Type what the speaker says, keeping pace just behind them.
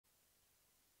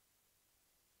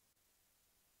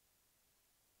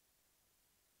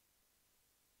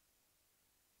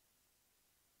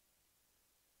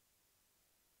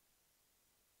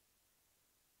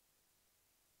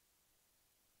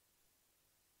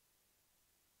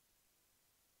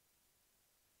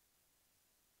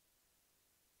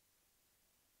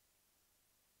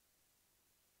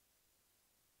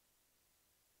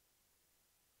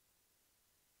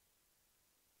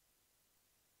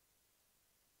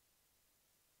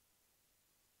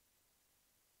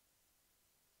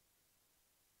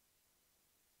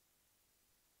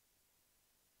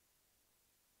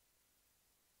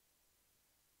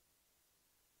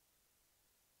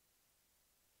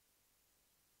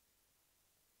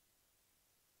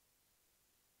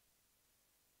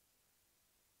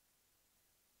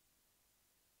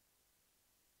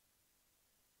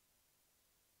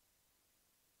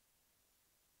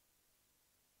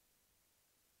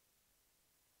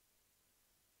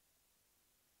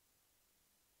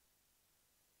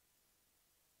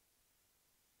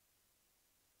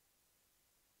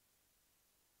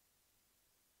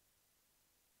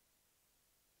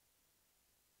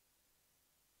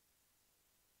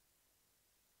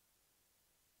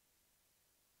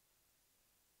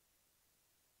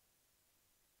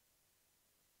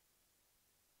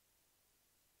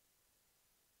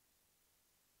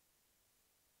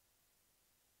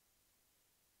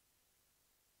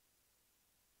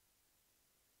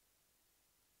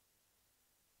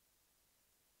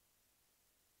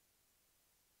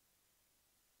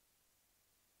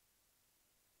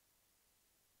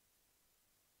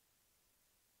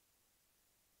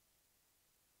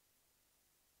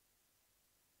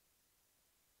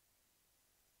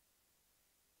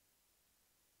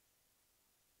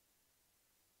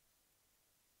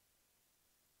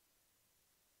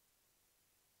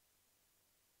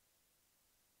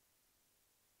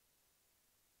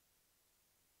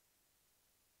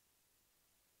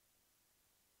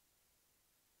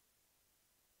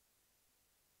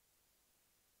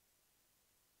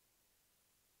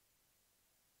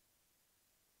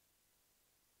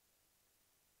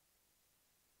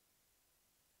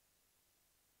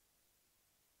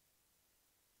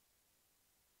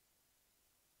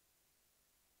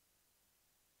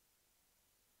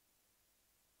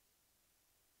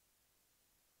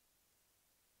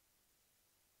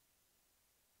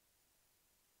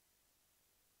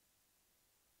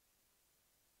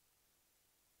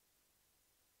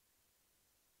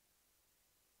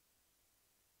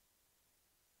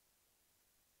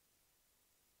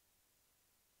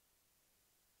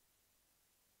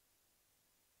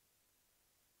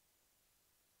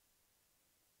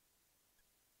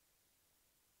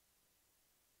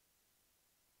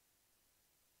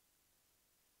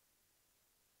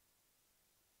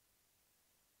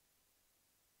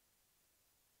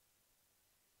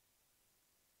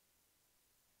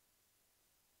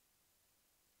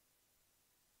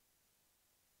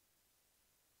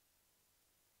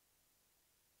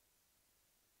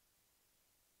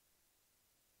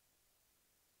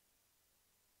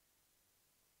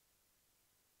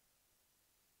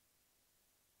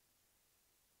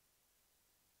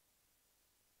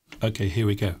Okay, here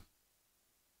we go.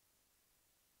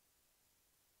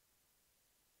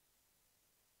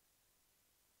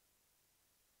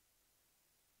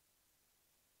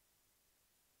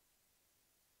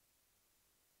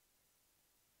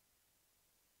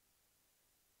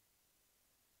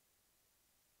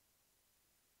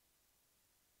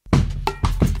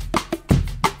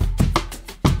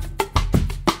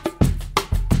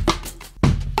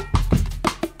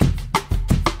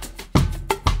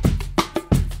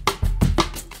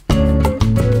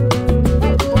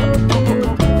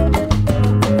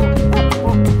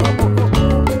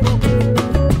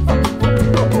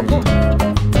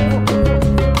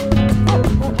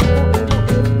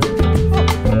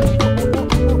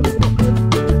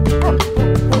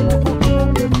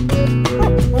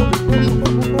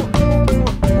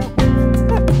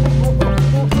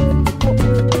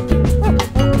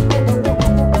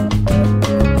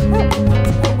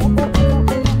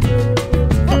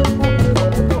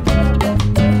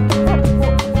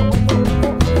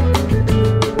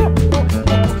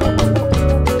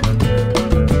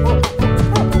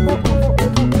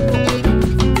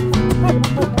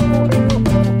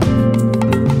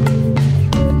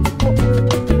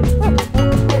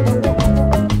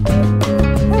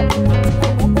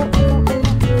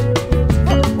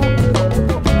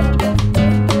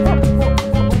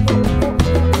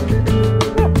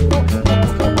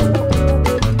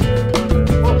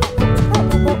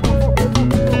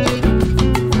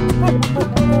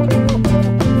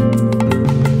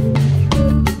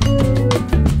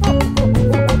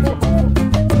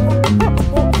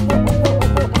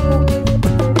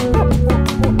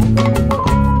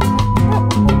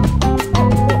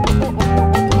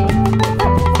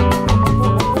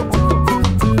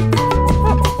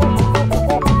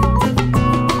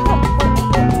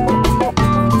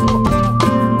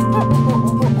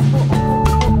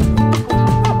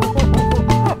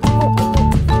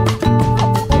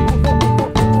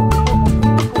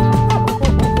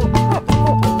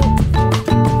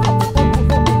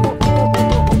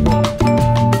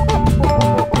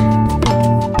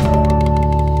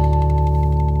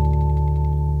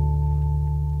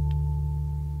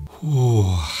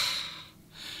 Ooh.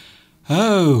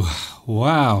 Oh,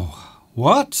 wow.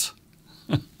 What?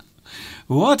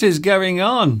 What is going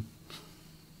on?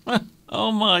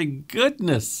 Oh my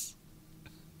goodness.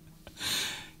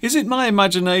 Is it my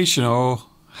imagination or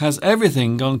has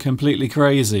everything gone completely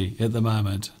crazy at the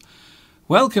moment?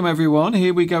 Welcome everyone,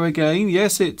 here we go again.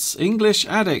 Yes, it's English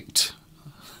Addict,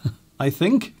 I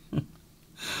think.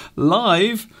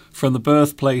 Live from the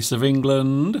birthplace of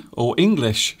England, or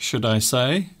English should I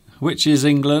say, which is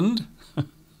England.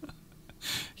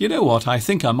 You know what, I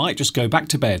think I might just go back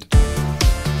to bed.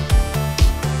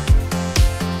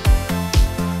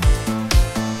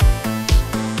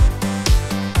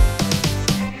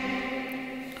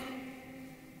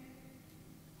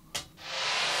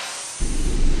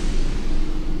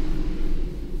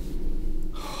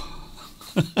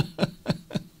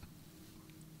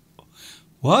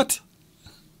 What?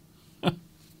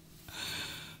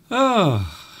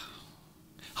 Oh.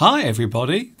 Hi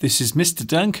everybody, this is Mr.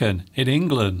 Duncan in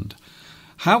England.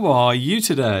 How are you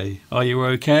today? Are you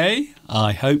okay?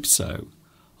 I hope so.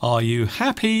 Are you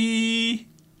happy?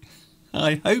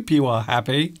 I hope you are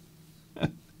happy.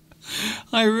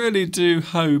 I really do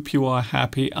hope you are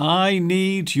happy. I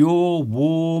need your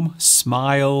warm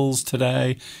smiles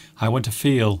today. I want to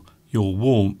feel your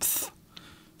warmth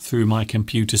through my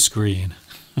computer screen.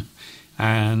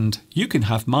 And you can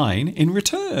have mine in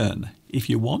return if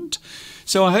you want.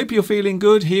 So I hope you're feeling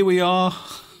good. Here we are.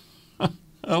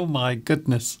 Oh my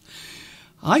goodness.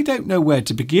 I don't know where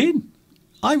to begin.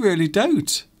 I really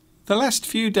don't. The last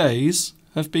few days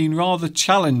have been rather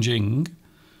challenging,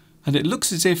 and it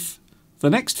looks as if the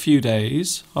next few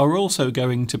days are also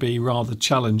going to be rather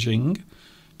challenging,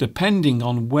 depending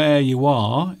on where you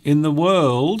are in the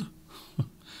world.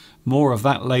 More of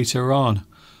that later on.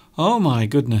 Oh my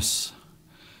goodness.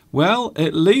 Well,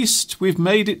 at least we've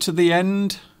made it to the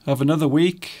end of another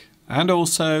week and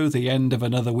also the end of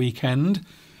another weekend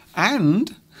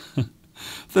and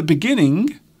the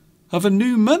beginning of a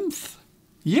new month.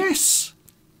 Yes,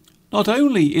 not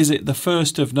only is it the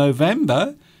 1st of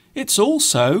November, it's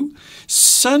also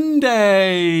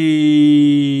Sunday.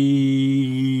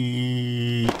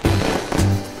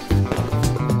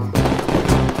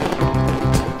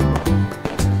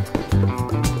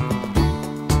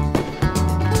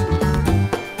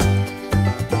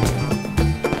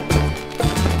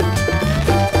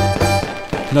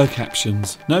 No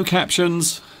captions. No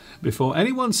captions. before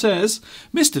anyone says,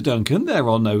 Mr. Duncan, there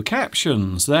are no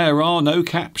captions. There are no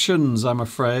captions, I'm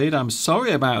afraid. I'm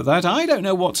sorry about that. I don't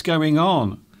know what's going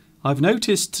on. I've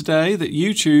noticed today that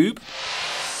YouTube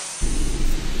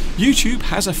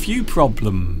has a few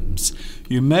problems.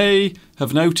 You may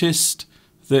have noticed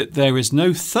that there is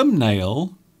no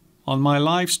thumbnail on my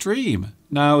live stream.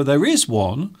 Now, there is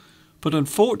one, but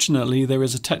unfortunately there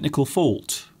is a technical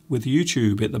fault with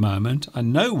YouTube at the moment,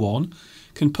 and no one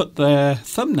can put their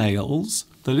thumbnails,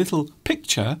 the little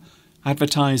picture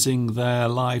advertising their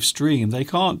live stream, they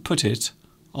can't put it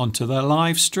onto their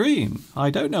live stream. I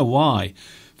don't know why.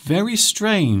 Very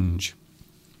strange.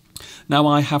 Now,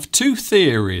 I have two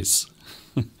theories.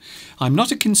 I'm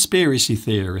not a conspiracy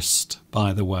theorist,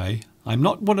 by the way. I'm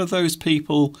not one of those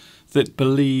people that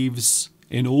believes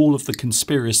in all of the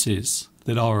conspiracies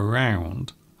that are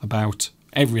around about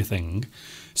everything.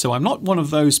 So I'm not one of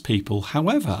those people.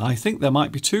 However, I think there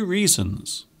might be two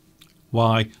reasons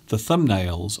why the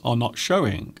thumbnails are not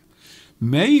showing.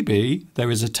 Maybe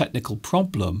there is a technical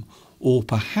problem, or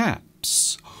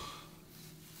perhaps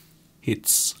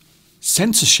it's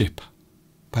censorship.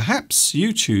 Perhaps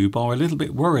YouTube are a little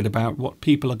bit worried about what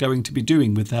people are going to be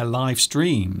doing with their live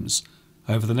streams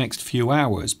over the next few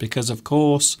hours, because of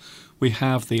course we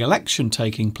have the election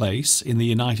taking place in the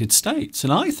United States,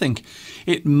 and I think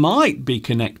it might be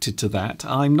connected to that.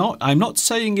 I'm not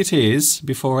saying it is,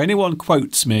 before anyone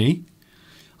quotes me.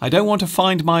 I don't want to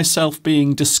find myself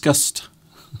being discussed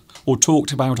or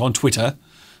talked about on Twitter.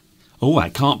 Oh, I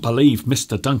can't believe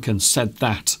Mr. Duncan said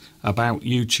that about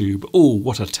YouTube. Oh,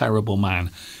 what a terrible man.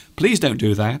 Please don't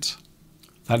do that.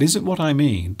 That isn't what I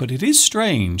mean, but it is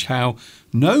strange how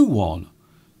no one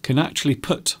can actually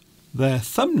put their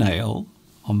thumbnail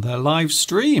on their live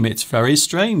stream. It's very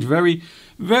strange, very,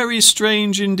 very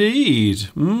strange indeed.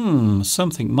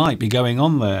 Something might be going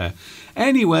on there.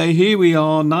 Anyway, here we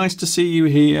are. Nice to see you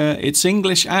here. It's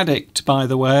English Addict, by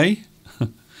the way.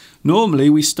 Normally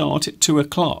we start at 2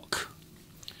 o'clock.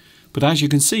 But as you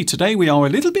can see, today we are a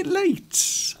little bit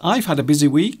late. I've had a busy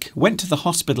week. Went to the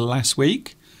hospital last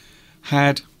week.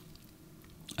 Had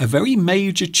a very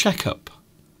major checkup.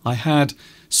 I had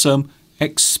some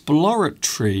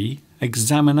exploratory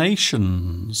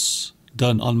examinations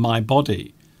done on my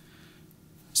body.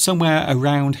 Somewhere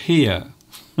around here.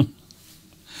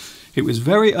 It was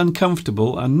very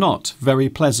uncomfortable and not very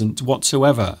pleasant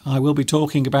whatsoever. I will be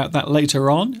talking about that later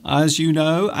on. As you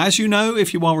know,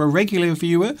 if you are a regular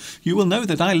viewer, you will know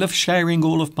that I love sharing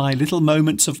all of my little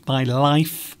moments of my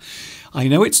life. I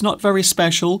know it's not very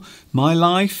special. My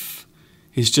life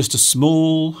is just a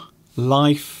small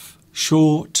life,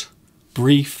 short,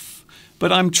 brief,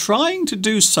 but I'm trying to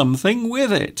do something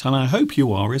with it, and I hope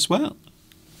you are as well.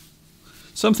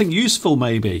 Something useful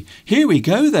maybe. Here we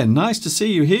go then. Nice to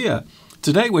see you here.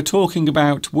 Today we're talking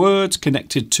about words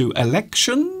connected to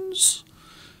elections.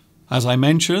 As I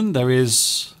mentioned, there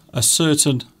is a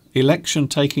certain election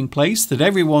taking place that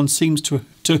everyone seems to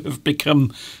have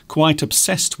become quite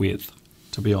obsessed with,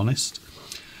 to be honest.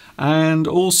 And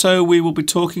also we will be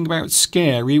talking about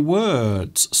scary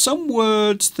words. Some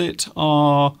words that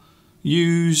are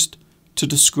used to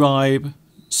describe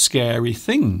scary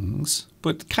things,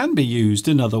 but can be used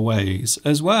in other ways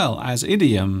as well as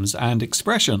idioms and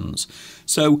expressions.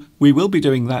 So we will be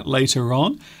doing that later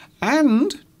on.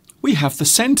 And we have the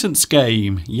sentence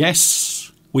game.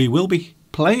 Yes, we will be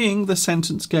playing the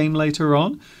sentence game later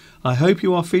on. I hope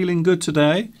you are feeling good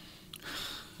today.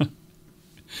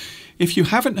 If you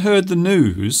haven't heard the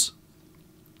news,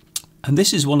 and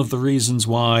this is one of the reasons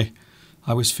why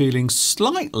I was feeling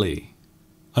slightly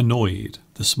annoyed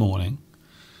this morning,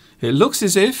 it looks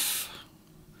as if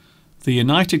the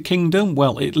United Kingdom,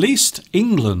 well, at least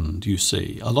England, you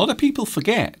see. A lot of people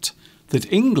forget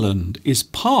that England is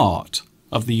part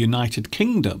of the United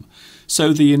Kingdom.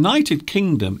 So the United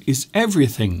Kingdom is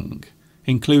everything,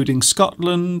 including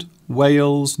Scotland,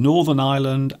 Wales, Northern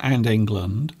Ireland and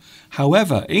England.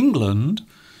 However, England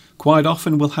quite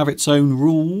often will have its own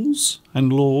rules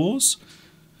and laws,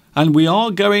 and we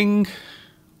are going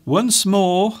once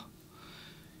more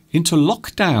into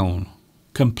lockdown,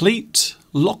 complete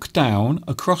lockdown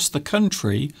across the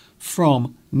country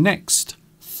from next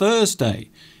Thursday.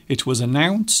 It was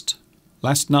announced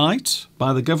last night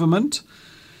by the government.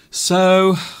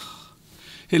 So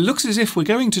it looks as if we're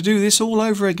going to do this all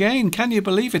over again. Can you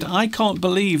believe it? I can't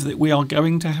believe that we are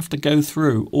going to have to go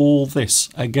through all this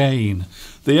again.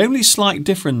 The only slight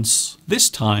difference this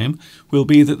time will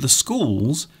be that the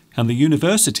schools and the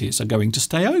universities are going to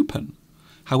stay open.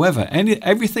 However,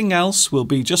 everything else will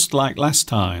be just like last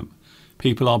time.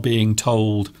 People are being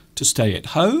told to stay at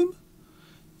home.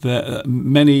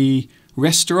 Many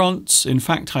restaurants, in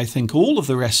fact, I think all of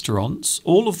the restaurants,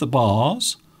 all of the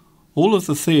bars, all of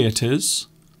the theatres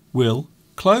will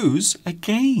close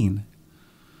again.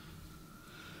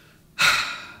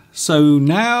 So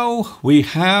now we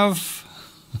have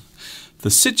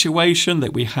the situation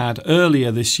that we had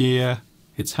earlier this year.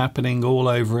 It's happening all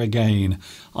over again.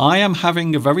 I am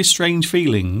having a very strange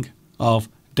feeling of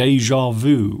déjà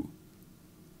vu.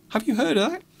 Have you heard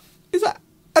of that? Is that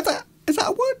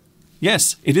a word?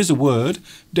 Yes, it is a word.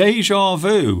 Déjà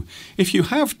vu. If you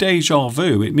have déjà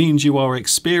vu, it means you are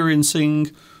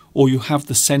experiencing, or you have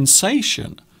the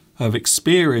sensation of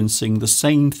experiencing the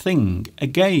same thing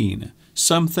again.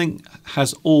 Something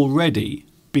has already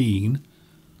been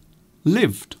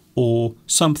lived, or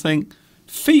something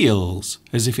feels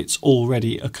as if it's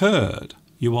already occurred.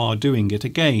 You are doing it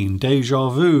again.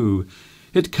 Déjà vu.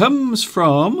 It comes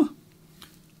from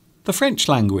the French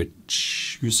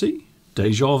language, you see.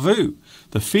 Déjà vu.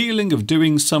 The feeling of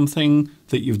doing something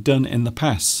that you've done in the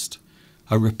past.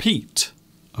 A repeat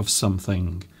of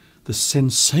something. The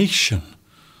sensation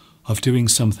of doing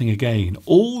something again.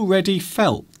 Already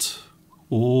felt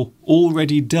or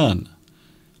already done,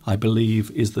 I believe,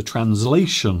 is the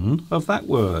translation of that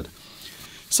word.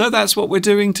 So that's what we're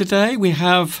doing today. We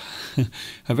have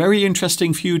a very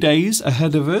interesting few days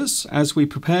ahead of us as we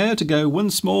prepare to go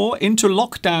once more into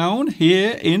lockdown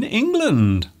here in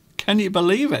England. Can you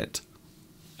believe it?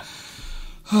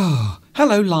 Oh,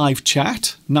 hello, live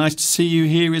chat. Nice to see you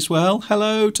here as well.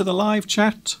 Hello to the live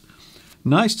chat.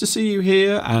 Nice to see you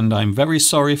here, and I'm very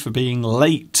sorry for being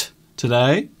late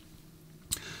today.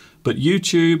 But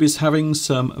YouTube is having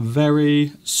some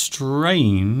very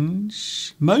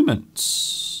strange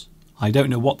moments. I don't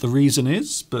know what the reason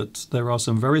is, but there are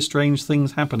some very strange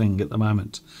things happening at the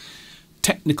moment.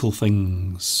 Technical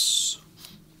things.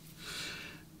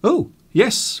 Oh,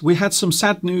 yes, we had some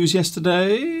sad news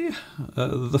yesterday.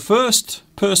 The first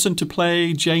person to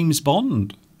play James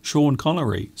Bond, Sean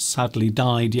Connery, sadly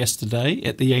died yesterday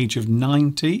at the age of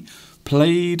 90.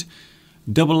 Played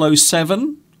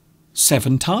 007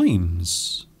 7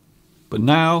 times. But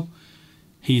now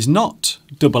he's not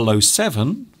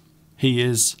 007, he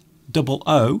is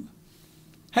 00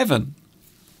 Heaven.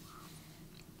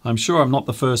 I'm sure I'm not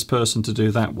the first person to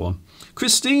do that one.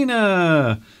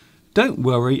 Christina, don't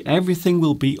worry, everything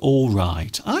will be all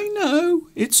right. I know,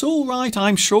 it's all right.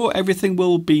 I'm sure everything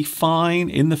will be fine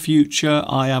in the future.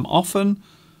 I am often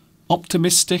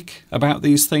optimistic about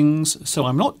these things, so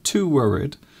I'm not too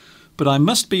worried. But I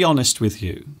must be honest with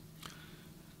you.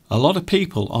 A lot of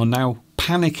people are now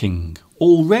panicking.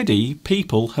 Already,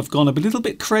 people have gone a little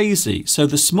bit crazy. So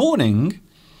this morning,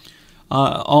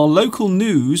 our local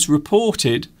news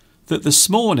reported that this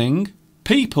morning,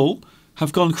 people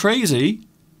have gone crazy.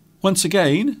 Once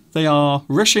again, they are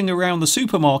rushing around the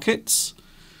supermarkets.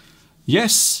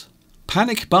 Yes,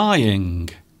 panic buying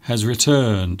has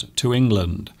returned to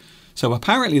England. So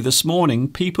apparently this morning,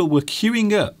 people were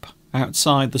queuing up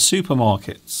outside the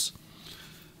supermarkets.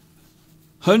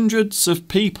 Hundreds of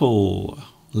people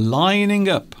lining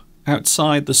up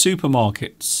outside the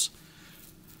supermarkets,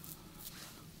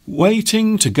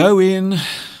 waiting to go in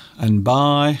and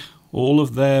buy all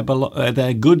of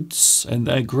their goods and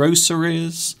their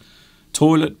groceries,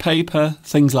 toilet paper,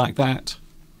 things like that.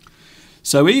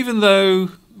 So even though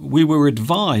we were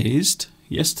advised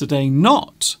yesterday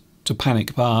not to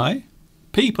panic buy,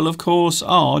 people, of course,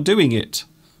 are doing it.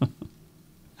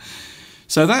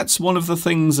 So that's one of the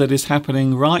things that is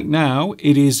happening right now.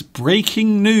 It is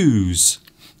breaking news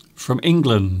from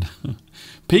England.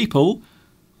 People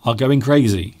are going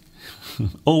crazy.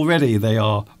 Already they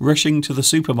are rushing to the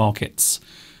supermarkets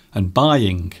and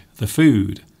buying the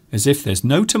food as if there's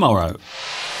no tomorrow.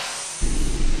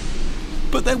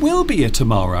 But there will be a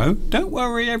tomorrow. Don't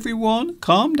worry, everyone.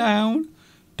 Calm down.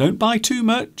 Don't buy too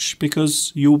much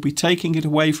because you'll be taking it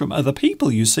away from other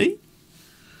people, you see.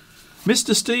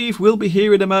 Mr. Steve will be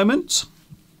here in a moment.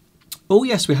 Oh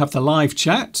yes, we have the live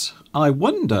chat. I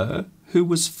wonder who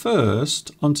was first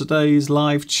on today's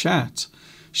live chat.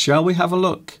 Shall we have a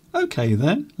look? Okay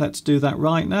then, let's do that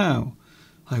right now.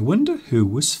 I wonder who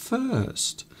was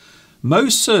first.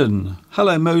 Mosen.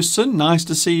 Hello Mosen, nice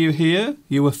to see you here.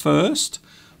 You were first.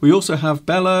 We also have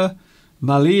Bella,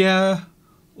 Malia,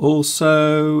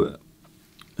 also...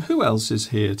 Who else is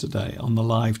here today on the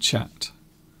live chat?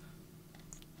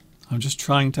 I'm just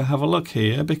trying to have a look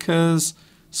here because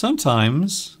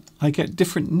sometimes I get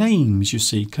different names, you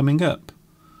see, coming up.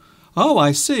 Oh,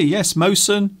 I see. Yes,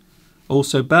 Mosen.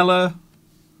 Also Bella.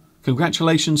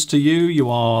 Congratulations to you. You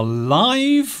are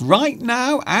live right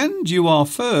now and you are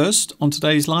first on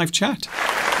today's live chat.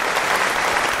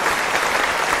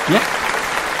 Yeah.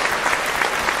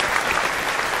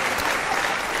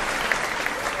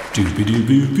 I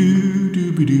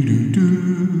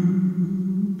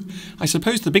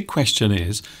suppose the big question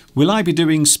is, will I be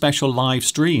doing special live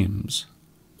streams?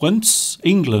 Once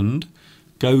England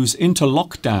goes into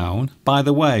lockdown, by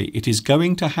the way, it is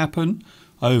going to happen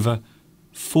over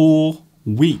 4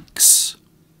 weeks.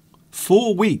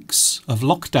 4 weeks of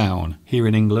lockdown here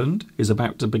in England is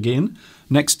about to begin.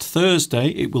 Next Thursday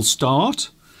it will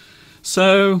start.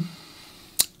 So,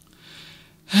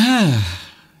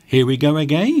 here we go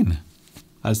again,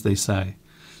 as they say.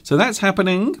 So that's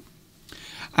happening.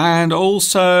 And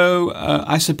also,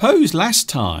 I suppose last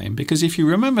time, because if you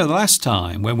remember the last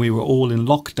time when we were all in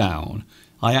lockdown,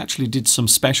 I actually did some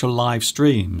special live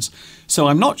streams. So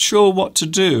I'm not sure what to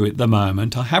do at the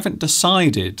moment. I haven't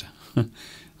decided.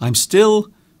 I'm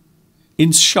still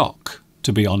in shock,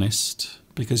 to be honest,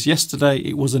 because yesterday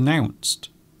it was announced.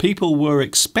 People were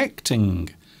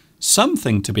expecting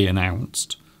something to be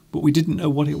announced, but we didn't know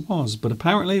what it was. But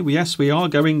apparently, yes, we are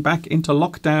going back into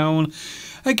lockdown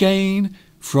again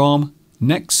from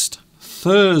next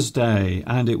Thursday,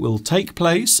 and it will take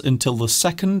place until the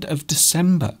 2nd of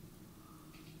December.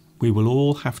 We will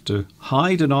all have to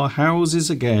hide in our houses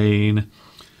again.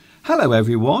 Hello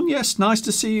everyone, yes, nice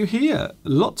to see you here.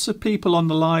 Lots of people on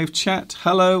the live chat.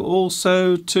 Hello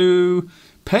also to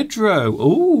Pedro.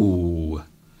 Ooh,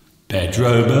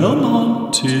 Pedro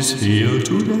Belmont is here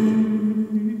today.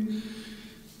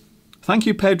 Thank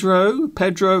you, Pedro.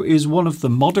 Pedro is one of the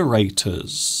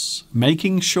moderators,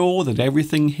 making sure that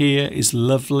everything here is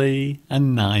lovely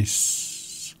and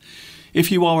nice.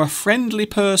 If you are a friendly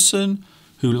person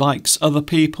who likes other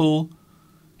people,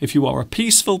 if you are a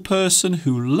peaceful person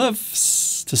who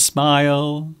loves to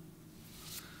smile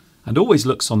and always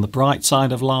looks on the bright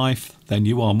side of life, then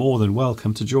you are more than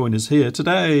welcome to join us here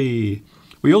today.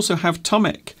 We also have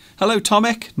Tomek. Hello,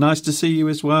 Tomek. Nice to see you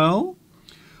as well.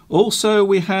 Also,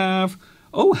 we have,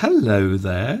 oh, hello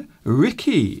there,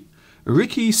 Ricky.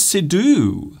 Ricky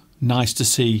Sidhu. Nice to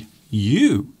see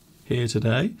you here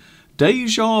today.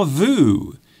 Deja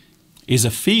vu is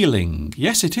a feeling.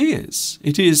 Yes, it is.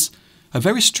 It is a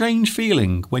very strange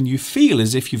feeling when you feel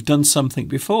as if you've done something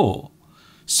before.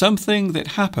 Something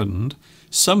that happened,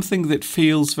 something that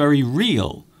feels very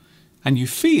real, and you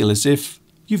feel as if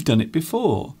you've done it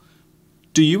before.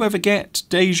 Do you ever get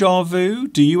deja vu?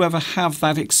 Do you ever have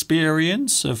that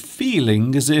experience of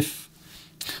feeling as if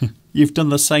you've done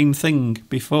the same thing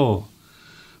before?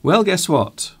 Well, guess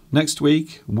what? Next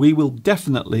week we will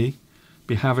definitely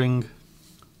be having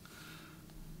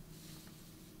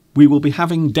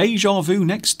deja vu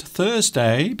next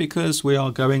Thursday because we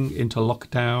are going into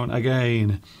lockdown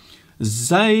again.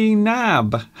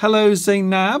 Zainab. Hello,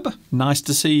 Zainab. Nice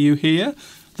to see you here.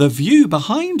 The view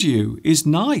behind you is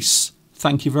nice.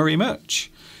 Thank you very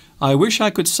much. I wish I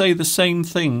could say the same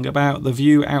thing about the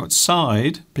view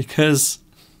outside because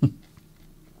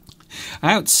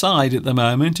outside at the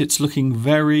moment it's looking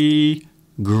very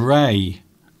grey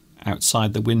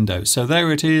outside the window. So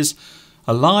there it is,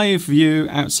 a live view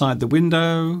outside the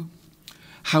window.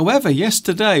 However,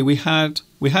 yesterday we had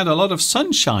a lot of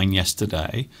sunshine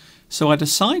yesterday, so I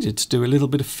decided to do a little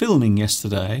bit of filming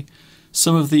yesterday,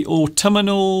 some of the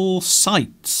autumnal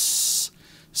sights.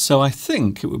 So I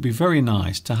think it would be very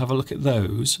nice to have a look at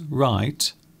those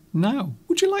right now.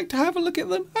 Would you like to have a look at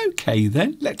them? Okay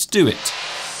then, let's do it.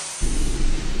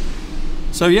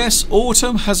 So yes,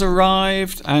 autumn has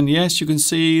arrived, and yes, you can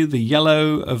see the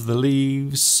yellow of the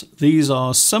leaves. These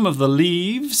are some of the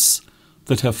leaves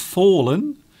that have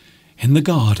fallen in the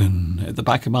garden at the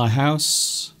back of my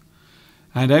house.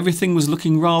 And everything was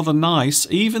looking rather nice,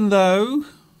 even though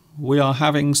we are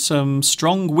having some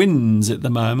strong winds at the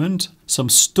moment, some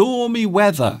stormy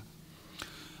weather.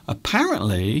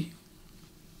 Apparently,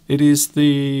 it is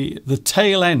the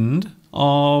tail end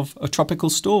of a tropical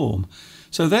storm.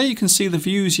 So there you can see the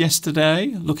views yesterday,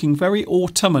 looking very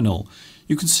autumnal.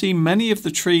 You can see many of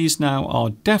the trees now are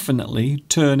definitely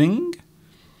turning.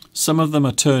 Some of them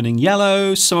are turning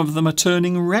yellow, some of them are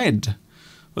turning red.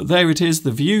 But there it is,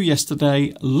 the view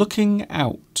yesterday, looking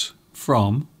out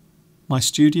from my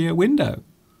studio window.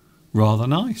 Rather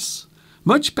nice.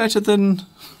 Much better than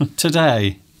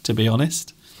today, to be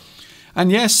honest.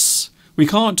 And yes, we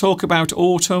can't talk about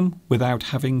autumn without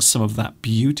having some of that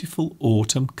beautiful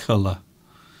autumn colour.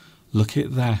 Look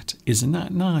at that. Isn't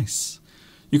that nice?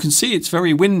 You can see it's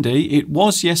very windy. It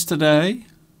was yesterday,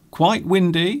 quite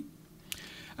windy.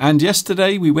 And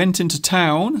yesterday we went into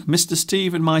town, Mr.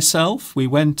 Steve and myself, we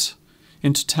went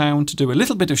into town to do a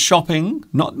little bit of shopping,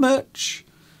 not much.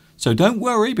 So don't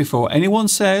worry before anyone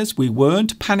says we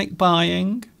weren't panic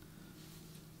buying.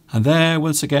 And there,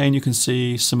 once again, you can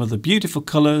see some of the beautiful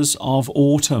colours of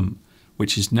autumn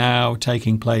which is now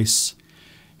taking place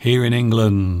here in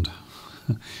England.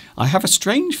 I have a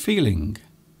strange feeling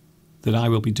that I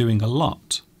will be doing a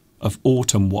lot of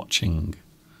autumn watching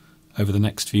over the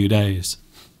next few days.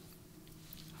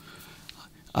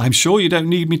 I'm sure you don't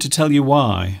need me to tell you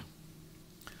why.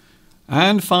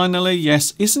 And finally,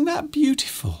 yes, isn't that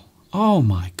beautiful? Oh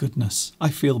my goodness, I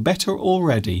feel better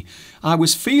already. I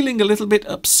was feeling a little bit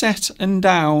upset and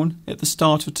down at the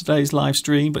start of today's live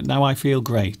stream, but now I feel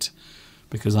great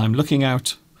because I'm looking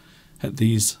out at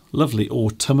these lovely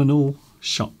autumnal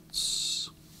shots.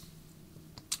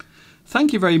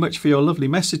 Thank you very much for your lovely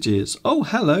messages. Oh,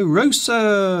 hello,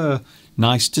 Rosa.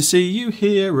 Nice to see you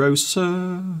here,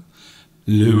 Rosa.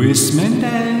 Luis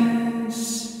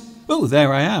Mendez. Oh,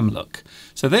 there I am, look.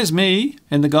 So there's me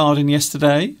in the garden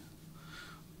yesterday,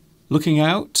 looking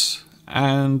out,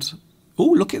 and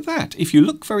oh, look at that. If you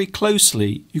look very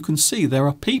closely, you can see there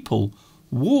are people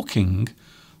walking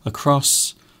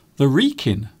across the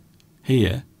Wrekin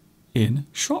here in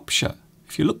Shropshire.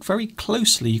 If you look very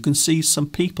closely, you can see some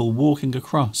people walking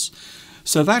across.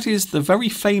 So that is the very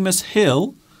famous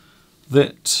hill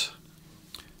that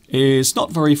is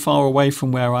not very far away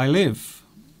from where I live.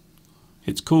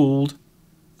 It's called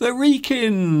the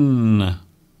Wrekin.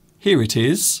 Here it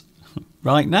is,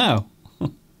 right now.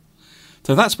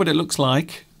 So that's what it looks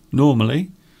like normally.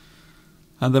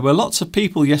 And there were lots of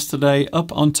people yesterday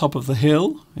up on top of the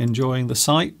hill enjoying the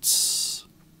sights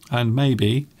and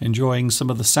maybe enjoying some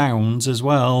of the sounds as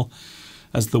well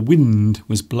as the wind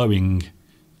was blowing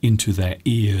into their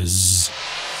ears.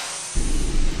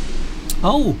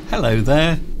 Oh, hello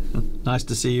there. Nice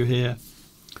to see you here.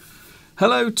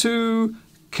 Hello to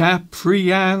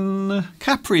Caprian.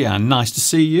 Caprian, nice to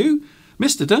see you.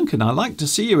 Mr. Duncan, I'd like to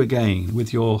see you again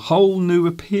with your whole new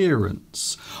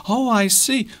appearance. Oh, I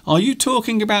see. Are you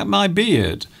talking about my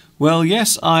beard? Well,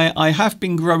 yes, I have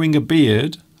been growing a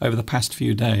beard over the past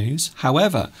few days.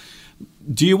 However,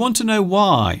 do you want to know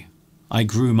why I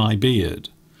grew my beard?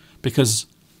 Because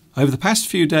over the past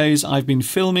few days, I've been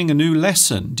filming a new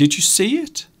lesson. Did you see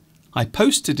it? I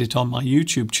posted it on my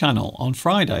YouTube channel on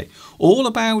Friday, all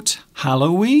about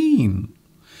Halloween.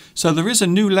 So there is a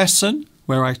new lesson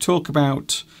where I talk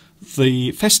about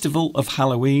the festival of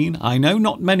Halloween. I know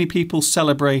not many people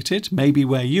celebrate it. Maybe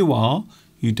where you are,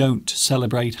 you don't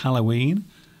celebrate Halloween.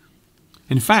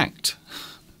 In fact,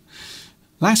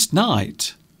 last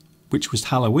night, which was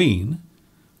Halloween,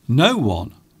 no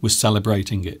one was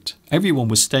celebrating it. Everyone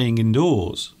was staying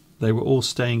indoors. They were all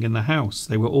staying in the house.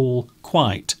 They were all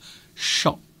quite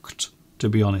shocked, to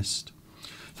be honest.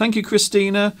 Thank you,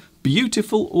 Christina.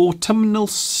 Beautiful autumnal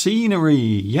scenery.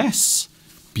 Yes,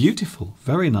 beautiful.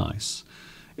 Very nice.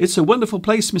 It's a wonderful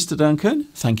place, Mr. Duncan.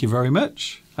 Thank you very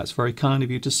much. That's very kind of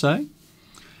you to say.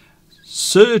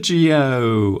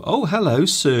 Sergio. Oh, hello,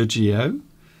 Sergio.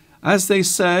 As they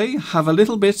say, have a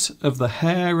little bit of the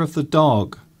hair of the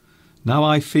dog. Now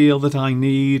I feel that I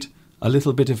need a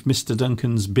little bit of Mr.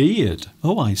 Duncan's beard.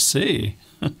 Oh, I see.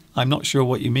 I'm not sure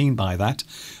what you mean by that.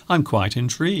 I'm quite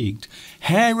intrigued.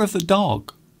 Hair of the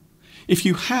dog. If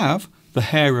you have the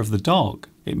hair of the dog,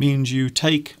 it means you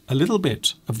take a little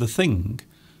bit of the thing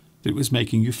that was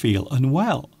making you feel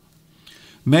unwell.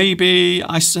 Maybe,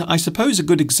 I suppose a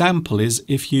good example is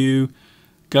if you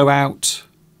go out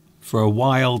for a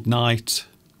wild night,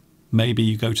 maybe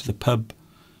you go to the pub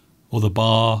or the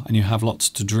bar and you have lots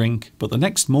to drink, but the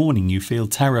next morning you feel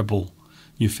terrible.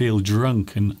 You feel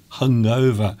drunk and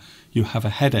hungover. You have a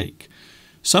headache.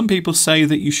 Some people say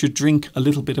that you should drink a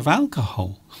little bit of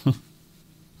alcohol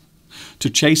to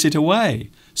chase it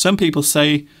away. Some people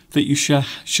say that you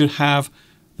should have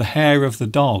the hair of the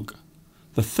dog.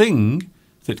 The thing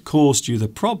that caused you the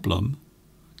problem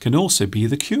can also be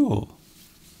the cure.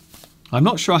 I'm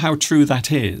not sure how true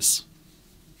that is,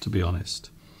 to be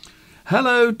honest.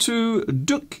 Hello to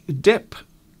Duck Dep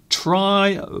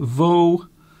Trivo.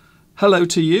 Hello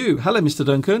to you. Hello, Mr.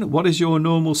 Duncan. What is your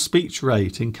normal speech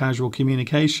rate in casual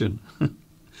communication?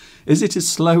 Is it as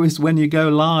slow as when you go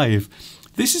live?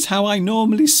 This is how I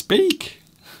normally speak.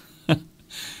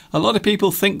 A lot of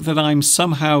people think that I'm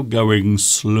somehow going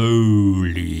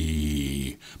slowly,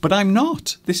 but I'm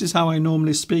not. This is how I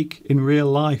normally speak in real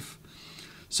life.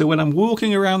 So when I'm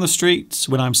walking around the streets,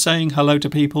 when I'm saying hello to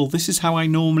people, this is how I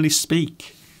normally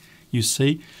speak. You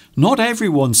see, not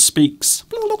everyone speaks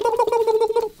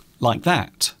like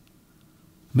that.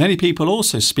 Many people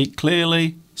also speak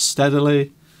clearly,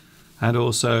 steadily, and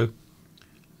also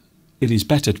it is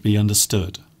better to be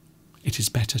understood. It is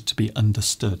better to be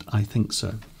understood. I think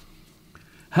so.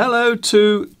 Hello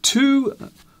to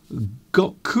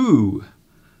Goku.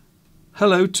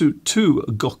 Hello to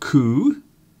Goku.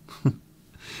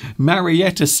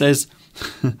 Marietta says,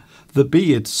 The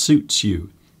beard suits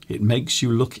you. It makes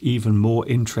you look even more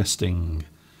interesting,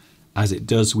 as it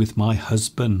does with my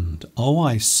husband. Oh,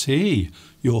 I see.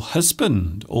 Your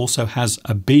husband also has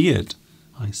a beard.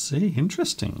 I see.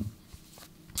 Interesting.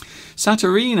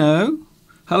 Saturino.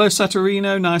 Hello,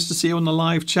 Saturino. Nice to see you on the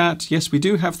live chat. Yes, we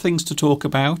do have things to talk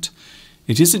about.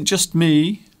 It isn't just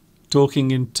me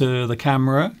talking into the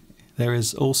camera. There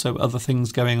is also other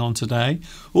things going on today.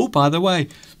 Oh, by the way,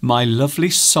 my lovely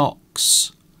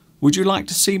socks. Would you like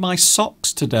to see my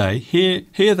socks today?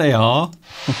 Here they are.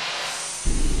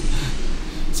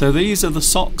 So these are the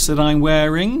socks that I'm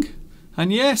wearing.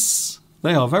 And yes,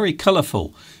 they are very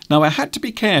colourful. Now, I had to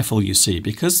be careful, you see,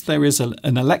 because there is an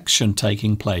election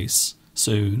taking place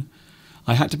soon.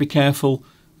 I had to be careful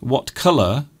what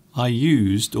colour I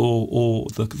used or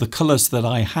the colours that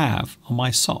I have on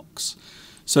my socks.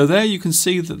 So there you can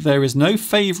see that there is no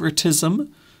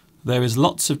favouritism. There is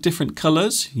lots of different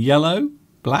colours: yellow,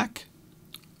 black,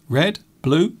 red,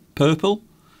 blue, purple.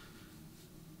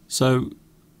 So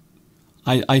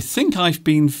I think I've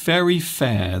been very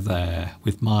fair there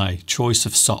with my choice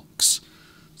of socks.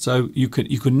 So you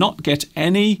could not get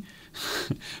any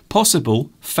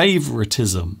possible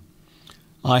favouritism.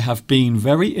 I have been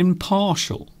very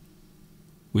impartial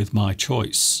with my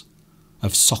choice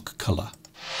of sock colour.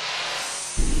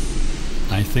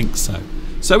 I think so.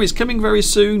 So it's coming very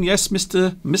soon. Yes,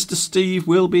 Mr. Steve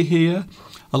will be here.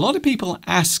 A lot of people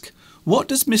ask, what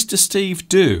does Mr. Steve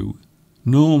do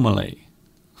normally?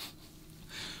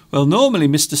 Well, normally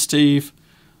Mr. Steve,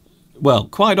 well,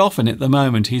 quite often at the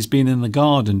moment he's been in the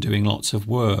garden doing lots of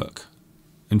work.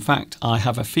 In fact, I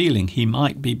have a feeling he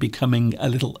might be becoming a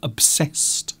little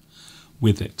obsessed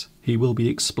with it. He will be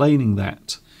explaining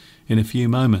that in a few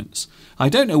moments. I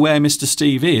don't know where Mr.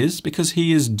 Steve is because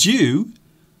he is due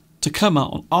to come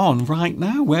on right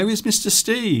now. Where is Mr.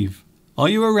 Steve? Are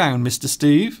you around, Mr.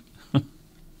 Steve?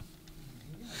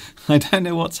 I don't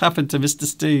know what's happened to Mr.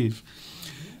 Steve.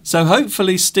 So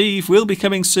hopefully Steve will be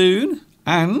coming soon.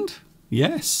 And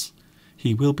yes,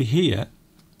 he will be here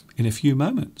in a few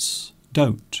moments.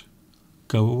 Don't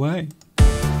go away.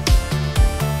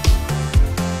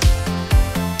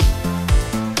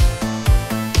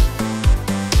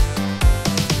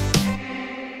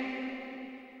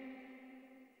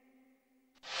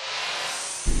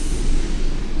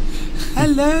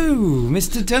 Hello,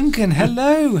 Mr. Duncan.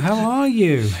 Hello, how are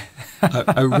you?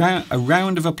 A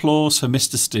round of applause for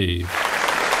Mr. Steve.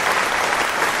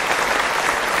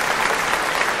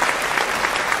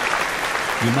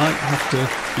 You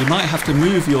might have to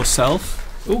move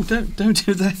yourself. Oh, don't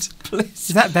do that, please.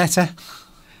 Is that better?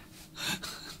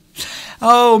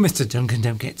 Oh, Mr. Duncan,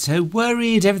 don't get so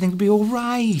worried. Everything will be all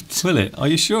right. Will it? Are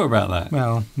you sure about that?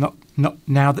 Well, not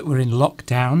now that we're in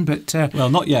lockdown, but well,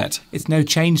 not yet. It's no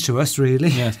change to us, really.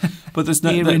 Yes, but there's no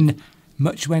in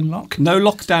much Wenlock. No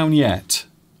lockdown yet,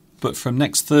 but from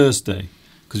next Thursday,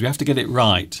 because we have to get it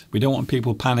right. We don't want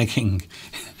people panicking.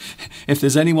 If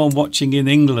there's anyone watching in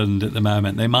England at the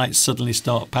moment, they might suddenly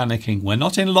start panicking. We're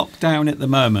not in lockdown at the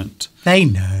moment. They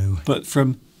know. But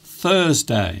from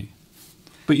Thursday.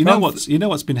 But you know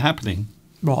what's been happening?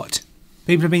 What?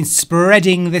 People have been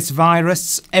spreading this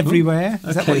virus everywhere.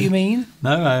 Is that what you mean?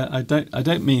 No, I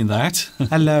don't mean that.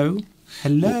 Hello,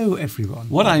 everyone.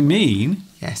 What I mean,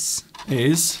 yes,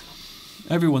 is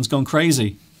everyone's gone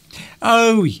crazy.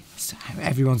 Oh, yes,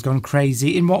 everyone's gone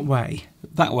crazy. In what way?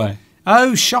 That way.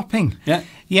 Oh, shopping. Yeah.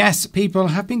 Yes, people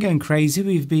have been going crazy.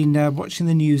 We've been watching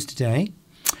the news today,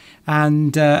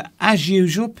 and as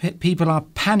usual, people are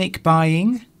panic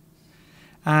buying.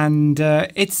 And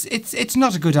it's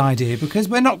not a good idea because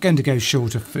we're not going to go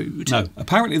short of food. No.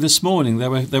 Apparently this morning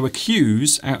there were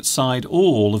queues outside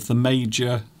all of the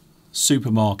major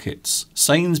supermarkets.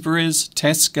 Sainsbury's,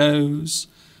 Tesco's,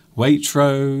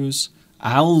 Waitrose,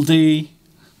 Aldi.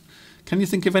 Can you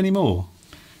think of any more?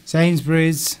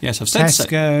 Sainsbury's, yes, I've said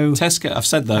Tesco, I've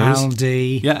said those.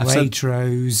 Aldi, yeah,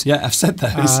 Waitrose. Yeah, I've said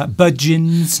those.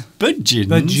 Budgeons.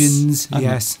 Budgeons,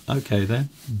 yes. Okay then.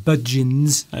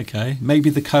 Budgeons. Okay, maybe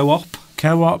the Co-op.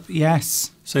 Co-op,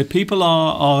 yes. So people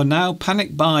are now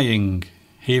panic buying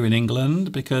here in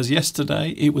England because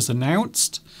yesterday it was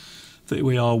announced that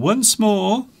we are once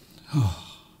more... Oh,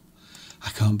 I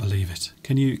can't believe it.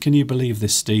 Can you believe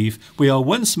this, Steve? We are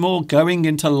once more going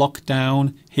into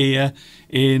lockdown here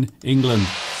in England.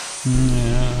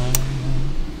 Yeah.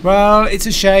 Well, it's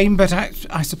a shame, but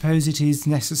I suppose it is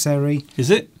necessary.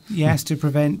 Is it? Yes, to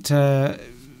prevent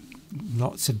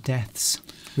lots of deaths.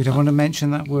 We don't want to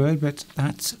mention that word, but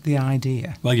that's the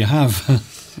idea. Well, you have.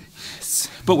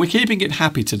 But we're keeping it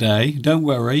happy today. Don't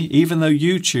worry. Even though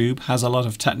YouTube has a lot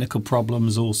of technical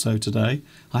problems also today.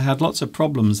 I had lots of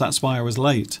problems. That's why I was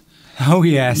late. Oh,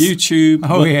 yes. YouTube.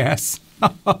 Oh, yes.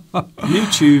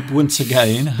 YouTube, once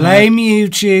again. Blame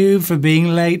YouTube for being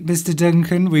late, Mr.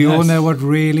 Duncan. We all know what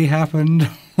really happened.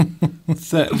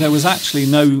 There was actually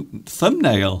no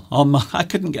thumbnail on my... I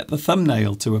couldn't get the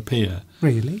thumbnail to appear.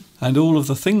 Really? And all of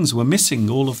the things were missing.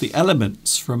 All of the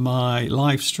elements from my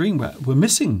live stream were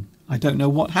missing. I don't know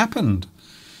what happened.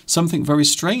 Something very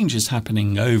strange is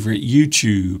happening over at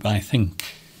YouTube, I think.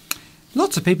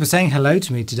 Lots of people saying hello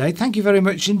to me today. Thank you very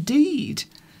much indeed.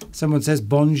 Someone says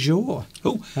bonjour.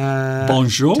 Oh,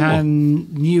 bonjour. Tan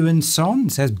Nguyen Son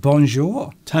says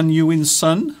bonjour. Tan Nguyen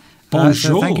Son, bonjour.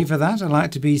 So thank you for that. I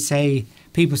like to be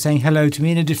people saying hello to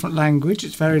me in a different language.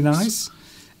 It's very nice.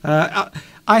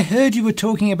 I heard you were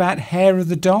talking about hair of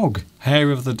the dog.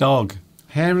 Hair of the dog.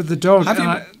 Hair of the dog.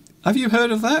 Have you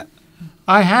heard of that?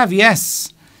 I have,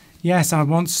 yes. Yes, I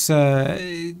once,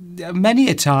 many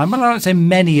a time, well, I don't say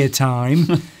many a time,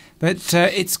 but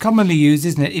it's commonly used,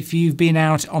 isn't it? If you've been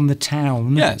out on the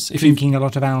town, yes, drinking a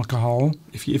lot of alcohol.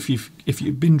 If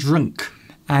you've been drunk.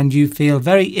 And you feel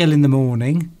very ill in the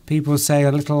morning, people say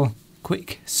a little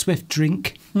quick, swift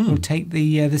drink will take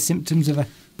the symptoms of a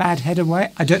bad head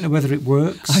away. I don't know whether it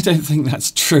works. I don't think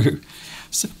that's true.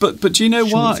 So, but do you know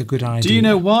why? It's a good idea. Do you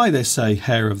know why they say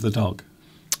hair of the dog?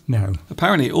 No.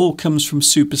 Apparently, it all comes from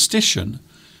superstition.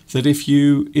 That if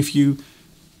you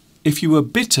were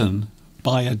bitten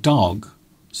by a dog,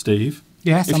 Steve.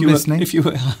 Yes, I'm listening.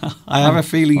 I have a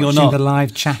feeling you're not. The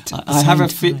live chat. I have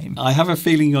a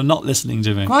feeling you're not listening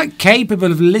to me. Quite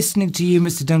capable of listening to you,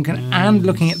 Mr. Duncan, and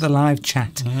looking at the live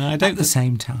chat at the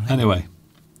same time. Anyway,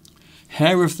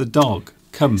 hair of the dog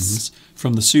comes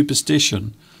from the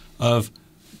superstition of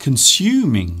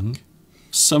consuming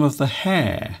some of the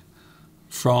hair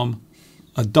from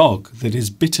a dog that has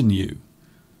bitten you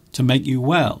to make you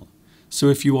well. So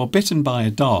if you are bitten by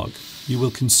a dog, you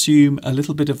will consume a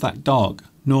little bit of that dog,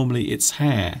 normally its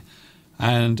hair,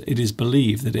 and it is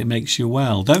believed that it makes you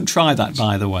well. Don't try that,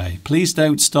 by the way. Please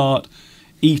don't start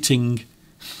eating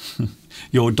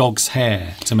your dog's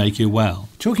hair to make you well.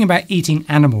 Talking about eating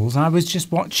animals, I was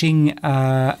just watching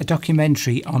a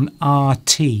documentary on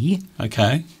RT.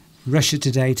 Okay. Russia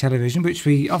Today television, which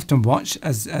we often watch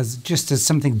as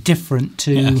something different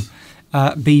to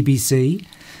BBC,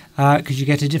 because you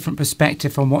get a different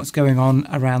perspective on what's going on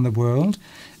around the world.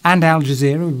 And Al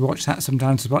Jazeera, we watch that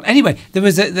sometimes as well. Anyway, there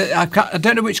was I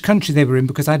don't know which country they were in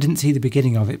because I didn't see the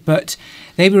beginning of it, but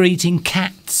they were eating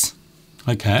cats.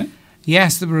 Okay.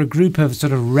 Yes, there were a group of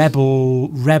sort of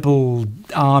rebel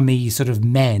army sort of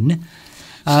men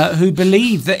who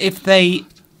believed that if they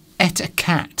ate a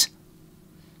cat,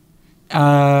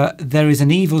 there is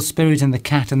an evil spirit in the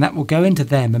cat, and that will go into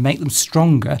them and make them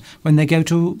stronger when they go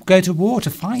to war to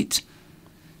fight.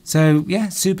 So yeah,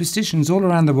 superstitions all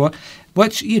around the world.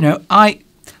 Which I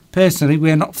personally,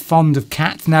 we're not fond of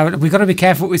cats. Now we've got to be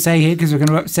careful what we say here because we're going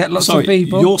to upset lots of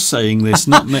people. You're saying this,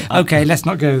 not me. Okay, let's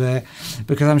not go there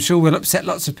because I'm sure we'll upset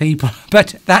lots of people.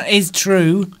 But that is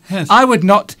true. Yes. I would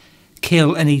not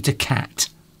kill and eat a cat.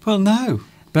 Well, no.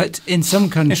 But in some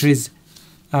countries.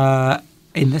 I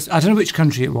don't know which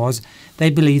country it was, they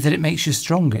believe that it makes you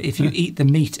stronger if you eat the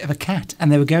meat of a cat. And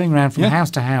they were going around from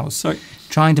house to house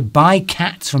trying to buy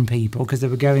cats from people because they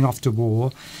were going off to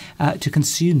war to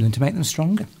consume them to make them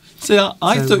stronger. See,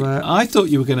 I thought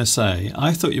you were going to say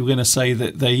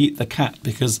that they eat the cat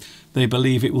because they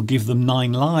believe it will give them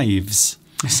 9 lives.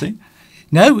 You see?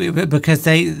 No, because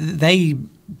they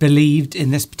believed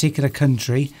in this particular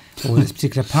country or this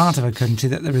particular part of a country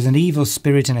that there is an evil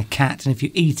spirit in a cat, and if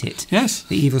you eat it,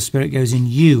 the evil spirit goes in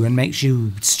you and makes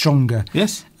you stronger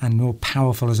and more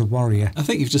powerful as a warrior. I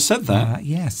think you've just said that.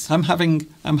 Yes. I'm having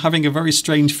a very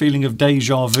strange feeling of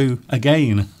deja vu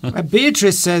again.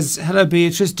 Beatrice says, hello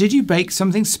Beatrice, did you bake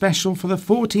something special for the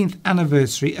 14th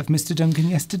anniversary of Mr. Duncan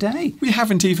yesterday? We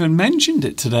haven't even mentioned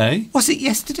it today. Was it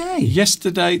yesterday?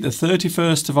 Yesterday, the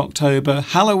 31st of October,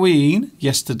 Halloween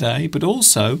yesterday, but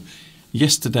also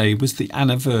yesterday was the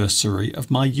anniversary of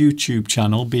my YouTube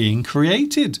channel being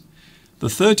created. The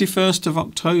 31st of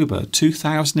October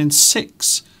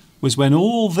 2006 was when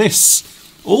all this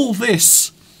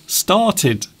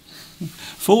started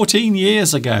 14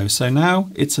 years ago. So now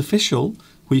it's official.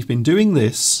 We've been doing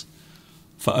this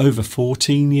for over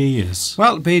 14 years.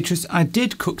 Well, Beatrice, I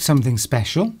did cook something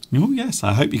special. Oh, yes.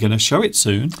 I hope you're going to show it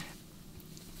soon.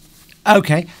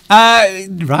 Okay.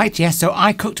 Right, yes. So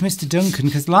I cooked Mr. Duncan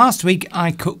because last week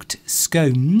I cooked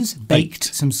scones,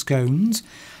 baked some scones.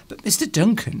 But Mr.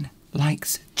 Duncan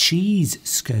likes cheese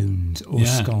scones or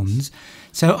scones.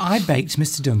 So I baked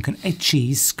Mr. Duncan a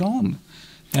cheese scone.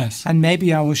 Yes. And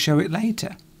maybe I will show it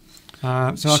later.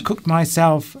 So I cooked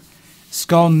myself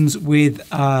scones with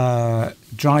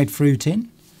dried fruit in,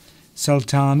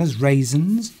 sultanas,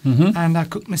 raisins, and I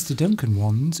cooked Mr. Duncan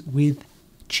ones with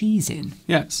cheese in.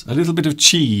 Yes, a little bit of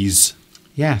cheese.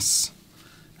 Yes.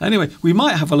 Anyway, we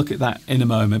might have a look at that in a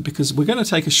moment because we're going to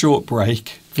take a short break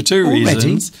for two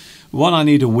reasons. One, I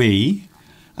need a wee,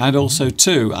 and also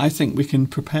two, I think we can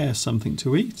prepare something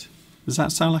to eat. Does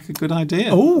that sound like a good idea?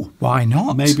 Oh, why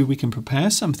not? Maybe we can prepare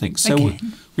something. So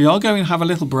we are going to have a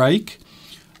little break.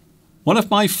 One of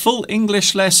my full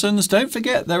English lessons. Don't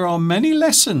forget, there are many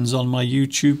lessons on my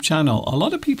YouTube channel. A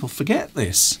lot of people forget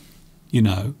this, you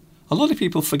know. A lot of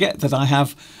people forget that I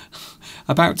have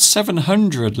about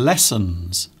 700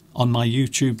 lessons on my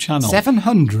YouTube channel.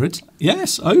 700?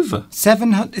 Yes, over.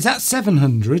 700? Is that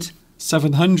 700?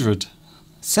 700.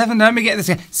 Let me get this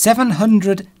here.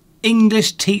 700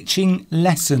 English teaching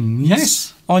lessons.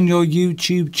 Yes. On your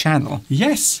YouTube channel.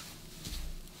 Yes.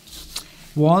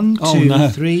 1, 2,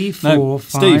 3, 4,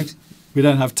 5. Steve, we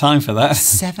don't have time for that.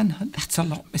 700. That's a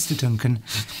lot, Mr. Duncan.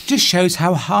 Just shows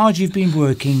how hard you've been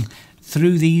working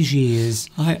through these years.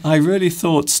 I really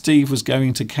thought Steve was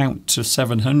going to count to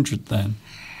 700 then.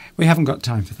 We haven't got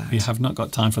time for that. We have not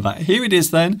got time for that. Here it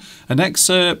is then, an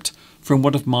excerpt from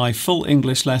one of my full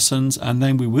English lessons, and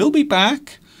then we will be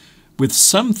back with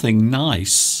something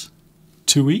nice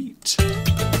to eat.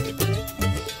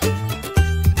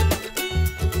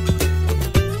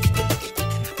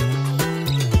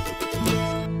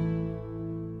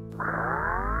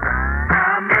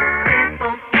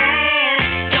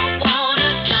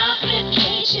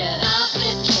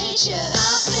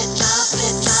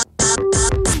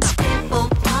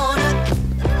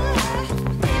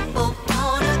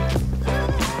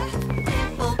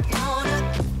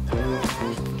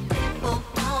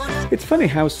 It's funny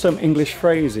how some English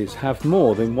phrases have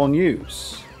more than one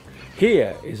use.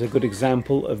 Here is a good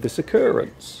example of this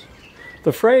occurrence.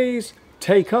 The phrase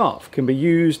take off can be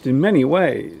used in many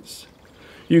ways.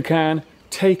 You can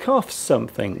take off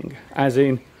something, as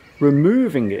in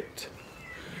removing it.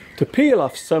 To peel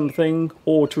off something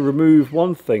or to remove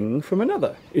one thing from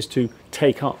another is to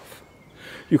take off.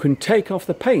 You can take off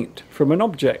the paint from an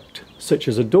object, such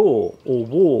as a door or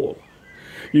wall.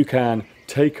 You can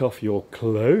take off your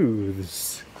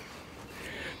clothes.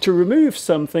 To remove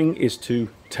something is to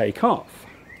take off.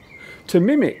 To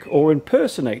mimic or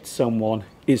impersonate someone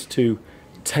is to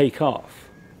take off.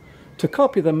 To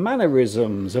copy the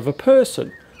mannerisms of a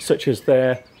person, such as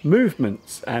their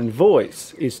movements and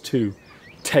voice, is to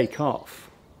take off.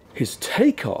 His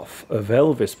takeoff of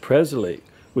Elvis Presley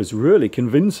was really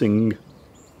convincing.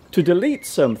 To delete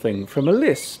something from a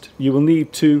list, you will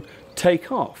need to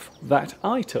take off that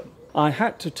item. I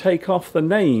had to take off the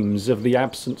names of the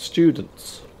absent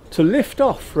students. To lift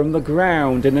off from the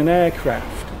ground in an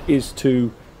aircraft is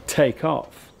to take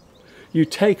off. You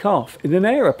take off in an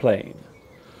aeroplane.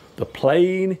 The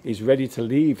plane is ready to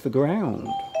leave the ground.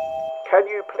 Can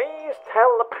you please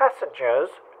tell the passengers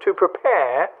to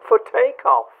prepare for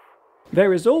takeoff?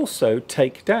 There is also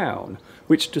take down,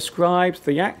 which describes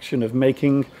the action of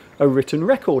making a written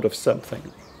record of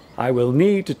something. I will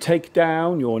need to take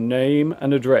down your name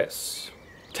and address.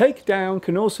 Take down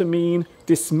can also mean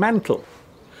dismantle.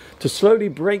 To slowly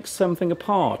break something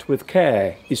apart with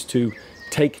care is to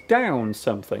take down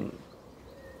something.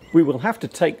 We will have to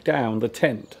take down the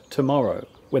tent tomorrow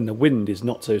when the wind is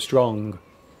not so strong.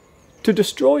 To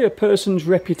destroy a person's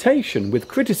reputation with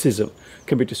criticism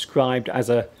can be described as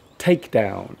a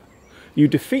takedown. You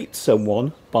defeat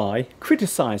someone by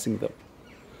criticizing them.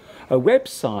 A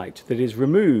website that is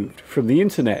removed from the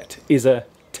internet is a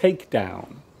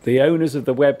takedown. The owners of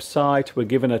the website were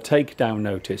given a takedown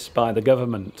notice by the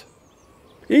government.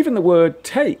 Even the word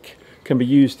take can be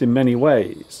used in many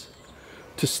ways.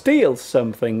 To steal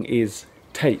something is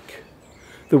take.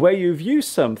 The way you view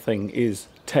something is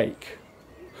take.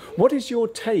 What is your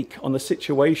take on the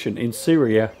situation in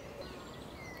Syria?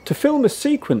 To film a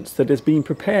sequence that has been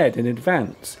prepared in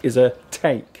advance is a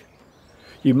take.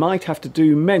 You might have to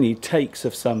do many takes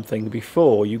of something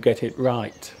before you get it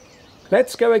right.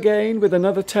 Let's go again with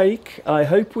another take. I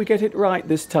hope we get it right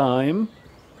this time.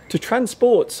 To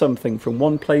transport something from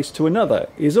one place to another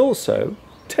is also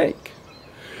take.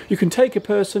 You can take a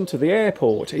person to the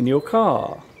airport in your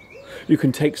car. You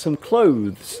can take some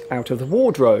clothes out of the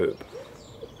wardrobe.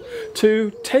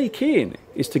 To take in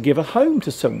is to give a home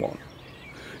to someone.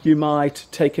 You might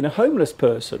take in a homeless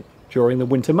person during the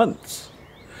winter months.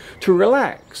 To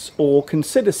relax or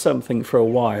consider something for a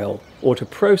while, or to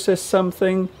process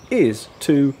something, is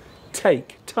to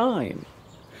take time.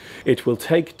 It will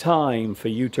take time for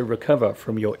you to recover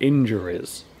from your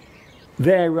injuries.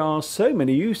 There are so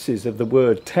many uses of the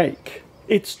word take.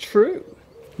 It's true.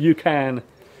 You can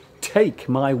take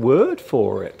my word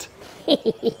for it.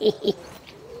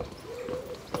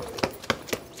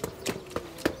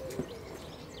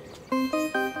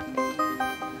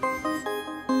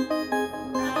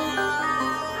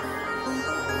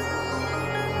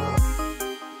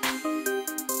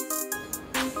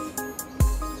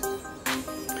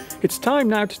 It's time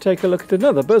now to take a look at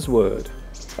another buzzword.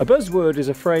 A buzzword is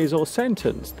a phrase or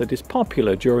sentence that is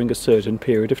popular during a certain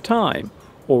period of time,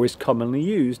 or is commonly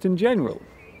used in general.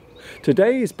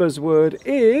 Today's buzzword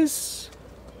is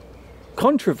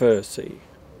controversy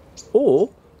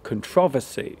or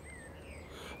controversy.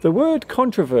 The word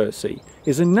controversy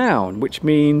is a noun which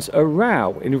means a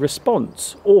row in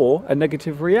response or a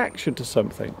negative reaction to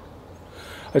something.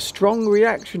 A strong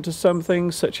reaction to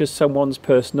something such as someone's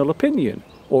personal opinion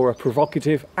or a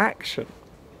provocative action.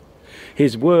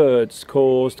 His words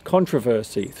caused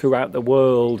controversy throughout the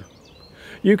world.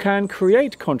 You can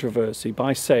create controversy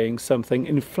by saying something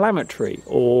inflammatory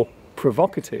or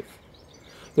provocative.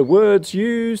 The words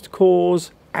used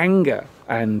cause anger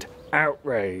and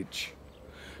outrage.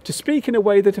 To speak in a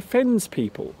way that offends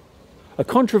people. A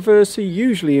controversy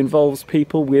usually involves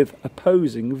people with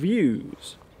opposing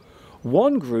views.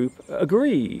 One group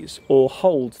agrees or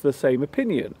holds the same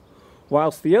opinion,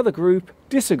 whilst the other group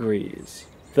disagrees,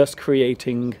 thus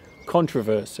creating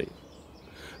controversy.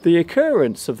 The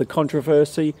occurrence of the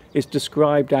controversy is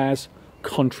described as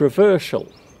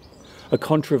controversial, a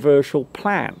controversial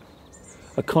plan,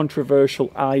 a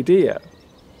controversial idea,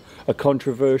 a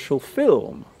controversial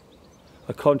film,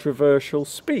 a controversial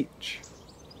speech.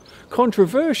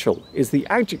 Controversial is the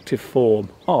adjective form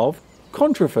of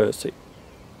controversy.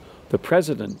 The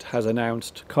President has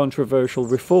announced controversial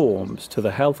reforms to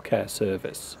the healthcare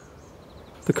service.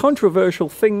 The controversial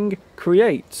thing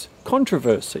creates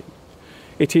controversy.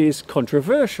 It is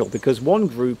controversial because one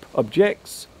group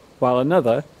objects while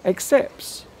another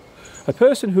accepts. A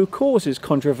person who causes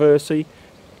controversy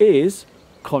is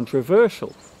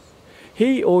controversial.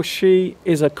 He or she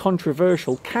is a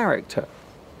controversial character.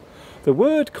 The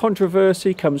word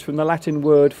controversy comes from the Latin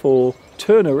word for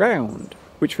turn around,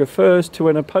 which refers to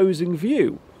an opposing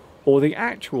view or the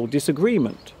actual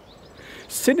disagreement.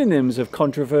 Synonyms of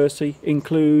controversy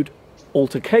include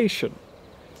altercation,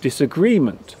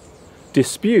 disagreement,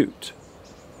 dispute,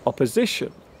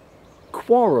 opposition,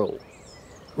 quarrel,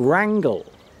 wrangle.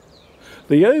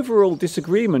 The overall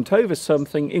disagreement over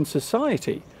something in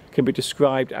society can be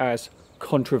described as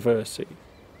controversy.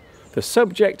 The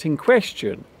subject in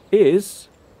question is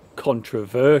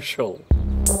controversial.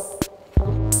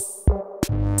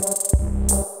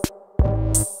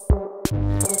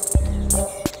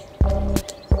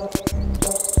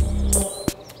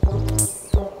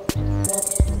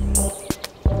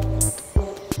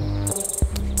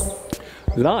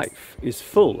 Life is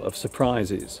full of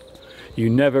surprises. You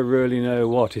never really know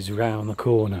what is round the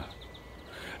corner.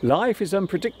 Life is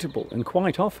unpredictable, and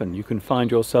quite often you can find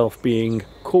yourself being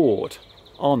caught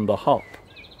on the hop.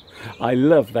 I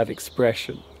love that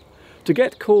expression. To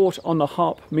get caught on the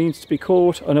hop means to be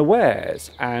caught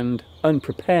unawares and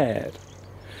unprepared.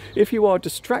 If you are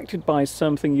distracted by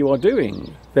something you are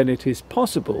doing, then it is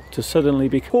possible to suddenly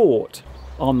be caught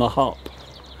on the hop.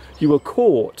 You are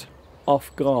caught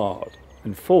off guard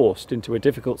and forced into a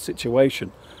difficult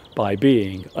situation by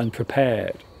being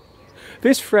unprepared.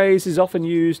 This phrase is often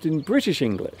used in British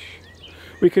English.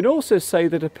 We can also say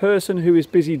that a person who is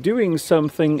busy doing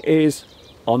something is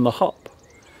on the hop.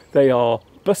 They are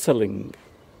bustling.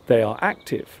 They are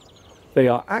active. They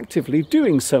are actively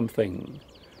doing something.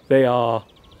 They are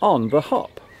on the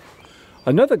hop.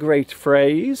 Another great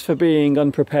phrase for being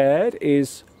unprepared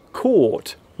is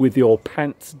caught with your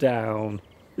pants down.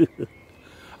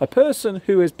 A person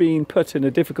who has been put in a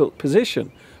difficult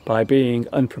position by being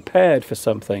unprepared for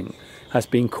something has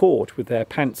been caught with their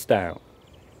pants down.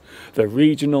 The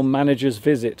regional manager's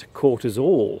visit caught us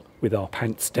all with our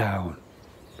pants down.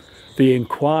 The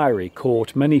inquiry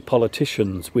caught many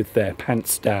politicians with their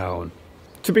pants down.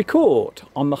 To be caught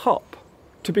on the hop,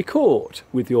 to be caught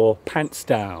with your pants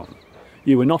down.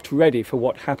 You were not ready for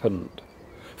what happened.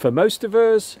 For most of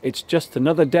us, it's just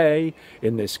another day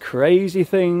in this crazy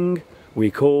thing we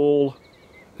call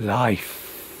life.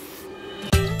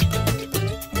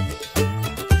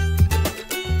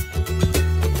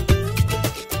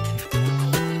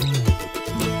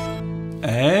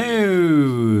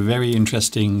 Oh, very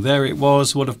interesting. There it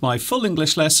was, one of my full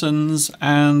English lessons,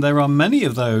 and there are many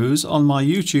of those on my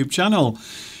YouTube channel.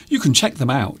 You can check them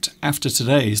out after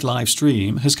today's live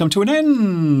stream has come to an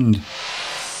end.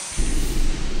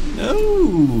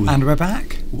 Oh, And we're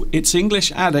back. it's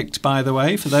English Addict, by the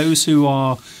way, for those who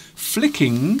are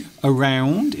flicking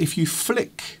around. If you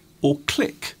flick or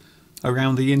click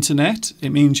around the internet,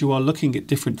 it means you are looking at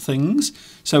different things.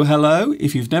 So hello,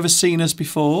 if you've never seen us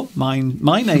before, my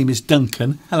name is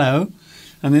Duncan. Hello.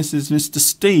 And this is Mr.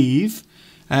 Steve,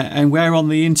 and we're on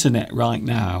the internet right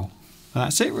now.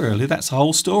 That's it, really. That's the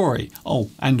whole story.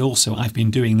 Oh, and also I've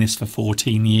been doing this for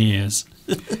 14 years.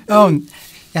 Oh,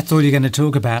 that's all you're going to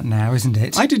talk about now, isn't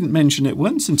it? I didn't mention it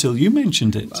once until you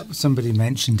mentioned it. Somebody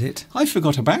mentioned it. I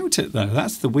forgot about it, though.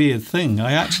 That's the weird thing.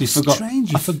 I actually forgot.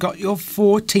 Strange, you forgot your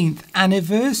 14th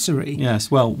anniversary. Yes,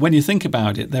 well, when you think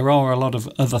about it, there are a lot of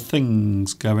other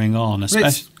things going on.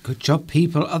 Especially, Good job,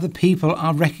 people. Other people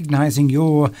are recognising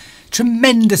your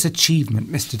tremendous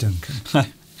achievement, Mr.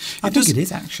 Duncan. I think it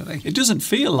is, actually. It doesn't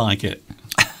feel like it.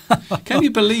 Can you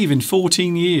believe in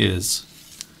 14 years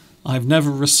I've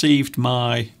never received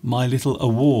my little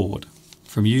award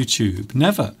from YouTube?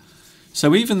 Never.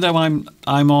 So even though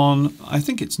I'm on, I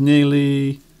think it's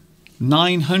nearly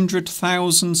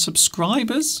 900,000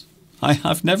 subscribers, I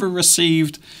have never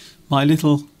received my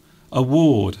little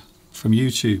award from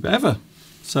YouTube ever.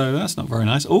 So that's not very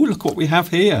nice. Oh, look what we have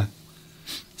here.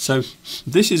 So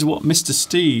this is what Mr.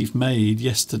 Steve made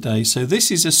yesterday. So this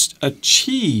is a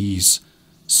cheese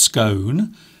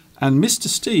scone. And Mr.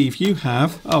 Steve, you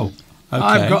have... Oh, okay.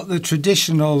 I've got the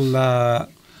traditional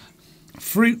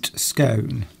fruit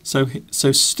scone. So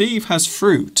Steve has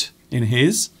fruit in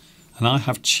his, and I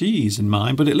have cheese in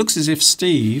mine. But it looks as if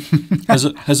Steve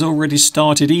has already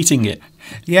started eating it.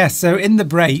 Yes, so in the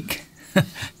break,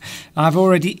 I've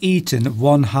already eaten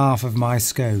one half of my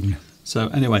scone. So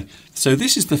anyway, so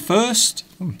this is the first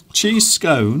cheese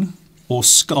scone or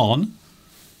scone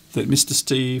that Mr.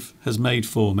 Steve has made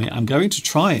for me. I'm going to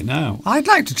try it now. I'd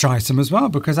like to try some as well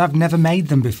because I've never made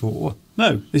them before.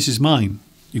 No, this is mine.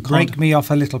 You Break me off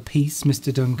a little piece,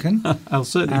 Mr. Duncan. I'll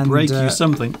certainly break you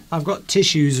something. I've got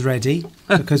tissues ready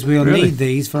because we'll Really? need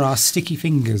these for our sticky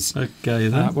fingers. Okay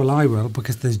then. Well, I will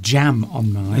because there's jam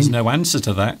on mine. There's no answer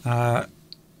to that.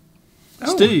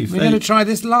 Steve, we're going to try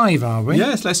this live, are we?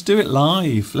 Yes, let's do it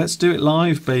live. Let's do it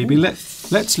live, baby.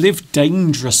 Let's live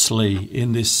dangerously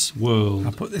in this world.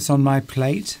 I'll put this on my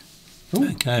plate. Ooh.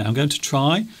 Okay, I'm going to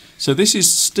try. So this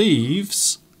is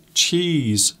Steve's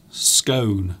cheese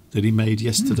scone that he made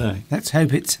yesterday. Let's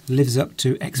hope it lives up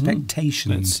to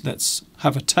expectations. Let's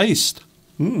have a taste.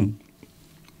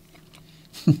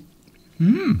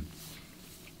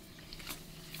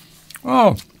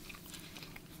 Oh,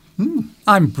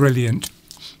 I'm brilliant.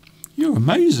 You're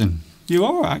amazing. You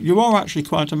are actually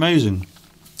quite amazing.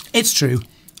 It's true.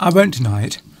 I won't deny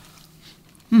it.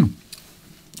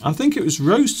 I think it was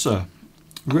Rosa.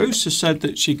 Rosa said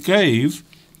that she gave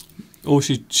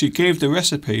the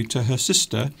recipe to her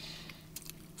sister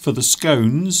for the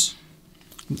scones,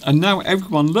 and now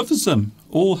everyone loves them.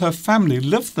 All her family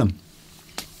love them.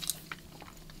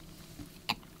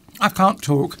 I can't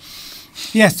talk.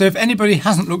 Yes, so if anybody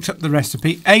hasn't looked up the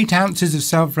recipe, 8 ounces of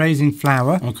self-raising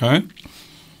flour, Okay.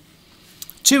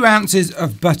 2 ounces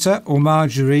of butter or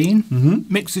margarine,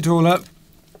 mix it all up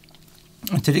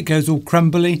until it goes all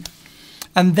crumbly,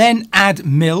 and then add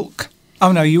milk.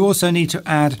 Oh no, you also need to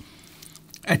add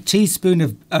a teaspoon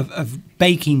of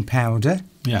baking powder,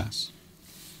 Yes.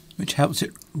 which helps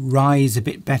it rise a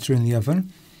bit better in the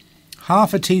oven,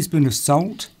 half a teaspoon of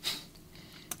salt,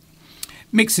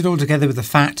 mix it all together with the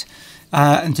fat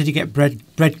until you get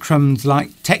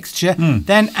breadcrumbs-like texture.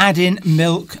 Then add in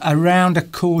milk, around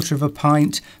 1/4 of a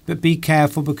pint, but be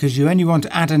careful because you only want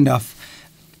to add enough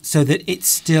so that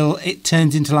it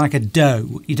turns into like a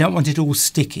dough. You don't want it all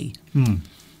sticky.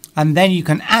 And then you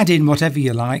can add in whatever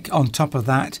you like on top of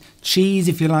that. Cheese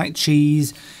if you like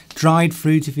cheese, dried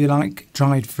fruit if you like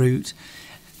dried fruit.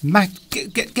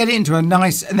 Get it into a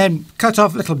nice, and then cut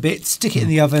off little bits, stick it in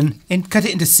the oven, cut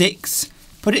it into 6,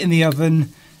 put it in the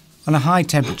oven on a high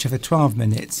temperature for 12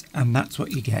 minutes, and that's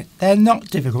what you get. They're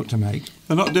not difficult to make.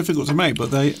 They're not difficult to make,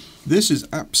 but this is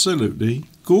absolutely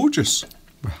gorgeous.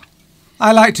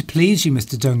 I like to please you,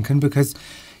 Mr. Duncan, because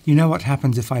you know what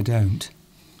happens if I don't.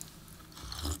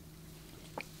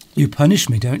 You punish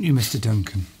me, don't you, Mr.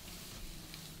 Duncan?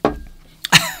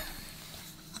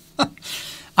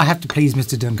 I have to please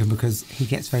Mr. Duncan because he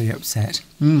gets very upset.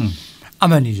 I'm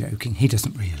only joking. He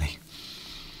doesn't really.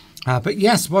 But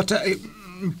yes,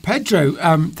 Pedro,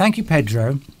 thank you,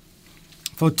 Pedro,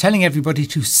 for telling everybody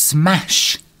to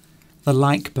smash the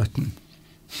like button.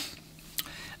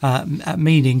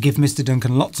 Meaning give Mr.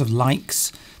 Duncan lots of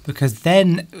likes, because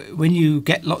then when you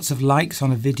get lots of likes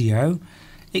on a video,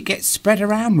 it gets spread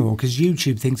around more because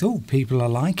YouTube thinks, oh, people are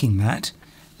liking that.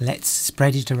 Let's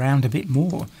spread it around a bit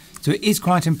more. So it is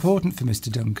quite important for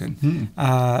Mr. Duncan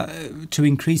to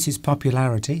increase his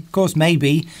popularity. Of course,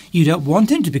 maybe you don't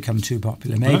want him to become too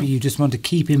popular. Maybe you just want to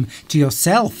keep him to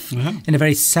yourself in a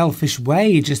very selfish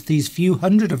way, just these few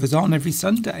hundred of us on every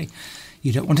Sunday.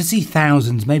 You don't want to see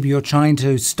thousands. Maybe you're trying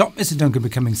to stop Mr. Duncan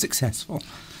becoming successful.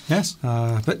 Yes.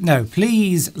 But no,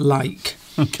 please like.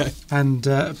 Okay. And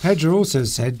Pedro also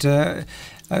said that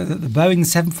the Boeing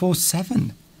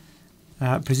 747,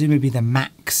 presumably the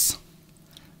MAX,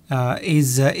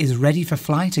 is ready for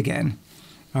flight again.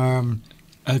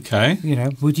 Okay. You know,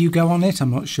 would you go on it?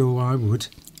 I'm not sure I would.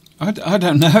 I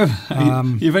don't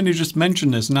know. You've only just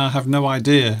mentioned this and I have no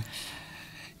idea.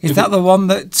 Is that the one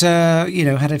that, you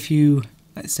know, had a few,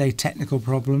 let's say, technical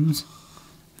problems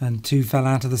and two fell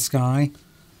out of the sky?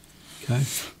 Okay.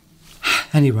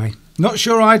 Anyway, not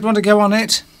sure I'd want to go on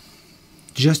it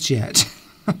just yet.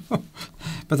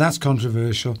 But that's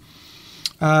controversial.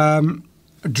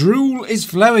 Drool is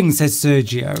flowing, says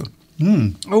Sergio.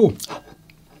 Oh.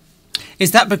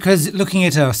 Is that because looking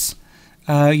at us,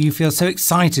 you feel so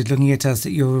excited looking at us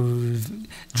that you're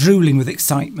drooling with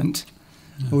excitement?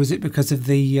 Or is it because of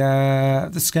the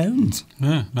scones?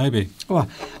 Yeah, maybe. Well,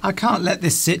 I can't let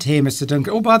this sit here, Mr.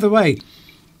 Duncan. Oh, by the way,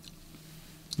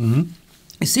 you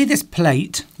see this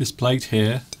plate? This plate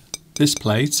here. This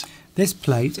plate. This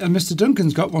plate, and Mr.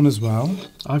 Duncan's got one as well.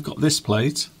 I've got this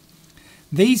plate.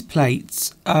 These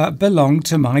plates belong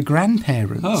to my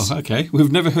grandparents. Oh, okay.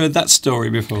 We've never heard that story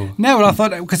before. No, well, I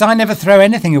thought, because I never throw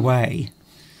anything away.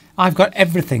 I've got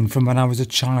everything from when I was a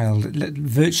child,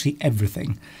 virtually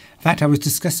everything. In fact, I was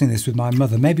discussing this with my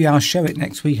mother. Maybe I'll show it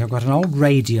next week. I've got an old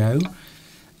radio,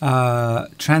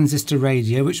 transistor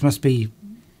radio, which must be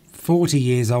 40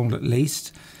 years old at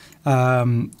least.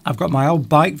 I've got my old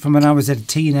bike from when I was a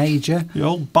teenager. Your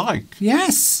old bike?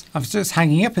 Yes. I was just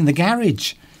hanging up in the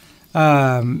garage.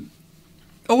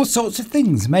 All sorts of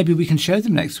things. Maybe we can show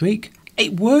them next week.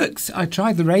 It works. I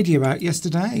tried the radio out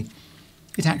yesterday.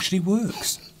 It actually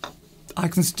works. I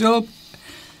can still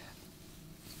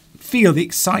feel the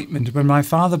excitement when my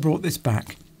father brought this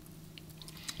back.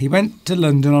 He went to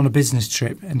London on a business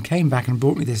trip and came back and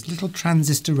brought me this little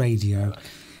transistor radio.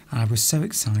 I was so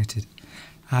excited.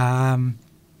 Are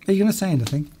you going to say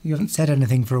anything? You haven't said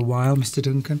anything for a while, Mr.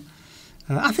 Duncan.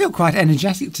 I feel quite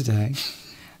energetic today.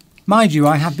 Mind you,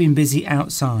 I have been busy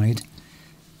outside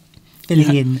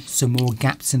filling in some more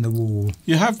gaps in the wall.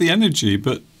 You have the energy,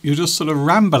 but you're just sort of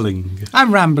rambling.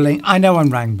 I'm rambling. I know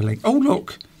I'm rambling. Oh,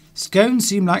 look. Scones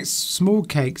seem like small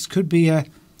cakes. Could be a...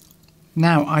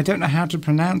 Now, I don't know how to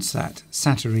pronounce that.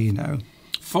 Saturnino.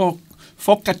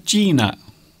 Focaccia.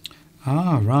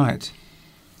 Ah, right.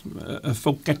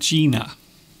 Focaccia.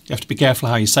 You have to be careful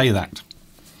how you say that.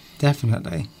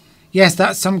 Definitely. Yes,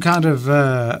 that's some kind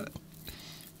of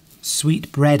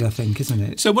sweet bread, I think, isn't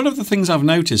it? So one of the things I've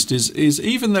noticed is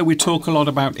even though we talk a lot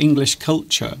about English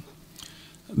culture,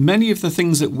 many of the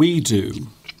things that we do,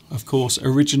 of course,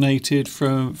 originated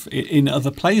in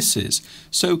other places.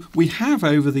 So we have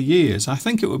over the years, I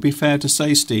think it would be fair to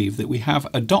say, Steve, that we have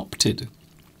adopted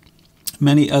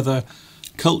many other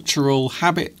cultural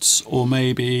habits or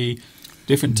maybe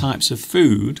different types of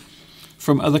food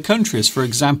from other countries. For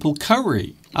example,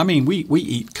 curry. I mean, we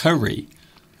eat curry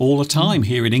all the time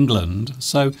here in England.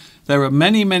 So there are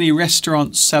many, many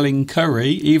restaurants selling curry,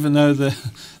 even though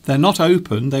they're not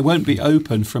open. They won't be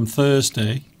open from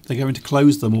Thursday. They're going to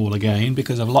close them all again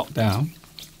because of lockdown.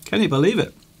 Can you believe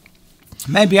it?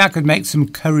 Maybe I could make some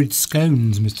curried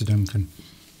scones, Mr. Duncan.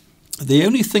 The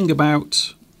only thing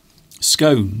about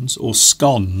scones or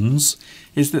scones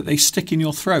is that they stick in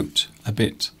your throat a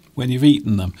bit when you've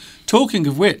eaten them. Talking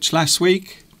of which, last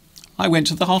week I went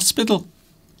to the hospital.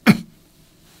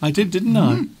 I did, didn't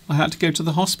I? I had to go to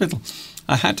the hospital.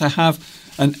 I had to have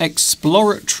an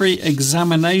exploratory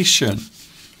examination.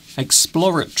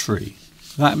 Exploratory.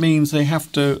 That means they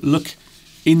have to look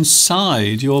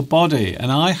inside your body.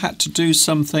 And I had to do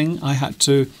something. I had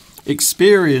to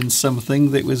experience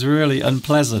something that was really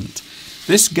unpleasant.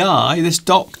 This guy, this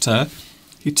doctor,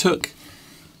 he took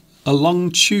a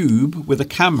long tube with a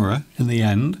camera in the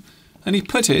end and he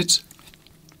put it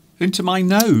into my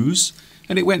nose.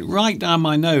 And it went right down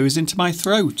my nose into my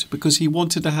throat because he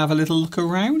wanted to have a little look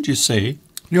around, you see.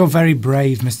 You're very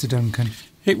brave, Mr. Duncan.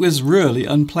 It was really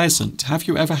unpleasant. Have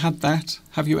you ever had that?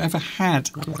 Have you ever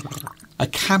had a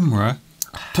camera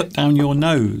put down your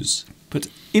nose, put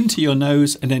into your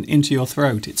nose and then into your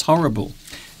throat? It's horrible.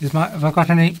 Have I got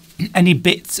any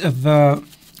bits of...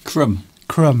 Crumb.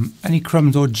 Any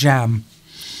crumbs or jam?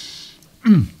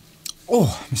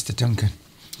 Oh, Mr. Duncan.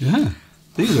 Yeah.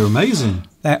 These are amazing.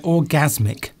 They're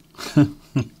orgasmic.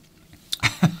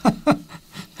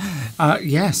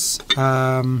 Yes.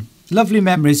 Lovely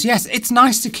memories. Yes, it's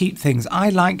nice to keep things. I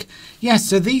like... Yes,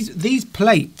 so these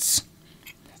plates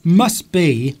must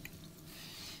be...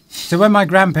 So when my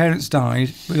grandparents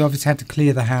died, we obviously had to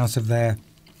clear the house of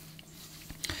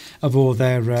all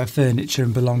their furniture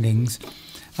and belongings.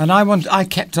 And I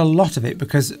kept a lot of it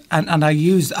because... And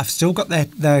I've still got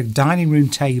their dining room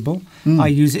table. I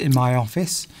use it in my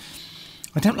office.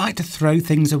 I don't like to throw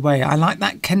things away. I like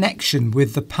that connection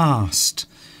with the past,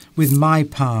 with my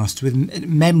past, with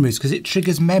memories, because it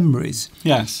triggers memories.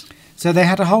 Yes. So they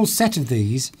had a whole set of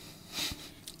these.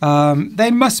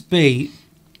 They must be...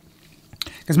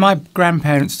 Because my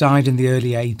grandparents died in the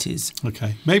early 80s.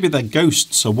 Okay. Maybe their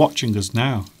ghosts are watching us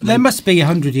now. They must be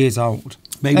 100 years old.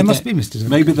 They must be, Mr. Duncan.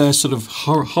 Maybe they're sort of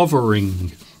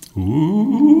hovering.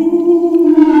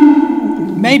 Ooh.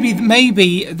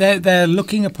 Maybe they're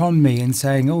looking upon me and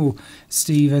saying, "Oh,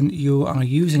 Stephen, you are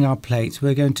using our plates.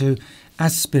 We're going to,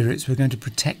 as spirits, we're going to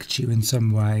protect you in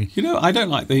some way." You know, I don't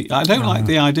like the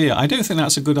idea. I don't think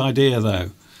that's a good idea, though.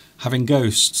 Having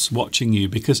ghosts watching you,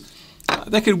 because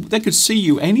they could see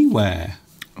you anywhere.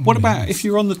 What about if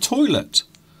you're on the toilet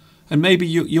and maybe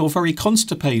you're very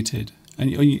constipated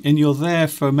and you're there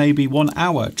for maybe 1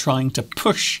 hour trying to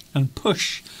push and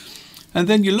push, and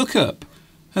then you look up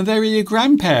and there are your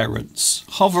grandparents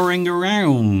hovering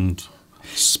around,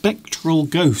 spectral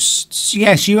ghosts.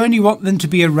 Yes, you only want them to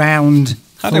be around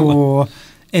for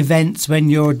events when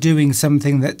you're doing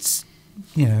something that's,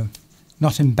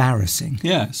 not embarrassing.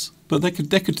 Yes. But they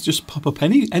could just pop up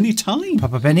any time.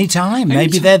 Pop up any time.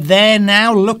 Maybe they're there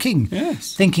now looking.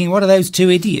 Yes. Thinking, what are those two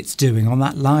idiots doing on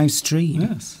that live stream?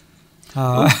 Yes.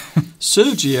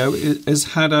 Sergio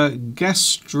has had a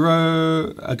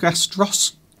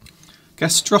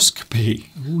gastroscopy.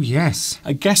 Oh, yes.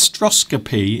 A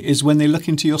gastroscopy is when they look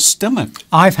into your stomach.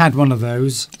 I've had one of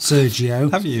those,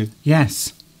 Sergio. Have you?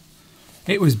 Yes.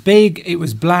 It was big, it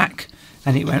was black,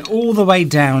 and it went all the way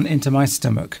down into my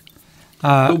stomach.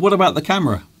 But what about the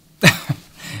camera?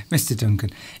 Mr.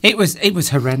 Duncan, it was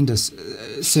horrendous,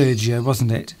 Sergio,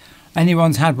 wasn't it?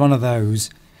 Anyone's had one of those.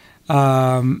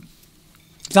 I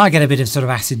get a bit of sort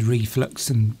of acid reflux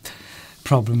and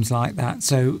problems like that.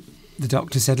 So the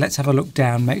doctor said, let's have a look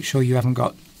down, make sure you haven't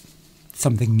got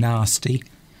something nasty.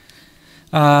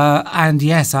 And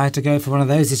yes, I had to go for one of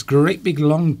those, this great big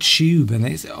long tube, and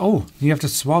you have to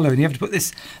swallow, and you have to put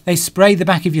this, they spray the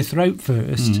back of your throat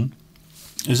first. Mm-hmm.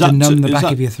 To numb the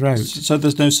back of your throat. So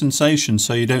there's no sensation,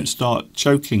 so you don't start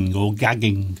choking or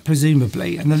gagging?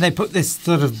 Presumably. And then they put this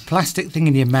sort of plastic thing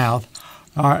in your mouth,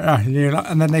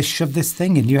 and then they shove this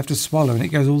thing in. You have to swallow, and it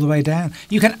goes all the way down.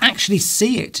 You can actually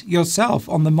see it yourself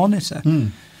on the monitor.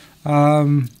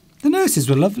 The nurses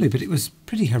were lovely, but it was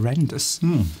pretty horrendous.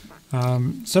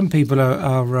 Some people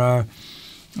are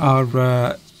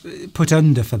put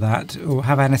under for that or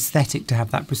have anaesthetic to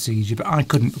have that procedure, but I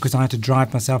couldn't because I had to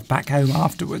drive myself back home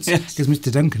afterwards because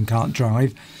Mr. Duncan can't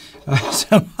drive,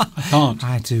 so I can't.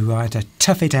 I had to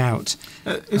tough it out.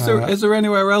 Is there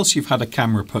anywhere else you've had a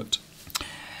camera put?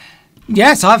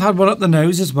 Yes, I've had one up the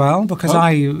nose as well because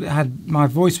my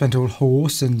voice went all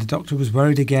hoarse and the doctor was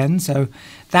worried again, so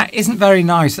that isn't very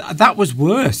nice. That was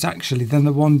worse actually than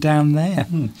the one down there.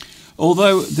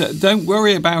 Although don't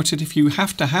worry about it if you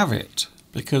have to have it.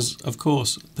 Because, of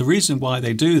course, the reason why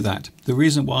they do that, the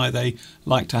reason why they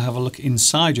like to have a look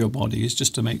inside your body is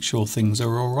just to make sure things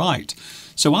are all right.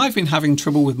 So I've been having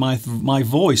trouble with my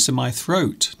voice and my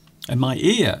throat and my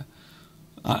ear.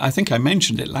 I think I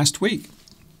mentioned it last week.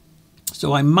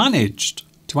 So I managed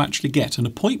to actually get an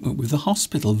appointment with the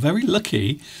hospital. Very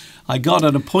lucky. I got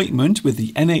an appointment with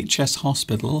the NHS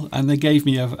hospital and they gave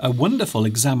me a wonderful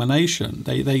examination.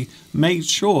 They made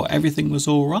sure everything was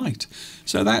all right.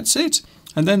 So that's it.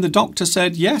 And then the doctor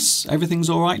said, yes, everything's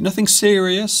all right, nothing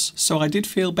serious. So I did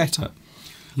feel better.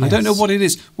 Yes. I don't know what it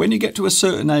is. When you get to a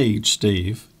certain age,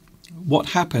 Steve,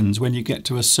 what happens when you get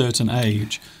to a certain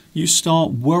age? You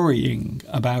start worrying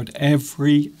about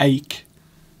every ache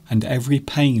and every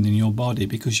pain in your body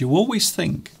because you always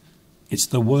think it's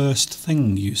the worst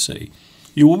thing, you see.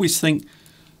 You always think,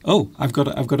 oh, I've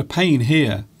got a pain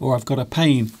here or I've got a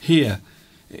pain here.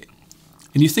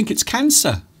 And you think it's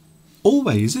cancer.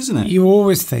 Always, isn't it? You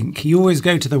always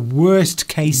go to the worst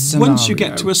case scenario. Once you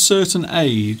get to a certain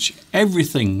age,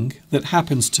 everything that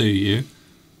happens to you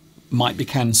might be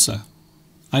cancer.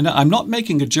 I know I'm not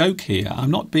making a joke here.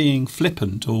 I'm not being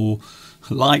flippant or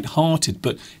light-hearted,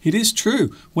 but it is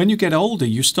true. When you get older,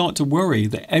 you start to worry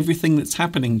that everything that's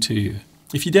happening to you,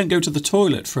 if you don't go to the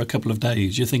toilet for a couple of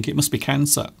days, you think it must be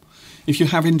cancer. If you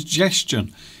have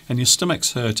indigestion and your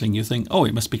stomach's hurting, you think, oh,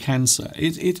 it must be cancer.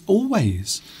 It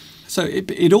always. So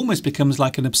it almost becomes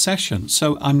like an obsession.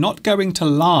 So I'm not going to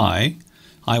lie.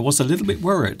 I was a little bit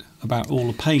worried about all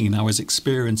the pain I was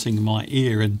experiencing in my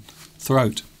ear and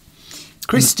throat.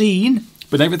 Christine.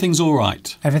 But everything's all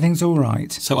right. Everything's all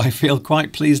right. So I feel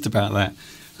quite pleased about that.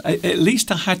 At least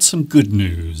I had some good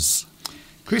news.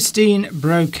 Christine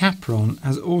Bro-Capron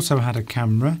has also had a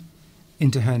camera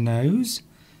into her nose,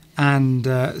 and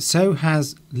so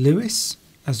has Lewis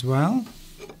as well,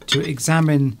 to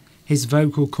examine his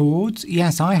vocal cords.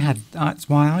 Yes, that's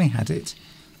why I had it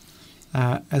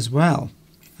as well.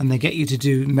 And they get you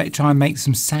to try and make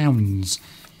some sounds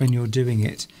when you're doing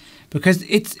it, because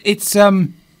it's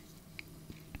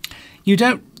you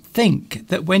don't think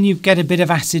that when you get a bit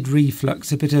of acid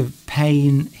reflux, a bit of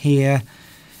pain here,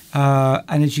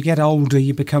 and as you get older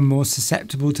you become more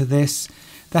susceptible to this,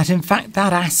 that in fact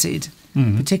that acid,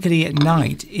 particularly at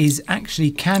night,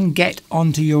 can get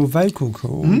onto your vocal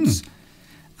cords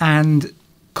and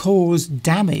cause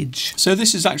damage. So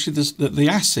this is actually the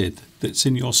acid that's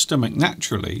in your stomach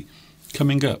naturally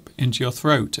coming up into your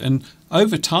throat, and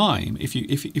over time, if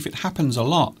it happens a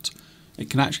lot, it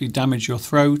can actually damage your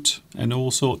throat and all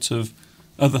sorts of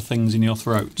other things in your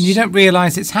throat. You don't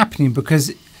realise it's happening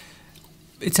because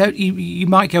you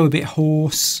might go a bit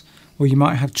hoarse, or you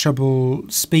might have trouble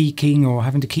speaking or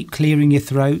having to keep clearing your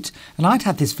throat. And I'd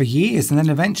had this for years, and then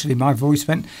eventually my voice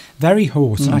went very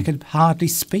hoarse and I could hardly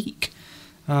speak.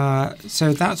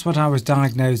 So that's what I was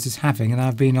diagnosed as having, and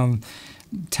I've been on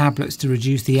tablets to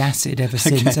reduce the acid ever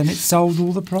since, and it solved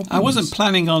all the problems. I wasn't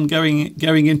planning on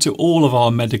going into all of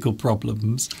our medical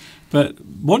problems, but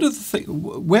what are the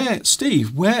things?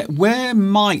 Steve, where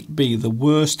might be the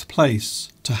worst place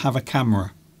to have a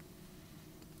camera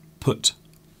put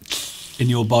in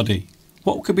your body?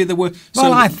 What could be the worst?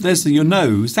 Well, so there's your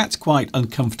nose. That's quite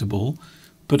uncomfortable,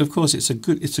 but of course it's a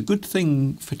good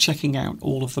thing for checking out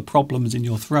all of the problems in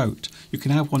your throat. You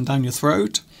can have one down your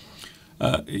throat.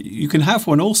 You can have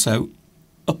one also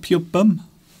up your bum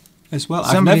as well.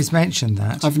 Somebody's mentioned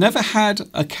that. I've never had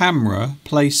a camera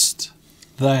placed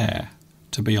there,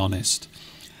 to be honest.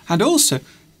 And also,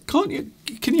 can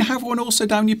you have one also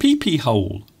down your pee-pee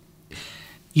hole?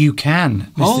 You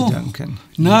can, Mr. Duncan.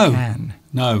 No. You can.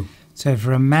 No. So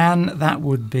for a man, that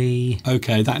would be...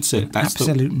 Okay, that's it. That's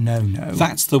absolute no-no.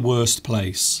 That's the worst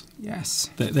place.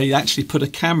 Yes. They actually put a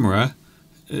camera...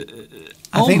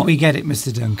 I think we get it,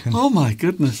 Mr. Duncan. Oh, my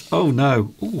goodness. Oh,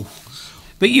 no. Ooh.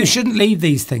 But you shouldn't leave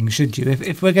these things, should you?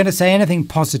 If we're going to say anything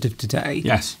positive today...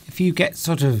 Yes. If you get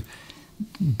sort of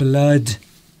blood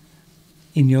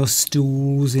in your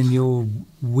stools, in your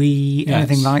wee,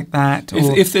 anything like that,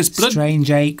 or if there's blood, strange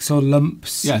aches or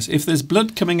lumps... Yes, if there's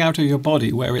blood coming out of your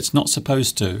body where it's not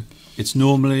supposed to, it's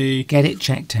normally... Get it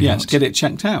checked out. Yes, get it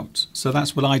checked out. So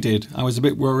that's what I did. I was a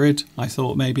bit worried. I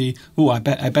thought maybe, I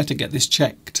better get this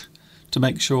checked to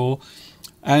make sure.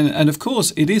 And of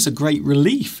course, it is a great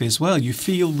relief as well. You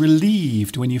feel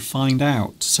relieved when you find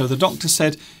out. So the doctor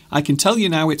said, I can tell you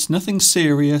now it's nothing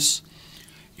serious.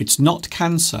 It's not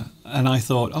cancer. And I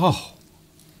thought, oh,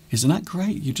 isn't that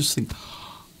great? You just think,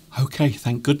 okay,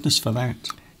 thank goodness for that.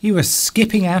 You were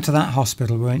skipping out of that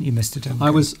hospital, weren't you, Mr. Duncan?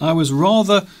 I was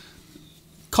rather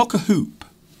cock-a-hoop.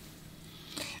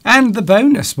 And the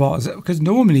bonus was, because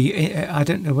normally, I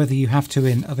don't know whether you have to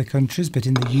in other countries, but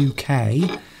in the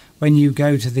UK, when you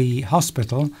go to the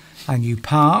hospital and you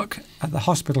park at the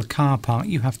hospital car park,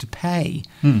 you have to pay.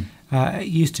 It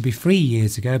used to be free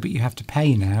years ago, but you have to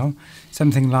pay now.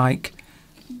 Something like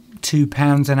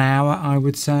 £2 an hour, I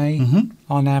would say,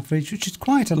 on average, which is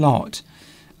quite a lot.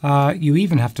 You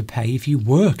even have to pay if you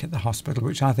work at the hospital,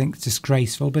 which I think is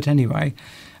disgraceful. But anyway,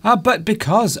 but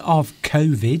because of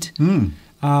COVID,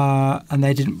 and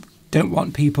they don't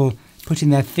want people putting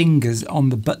their fingers on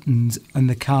the buttons in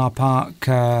the car park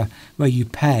where you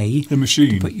pay the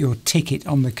machine to put your ticket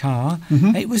on the car,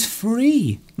 it was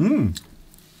free.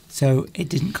 So it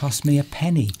didn't cost me a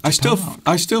penny. I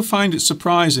still find it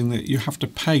surprising that you have to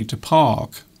pay to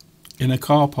park in a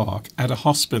car park at a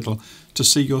hospital to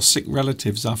see your sick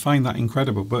relatives. I find that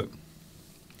incredible, but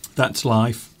that's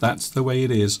life. That's the way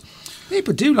it is.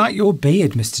 People do like your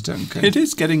beard, Mr. Duncan. It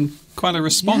is getting quite a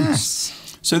response.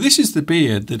 Yes. So this is the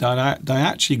beard that I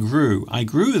actually grew. I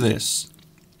grew this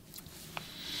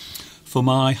for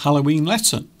my Halloween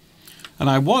lesson. And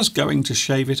I was going to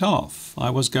shave it off. I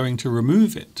was going to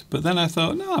remove it. But then I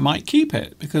thought, no, I might keep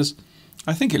it because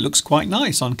I think it looks quite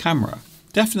nice on camera.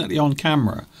 Definitely on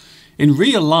camera. In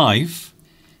real life,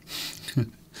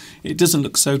 it doesn't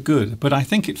look so good. But I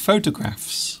think it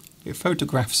photographs It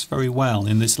photographs very well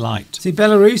in this light. See,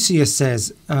 Belarusia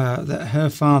says that her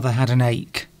father had an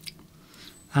ache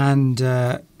and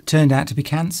turned out to be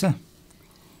cancer.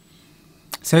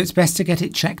 So it's best to get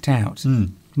it checked out.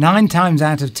 9 times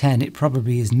out of 10, it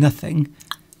probably is nothing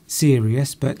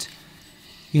serious, but,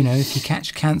 you know, if you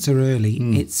catch cancer early,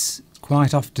 it's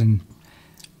quite often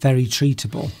very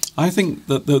treatable. I think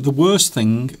that the worst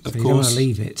thing, of So you course, don't want to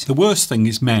leave it. the worst thing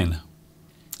is men.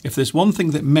 If there's one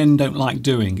thing that men don't like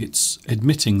doing, it's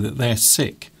admitting that they're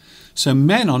sick. So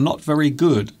men are not very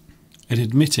good at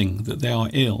admitting that they are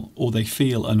ill or they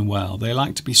feel unwell. They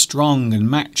like to be strong and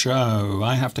macho.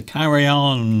 I have to carry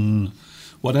on,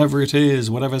 whatever it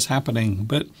is, whatever's happening.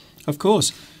 But, of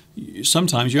course,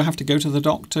 sometimes you have to go to the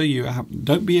doctor.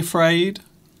 Don't be afraid.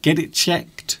 Get it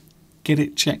checked. Get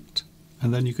it checked.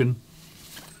 And then you can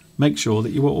make sure that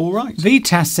you are all right.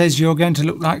 Vitas says you're going to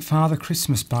look like Father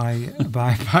Christmas by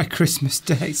Christmas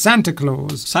Day. Santa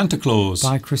Claus. Santa Claus.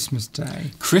 By Christmas Day.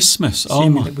 Christmas. Oh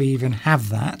Assuming my. that we even have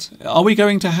that. Are we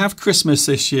going to have Christmas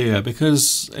this year?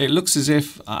 Because it looks as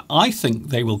if I think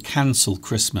they will cancel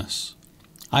Christmas.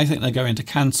 I think they're going to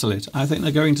cancel it. I think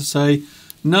they're going to say,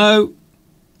 no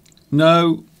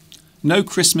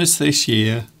Christmas this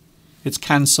year. It's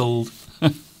cancelled.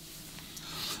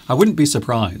 I wouldn't be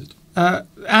surprised.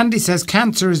 Andy says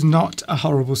cancer is not a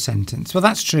horrible sentence. Well,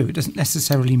 that's true. It doesn't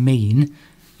necessarily mean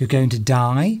you're going to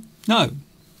die. No.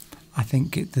 I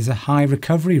think there's a high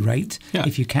recovery rate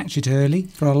if you catch it early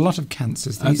for a lot of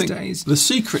cancers these days. The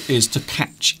secret is to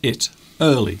catch it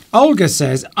early. Olga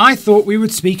says, I thought we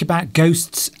would speak about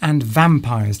ghosts and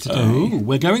vampires today. Oh,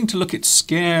 we're going to look at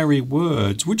scary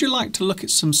words. Would you like to look at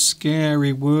some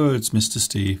scary words, Mr.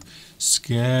 Steve?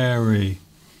 Scary.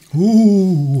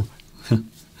 Ooh.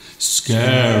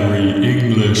 Scary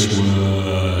English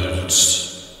words.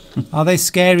 Are they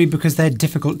scary because they're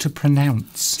difficult to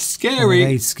pronounce? Scary. Or are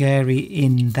they scary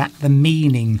in that the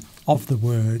meaning of the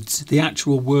words? The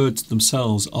actual words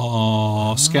themselves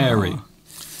are scary.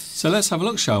 So let's have a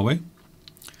look, shall we?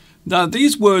 Now,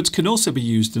 these words can also be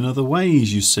used in other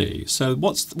ways, you see. So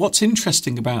what's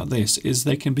interesting about this is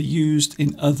they can be used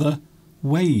in other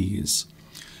ways.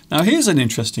 Now, here's an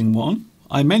interesting one.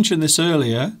 I mentioned this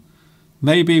earlier.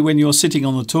 Maybe when you're sitting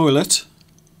on the toilet,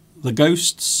 the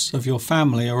ghosts of your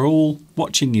family are all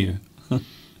watching you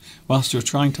whilst you're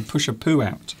trying to push a poo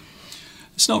out.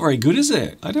 It's not very good, is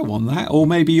it? I don't want that. Or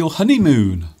maybe your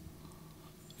honeymoon.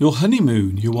 Your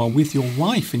honeymoon, you are with your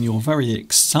wife and you're very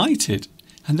excited.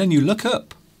 And then you look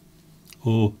up.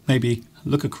 Or maybe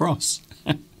look across.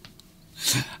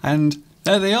 And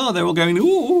there they are. They're all going, ooh,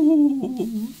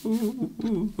 ooh,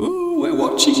 ooh, ooh, we're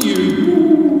watching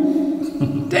you.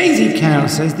 Daisy Cow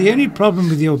says, the only problem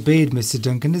with your beard, Mr.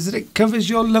 Duncan, is that it covers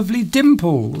your lovely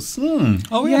dimples.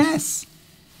 Oh, yes.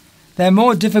 They're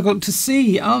more difficult to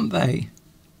see, aren't they?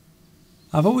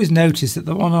 I've always noticed that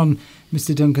the one on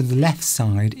Mr. Duncan's left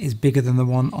side is bigger than the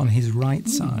one on his right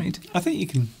side. I think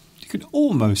you can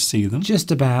almost see them.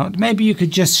 Just about. Maybe you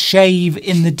could just shave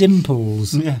in the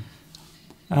dimples. Yeah.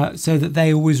 So that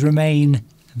they always remain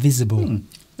visible.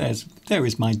 There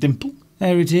is my dimple.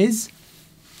 There it is.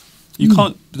 You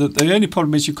can't. The only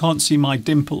problem is you can't see my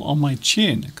dimple on my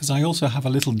chin because I also have a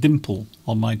little dimple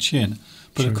on my chin.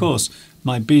 But of course,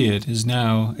 my beard is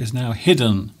now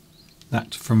hidden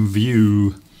that from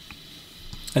view.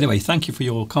 Anyway, thank you for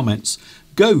your comments.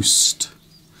 Ghost.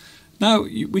 Now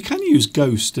we can use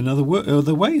ghost in other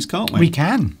ways, can't we? We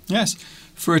can. Yes.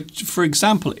 For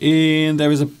example,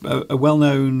 there is a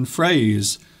well-known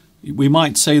phrase. We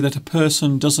might say that a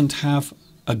person doesn't have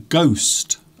a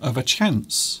ghost of a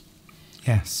chance.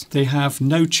 Yes. They have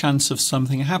no chance of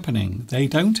something happening. They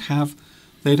don't have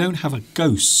a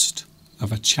ghost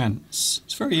of a chance.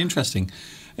 It's very interesting.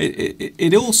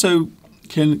 It also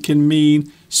can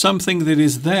mean something that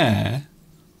is there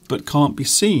but can't be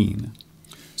seen.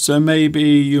 So maybe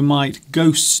you might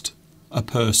ghost a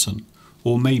person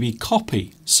or maybe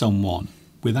copy someone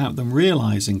without them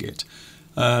realizing it.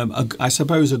 I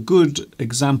suppose a good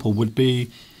example would be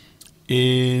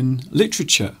in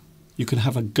literature. You can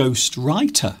have a ghost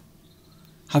writer.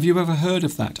 Have you ever heard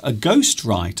of that? A ghost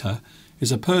writer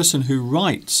is a person who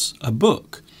writes a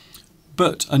book,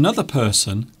 but another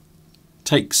person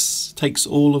takes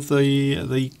all of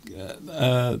the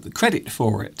credit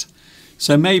for it.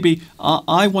 So maybe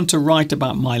I want to write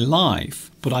about my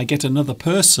life, but I get another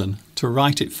person to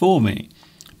write it for me,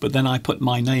 but then I put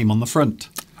my name on the front.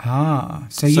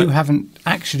 So you haven't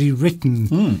actually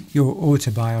written your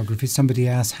autobiography, somebody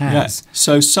else has. Yes.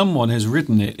 So someone has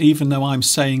written it, even though I'm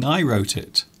saying I wrote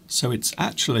it. So it's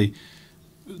actually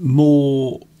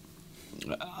more,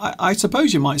 I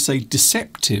suppose you might say,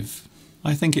 deceptive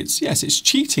I think it's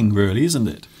cheating, really, isn't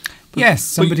it? Yes,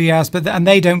 somebody else, and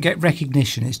they don't get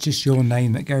recognition. It's just your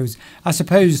name that goes. I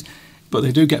suppose. But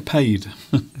they do get paid.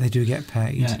 They do get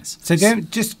paid. Yes. So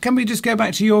can we just go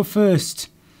back to your first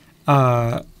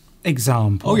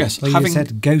example? Oh yes, where you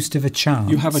said ghost of a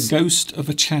chance. You have a ghost of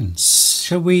a chance.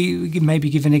 Shall we maybe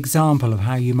give an example of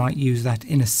how you might use that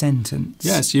in a sentence?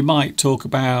 Yes, you might talk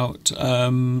about.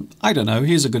 I don't know.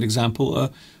 Here's a good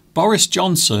example. Boris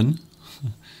Johnson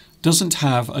doesn't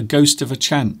have a ghost of a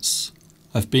chance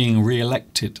of being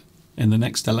re-elected in the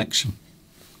next election.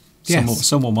 Yes.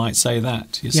 Someone might say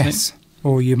that. You see? Yes.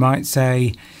 Or you might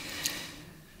say,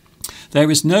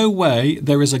 there is no way,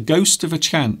 there is a ghost of a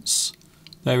chance.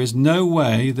 There is no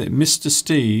way that Mr.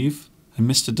 Steve and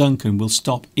Mr. Duncan will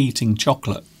stop eating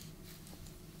chocolate.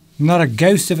 Not a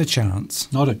ghost of a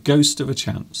chance. Not a ghost of a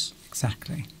chance.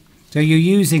 Exactly. So you're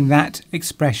using that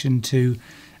expression to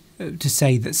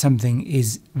say that something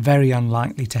is very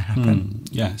unlikely to happen.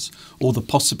 Yes. Or the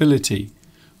possibility.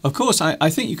 Of course,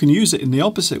 I think you can use it in the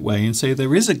opposite way and say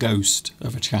there is a ghost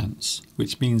of a chance,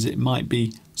 which means it might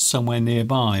be somewhere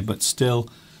nearby, but still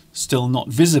not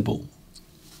visible.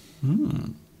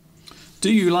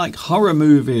 Do you like horror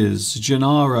movies?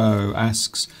 Gennaro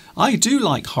asks. I do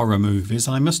like horror movies,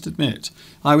 I must admit.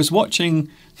 I was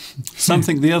watching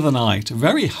something the other night,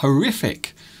 very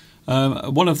horrific.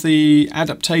 One of the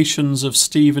adaptations of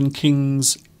Stephen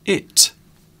King's It.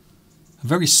 A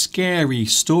very scary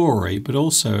story, but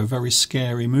also a very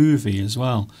scary movie as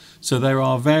well. So there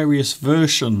are various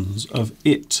versions of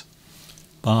It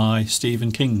by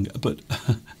Stephen King. But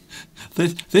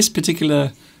this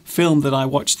particular film that I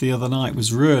watched the other night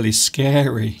was really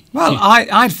scary. Well,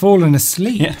 I'd fallen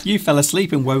asleep. Yeah, you fell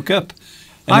asleep and woke up.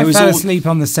 And I fell asleep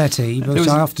on the settee, which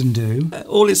I often do.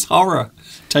 All this horror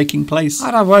taking place.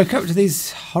 And I woke up to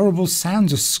these horrible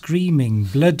sounds of screaming,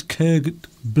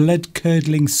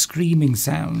 blood-curdling screaming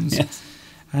sounds. Yes.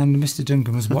 And Mr.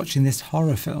 Duncan was watching this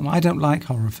horror film. I don't like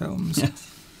horror films. Yes.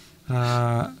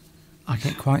 I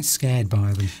get quite scared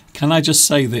by them. Can I just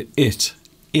say that It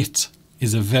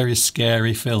is a very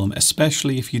scary film,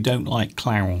 especially if you don't like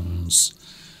clowns.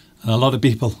 And a lot of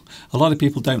people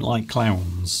don't like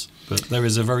clowns. But there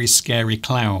is a very scary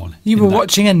clown. You were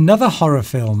watching another horror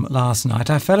film last night.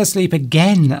 I fell asleep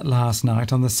again last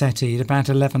night on the settee at about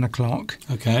 11 o'clock.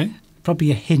 Okay.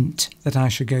 Probably a hint that I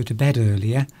should go to bed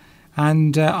earlier.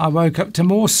 And I woke up to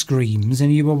more screams,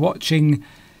 and you were watching...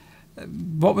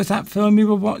 What was that film you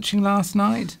were watching last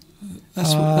night?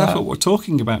 That's what we're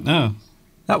talking about now.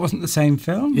 That wasn't the same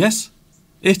film? Yes.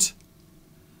 It.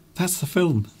 That's the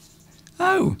film.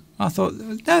 Oh, I thought...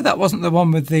 No, that wasn't the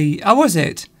one with the... Oh, was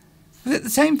it? Was it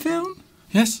the same film?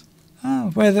 Yes.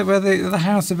 Oh, where the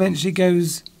house eventually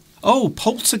goes... Oh,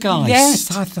 Poltergeist.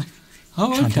 Yes, I thought...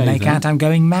 Oh, trying to make out I'm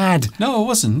going mad. No, I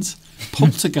wasn't.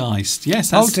 Poltergeist. Yes.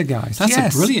 Poltergeist. That's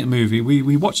a brilliant movie.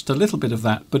 We watched a little bit of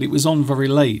that, but it was on very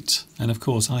late. And, of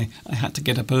course, I had to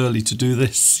get up early to do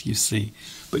this, you see.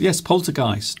 But, yes,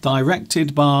 Poltergeist,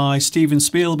 directed by Steven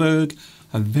Spielberg.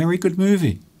 A very good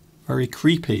movie. Very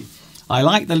creepy. I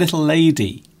like the little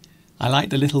lady. I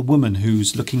like the little woman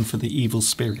who's looking for the evil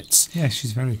spirits. Yeah,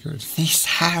 she's very good. This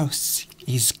house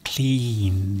is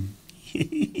clean.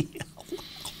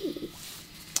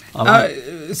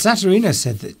 Saturina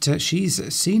said that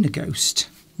she's seen a ghost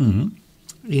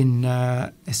in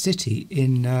a city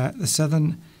in the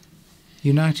southern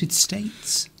United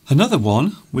States. Another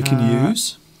one we can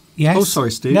use. Yes. Oh,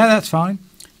 sorry, Steve. No, that's fine.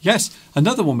 Yes,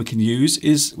 another one we can use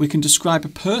is we can describe a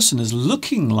person as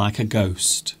looking like a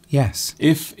ghost. Yes.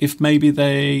 If maybe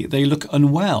they look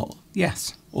unwell.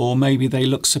 Yes. Or maybe they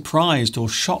look surprised or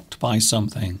shocked by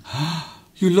something.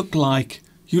 You look like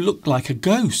a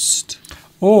ghost.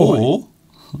 Or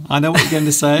I know what you're going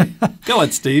to say. Go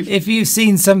on, Steve. If you've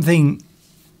seen something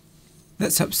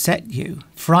that's upset you,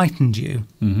 frightened you,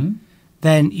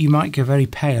 then you might go very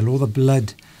pale. All the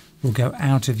blood will go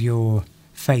out of your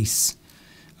face.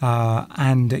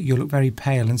 And you'll look very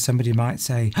pale, and somebody might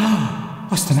say, oh,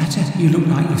 what's the matter? You look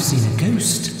like you've seen a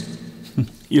ghost.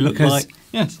 You look like,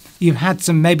 yes. You've had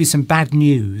maybe some bad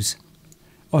news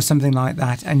or something like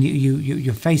that, and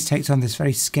your face takes on this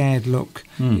very scared look.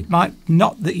 It might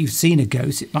not that you've seen a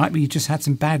ghost, it might be you've just had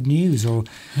some bad news, or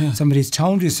somebody's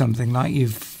told you something, like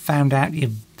you've found out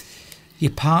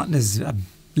your partner's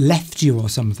left you or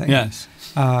something. Yes.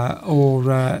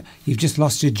 Or you've just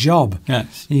lost your job.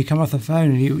 Yes. And you come off the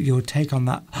phone and you'll take on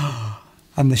that,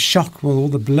 and the shock will, all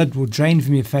the blood will drain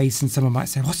from your face, and someone might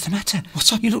say, what's the matter?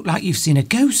 What's up? You look like you've seen a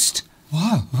ghost.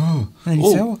 Wow. Oh. And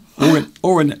you say,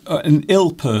 or an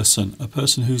ill person, a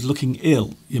person who's looking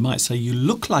ill. You might say, you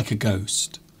look like a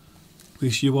ghost.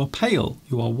 because you are pale,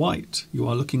 you are white, you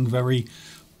are looking very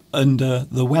under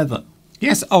the weather.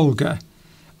 Yes, Olga,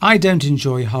 I don't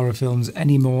enjoy horror films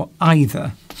anymore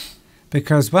either,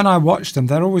 because when I watch them,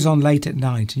 they're always on late at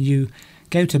night, and you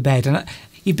go to bed, and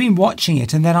you've been watching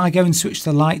it, and then I go and switch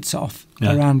the lights off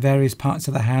around various parts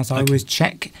of the house. I always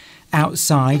check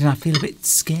outside, and I feel a bit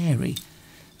scary.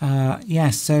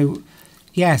 Yes, you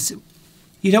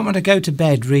don't want to go to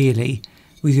bed, really,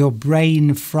 with your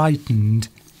brain frightened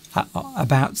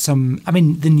about some... I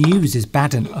mean, the news is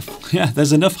bad enough. Yeah,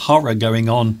 there's enough horror going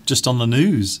on just on the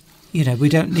news. You know, we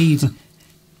don't need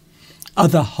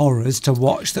other horrors to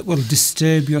watch that will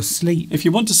disturb your sleep. If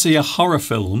you want to see a horror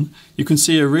film, you can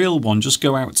see a real one. Just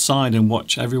go outside and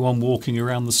watch everyone walking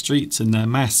around the streets in their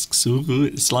masks. Ooh,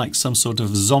 it's like some sort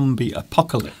of zombie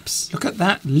apocalypse. Look at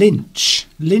that. Lynch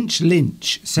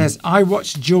says, I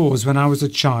watched Jaws when I was a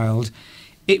child.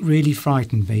 It really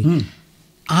frightened me.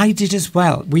 I did as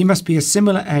well. We must be a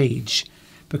similar age,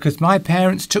 because my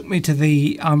parents took me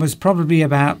to I was probably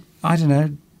about, I don't know,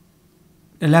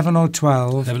 11 or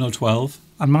 12. 11 or 12.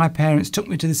 And my parents took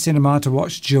me to the cinema to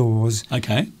watch Jaws.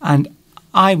 Okay. And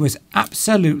I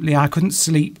couldn't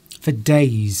sleep for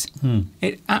days.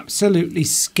 It absolutely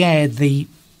scared the...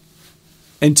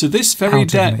 And to this very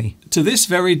day,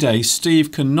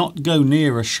 Steve cannot go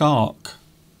near a shark.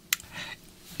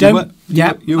 I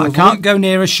can't go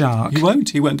near a shark. He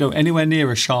won't. He won't go anywhere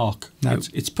near a shark. No.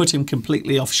 It's put him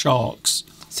completely off sharks.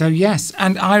 So yes,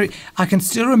 and I can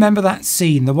still remember that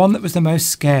scene. The one that was the most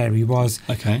scary was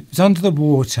it was under the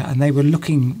water, and they were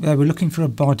looking for a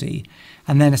body,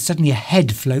 and then suddenly a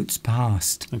head floats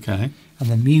past. Okay.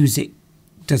 And the music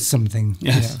does something.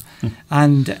 Yes.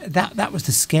 And that was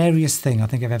the scariest thing I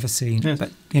think I've ever seen. Yes.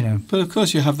 But of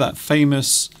course you have that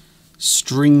famous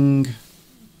string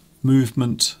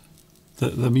movement,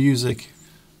 the music.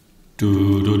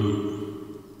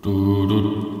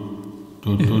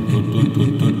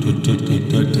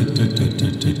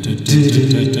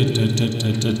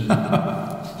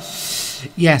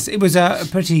 Yes, it was a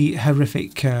pretty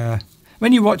horrific.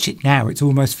 When you watch it now, it's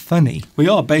almost funny. We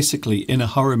are basically in a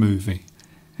horror movie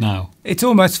now. It's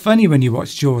almost funny when you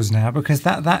watch Jaws now, because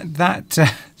that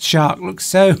shark looks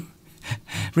so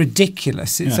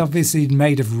ridiculous. It's obviously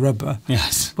made of rubber.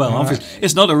 Yes. Well, obviously,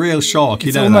 it's not a real shark.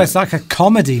 It's almost like a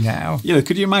comedy now. Yeah,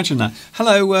 could you imagine that?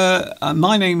 Hello,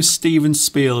 my name's Steven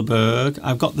Spielberg.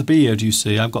 I've got the beard, you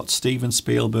see. I've got Steven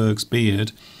Spielberg's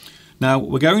beard. Now,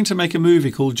 we're going to make a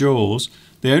movie called Jaws.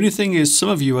 The only thing is, some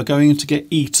of you are going to get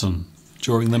eaten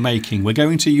during the making. We're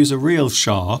going to use a real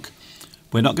shark.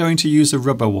 We're not going to use a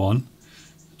rubber one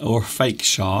or a fake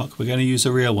shark. We're going to use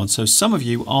a real one. So some of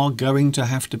you are going to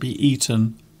have to be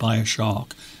eaten by a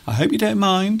shark. I hope you don't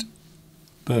mind,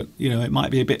 but, it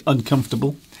might be a bit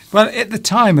uncomfortable. Well, at the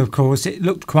time, of course, it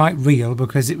looked quite real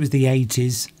because it was the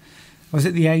 80s. Was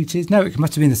it the 80s? No, it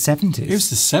must have been the 70s. It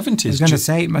was the 70s. I was going to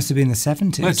say it must have been the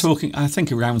 70s. We're talking, I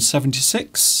think, around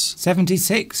 76.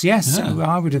 76, yes. Yeah. So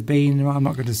I would have been, I'm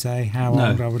not going to say how old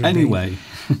I would have been. Anyway.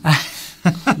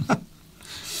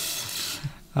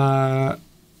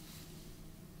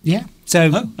 Yeah.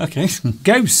 So, okay.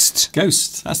 Ghost.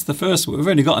 Ghost. That's the first one. We've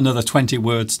only got another 20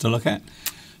 words to look at.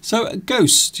 So, a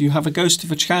ghost. You have a ghost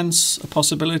of a chance, a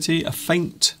possibility, a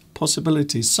faint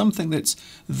possibility, something that's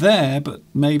there but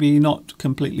maybe not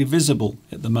completely visible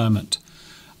at the moment.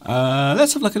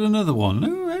 Let's have a look at another one.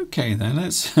 Oh, okay, then.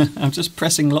 I'm just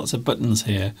pressing lots of buttons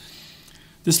here.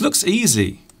 This looks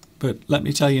easy, but let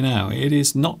me tell you now, it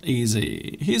is not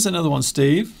easy. Here's another one,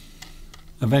 Steve.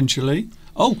 Eventually.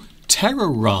 Oh,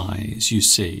 terrorize, you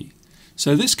see.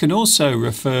 So this can also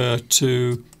refer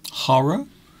to horror,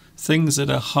 things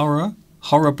that are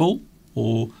horrible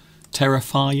or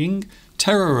terrifying.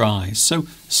 Terrorize. So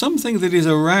something that is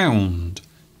around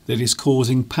that is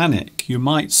causing panic. You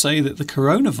might say that the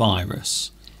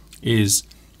coronavirus is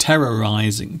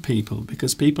terrorizing people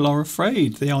because people are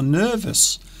afraid. They are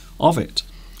nervous of it.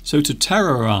 So to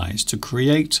terrorize, to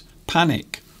create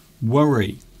panic,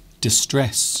 worry,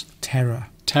 distress.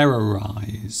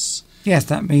 Terrorize. Yes,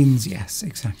 that means yes,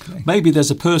 exactly. Maybe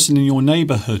there's a person in your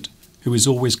neighbourhood who is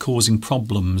always causing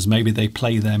problems. Maybe they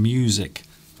play their music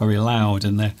very loud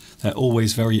and they're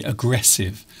always very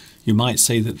aggressive. You might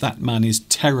say that man is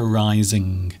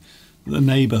terrorizing the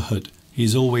neighbourhood.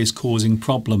 He's always causing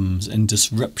problems and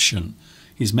disruption.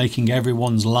 He's making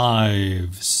everyone's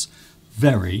lives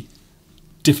very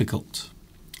difficult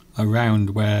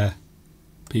around where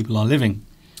people are living.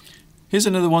 Here's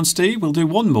another one, Steve. We'll do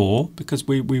one more because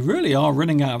we really are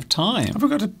running out of time. Have we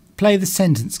got to play the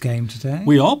sentence game today?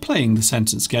 We are playing the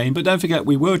sentence game, but don't forget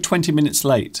we were 20 minutes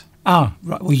late. Ah,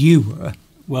 right. Well, you were.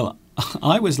 Well,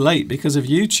 I was late because of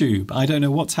YouTube. I don't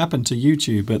know what's happened to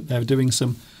YouTube, but they're doing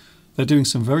some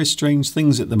very strange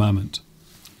things at the moment.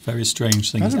 Very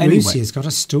strange things. Belarusia's got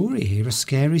a story here, a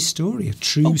scary story, a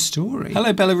true story.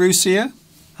 Hello, Belarusia.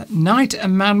 At night, a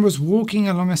man was walking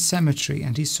along a cemetery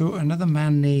and he saw another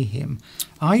man near him.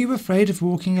 "Are you afraid of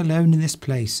walking alone in this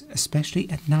place, especially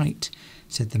at night?"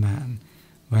 said the man.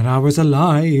 "When I was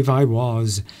alive, I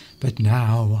was, but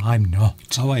now I'm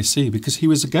not." Oh, I see, because he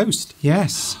was a ghost.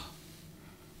 Yes.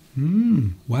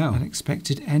 Wow.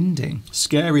 Unexpected ending.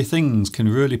 Scary things can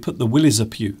really put the willies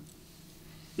up you.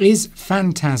 Is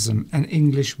phantasm an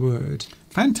English word?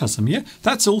 Phantasm, yeah.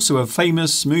 That's also a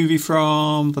famous movie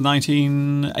from the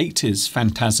 1980s,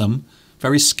 Phantasm.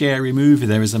 Very scary movie.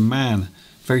 There is a man,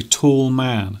 very tall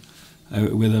man,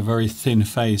 with a very thin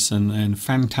face, and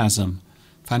Phantasm.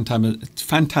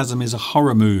 Phantasm is a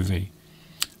horror movie.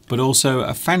 But also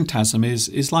a phantasm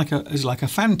is like a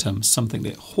phantom, something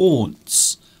that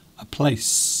haunts a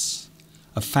place.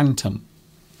 A phantom.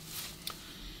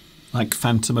 Like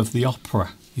Phantom of the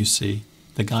Opera, you see.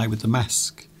 The guy with the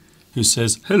mask who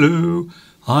says, "Hello,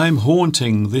 I'm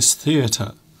haunting this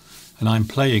theatre and I'm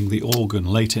playing the organ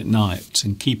late at night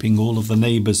and keeping all of the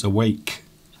neighbours awake."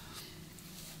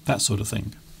 That sort of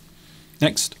thing.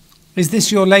 Next. Is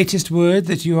this your latest word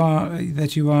that you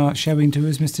are showing to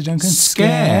us, Mr. Duncan?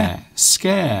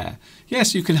 Scare.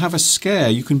 Yes, you can have a scare.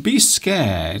 You can be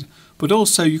scared, but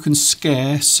also you can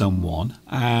scare someone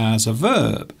as a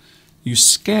verb. You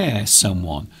scare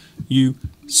someone. You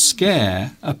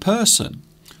scare a person.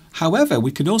 However,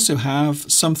 we can also have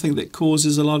something that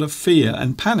causes a lot of fear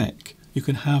and panic. You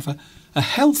can have a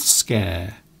health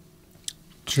scare.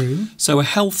 True. So a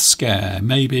health scare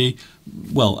may be,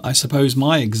 well, I suppose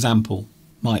my example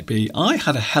might be, I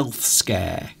had a health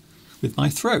scare with my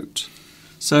throat.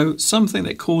 So something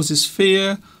that causes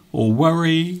fear or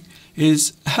worry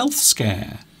is a health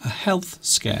scare. A health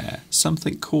scare.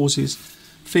 Something causes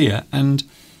fear and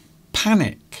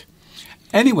panic.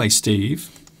 Anyway, Steve,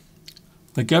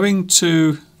 we're going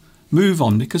to move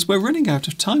on because we're running out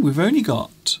of time. We've only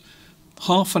got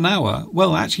half an hour.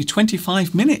 Well, actually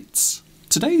 25 minutes.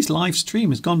 Today's live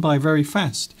stream has gone by very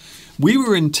fast. We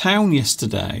were in town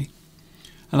yesterday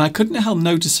and I couldn't help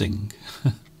noticing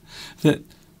that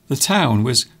the town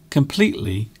was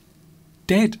completely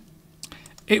dead.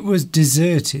 It was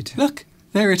deserted. Look,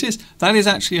 there it is. That is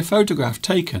actually a photograph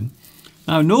taken.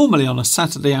 Now, normally on a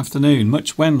Saturday afternoon,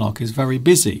 Much Wenlock is very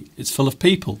busy. It's full of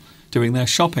people doing their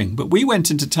shopping. But we went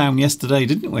into town yesterday,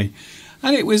 didn't we?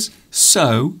 And it was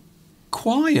so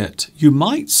quiet. You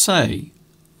might say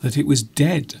that it was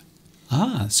dead.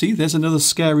 Ah, see, there's another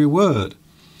scary word.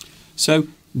 So,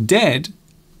 dead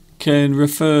can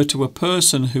refer to a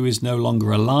person who is no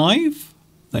longer alive,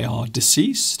 they are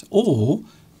deceased, or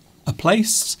a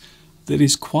place that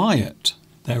is quiet.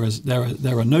 There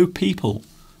are no people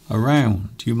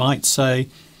around. You might say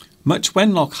Much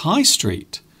Wenlock High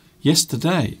Street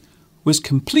yesterday was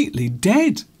completely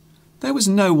dead. There was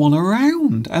no one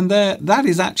around. And that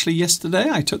is actually yesterday.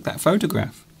 I took that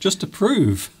photograph just to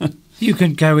prove. You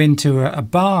could go into a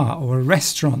bar or a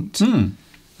restaurant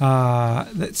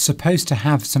that's supposed to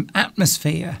have some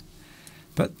atmosphere,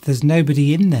 but there's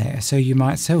nobody in there. So you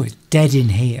might say, oh, it's dead in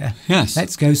here. Yes.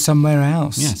 Let's go somewhere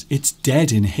else. Yes, it's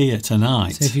dead in here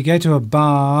tonight. So if you go to a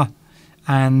bar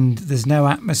and there's no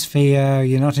atmosphere,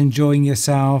 you're not enjoying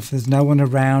yourself, there's no one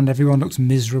around, everyone looks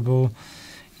miserable,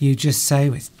 you just say,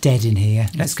 oh, it's dead in here.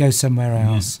 Yes. Let's go somewhere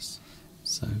else. Yes.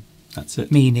 So that's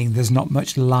it. Meaning there's not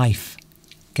much life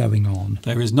going on.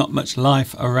 There is not much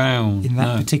life around. In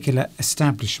that particular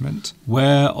establishment.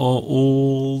 Where are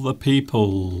all the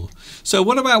people? So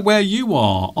what about where you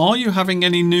are? Are you having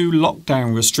any new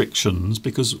lockdown restrictions?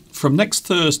 Because from next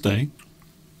Thursday,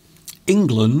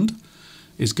 England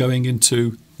is going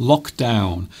into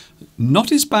lockdown.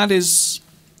 Not as bad as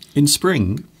in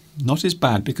spring. Not as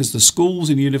bad because the schools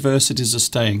and universities are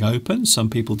staying open. Some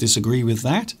people disagree with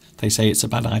that. They say it's a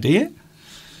bad idea.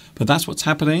 But that's what's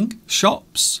happening.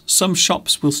 Shops, some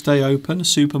shops will stay open,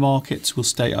 supermarkets will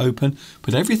stay open,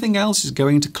 but everything else is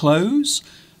going to close.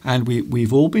 And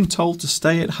we've all been told to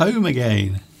stay at home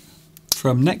again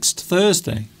from next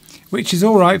Thursday. Which is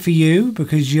all right for you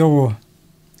because you're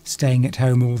staying at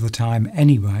home all the time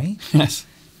anyway. Yes.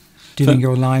 Doing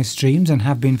your live streams and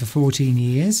have been for 14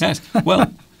 years. Yes.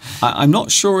 Well, I'm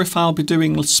not sure if I'll be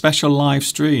doing special live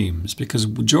streams because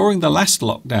during the last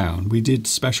lockdown we did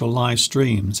special live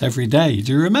streams every day.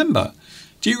 Do you remember?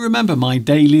 Do you remember my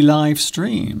daily live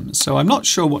streams? So I'm not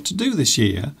sure what to do this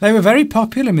year. They were very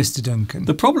popular, Mr. Duncan.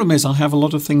 The problem is I have a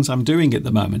lot of things I'm doing at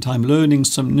the moment. I'm learning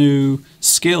some new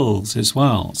skills as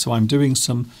well. So I'm doing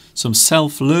some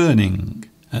self-learning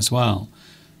as well.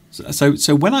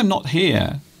 So when I'm not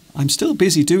here, I'm still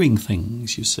busy doing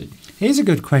things, you see. Here's a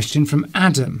good question from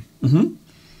Adam. Mm-hmm.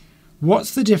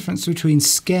 What's the difference between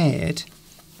scared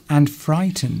and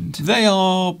frightened? They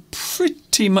are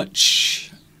pretty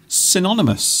much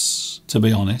synonymous, to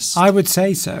be honest. I would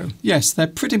say so. Yes, they're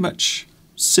pretty much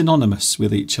synonymous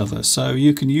with each other. So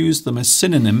you can use them as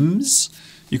synonyms.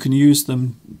 You can use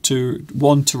them to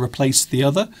one to replace the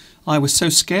other. I was so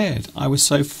scared. I was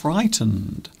so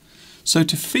frightened. So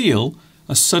to feel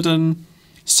a sudden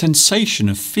sensation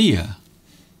of fear,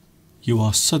 you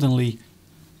are suddenly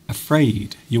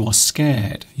afraid, you are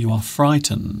scared, you are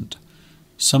frightened.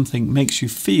 Something makes you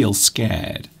feel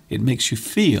scared. It makes you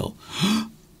feel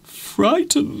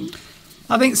frightened.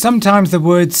 I think sometimes the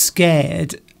word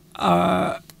scared,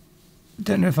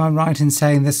 don't know if I'm right in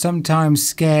saying that sometimes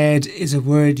scared is a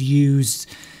word used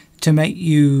to make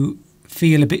you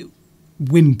feel a bit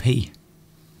wimpy.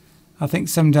 I think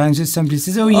sometimes if somebody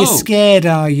says, "Oh, you're scared,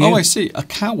 are you?" Oh, I see. A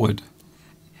coward.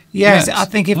 Yes, I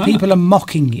think if people are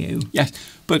mocking you. Yes,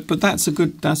 but that's a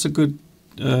good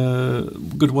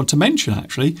good one to mention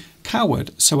actually.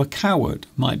 Coward. So a coward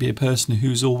might be a person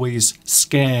who's always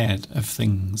scared of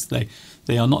things.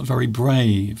 They are not very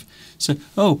brave. So,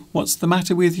 oh, what's the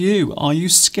matter with you? Are you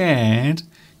scared?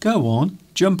 Go on,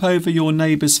 jump over your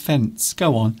neighbour's fence.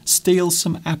 Go on, steal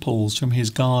some apples from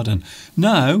his garden.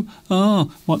 No,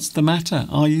 oh, what's the matter?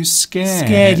 Are you scared?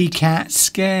 Scaredy cat.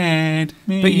 Scared.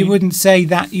 But you wouldn't say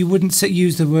that. You wouldn't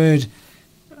use the word,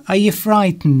 are you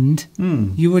frightened?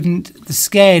 You wouldn't. The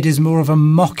scared is more of a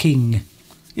mocking.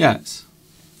 Yes.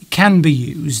 It can be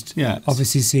used, yes.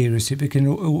 Obviously seriously, but it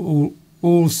can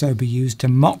also be used to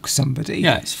mock somebody.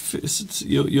 Yes,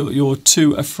 you're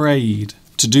too afraid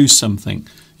to do something.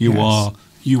 You are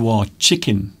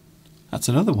chicken. That's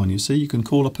another one, you see. You can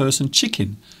call a person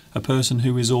chicken, a person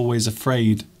who is always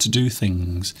afraid to do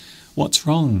things. What's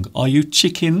wrong? Are you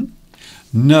chicken?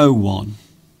 No one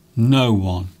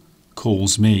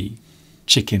calls me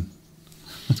chicken.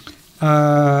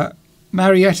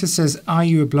 Marietta says, are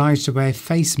you obliged to wear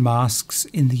face masks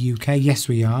in the UK? Yes,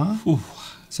 we are. Ooh,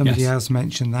 Somebody else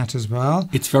mentioned that as well.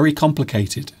 It's very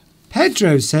complicated.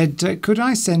 Pedro said, could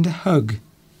I send a hug?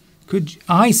 Could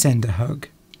I send a hug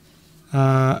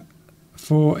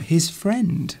for his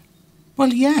friend?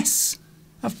 Well, yes,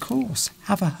 of course.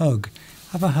 Have a hug.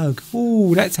 Have a hug.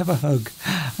 Oh, let's have a hug.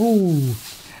 Oh,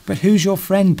 but who's your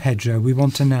friend, Pedro? We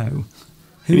want to know.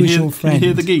 Who is your friend? Can you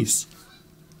hear the geese?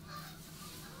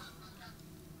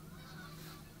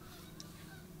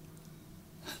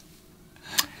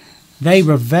 They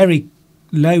were very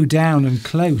low down and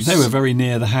close. They were very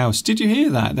near the house. Did you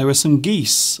hear that? There were some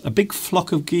geese, a big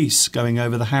flock of geese going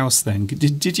over the house then.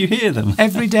 Did you hear them?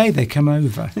 Every day they come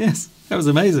over. Yes, that was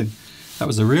amazing. That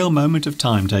was a real moment of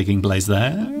time taking place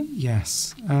there.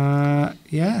 Yes.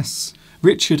 Yes.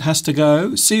 Richard has to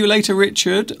go. See you later,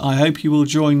 Richard. I hope you will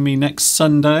join me next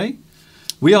Sunday.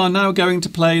 We are now going to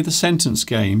play the sentence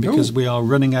game because we are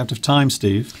running out of time,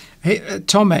 Steve. Hey,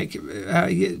 Tomek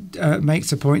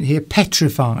makes a point here.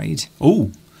 Petrified.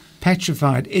 Oh.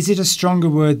 Petrified. Is it a stronger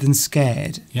word than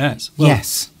scared? Yes. Well,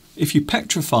 yes. If you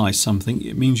petrify something,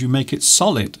 it means you make it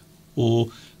solid or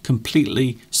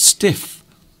completely stiff.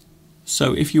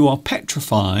 So if you are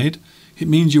petrified, it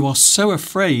means you are so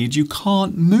afraid you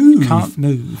can't move. Can't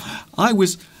move. I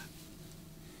was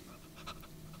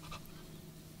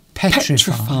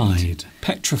petrified.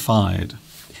 Petrified.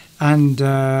 And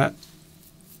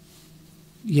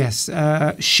yes,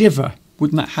 shiver.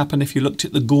 Wouldn't that happen if you looked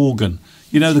at the Gorgon?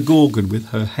 You know the Gorgon with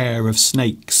her hair of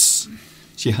snakes.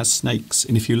 She has snakes,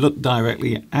 and if you look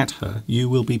directly at her, you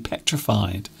will be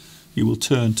petrified. You will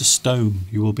turn to stone.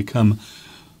 You will become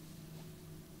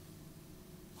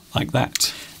like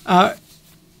that.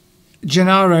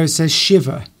 Gennaro says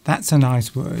shiver. That's a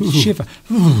nice word. Ooh. Shiver.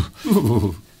 Ooh.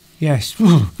 Ooh. Yes.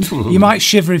 Ooh. You might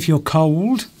shiver if you're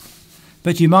cold,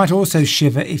 but you might also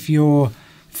shiver if you're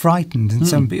frightened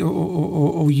and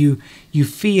or you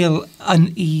feel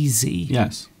uneasy.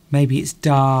 Yes. Maybe it's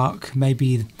dark.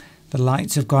 Maybe the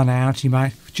lights have gone out. You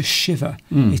might just shiver.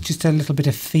 It's just a little bit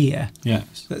of fear.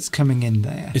 Yes. That's coming in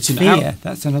there. It's fear.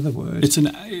 That's another word.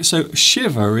 So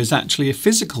shiver is actually a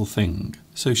physical thing.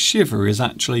 So shiver is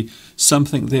actually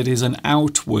something that is an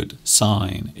outward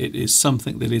sign. It is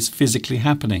something that is physically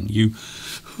happening. You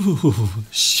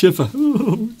shiver.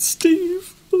 Oh,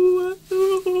 Steve.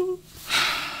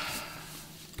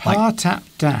 Partap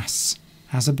Das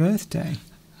has a birthday.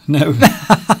 No.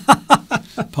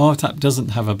 Partap doesn't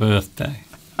have a birthday.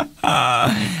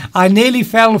 I nearly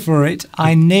fell for it.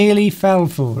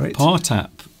 Partap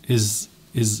is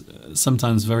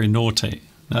sometimes very naughty.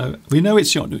 No, we know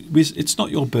it's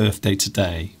not your birthday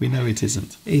today. We know it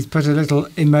isn't. He's put a little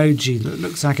emoji that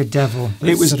looks like a devil.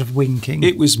 It was sort of winking.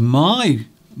 It was my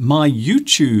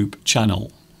YouTube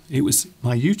channel. It was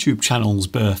my YouTube channel's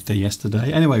birthday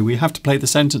yesterday. Anyway, we have to play the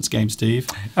sentence game, Steve.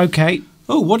 Okay.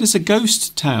 Oh, what is a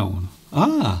ghost town?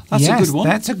 Ah, that's a good one.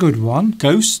 That's a good one.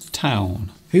 Ghost town.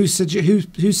 Who said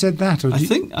that? Or I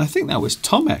think that was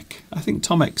Tomek. I think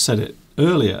Tomek said it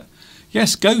earlier.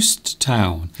 Yes, ghost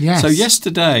town. Yes. So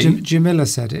yesterday... Jamila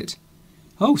said it.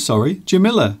 Oh, sorry.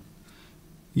 Jamila.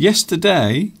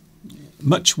 Yesterday,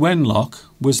 Much Wenlock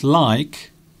was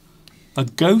like a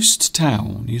ghost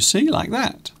town. You see, like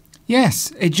that.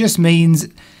 Yes, it just means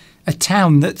a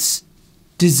town that's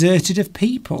deserted of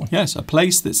people. Yes, a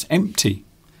place that's empty.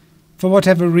 For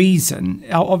whatever reason.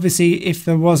 Obviously, if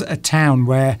there was a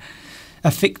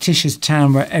fictitious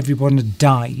town where everyone had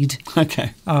died,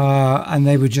 okay, and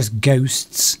they were just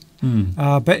ghosts.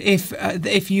 But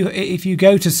if you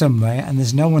go to somewhere and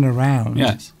there's no one around,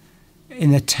 yes,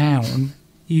 in a town,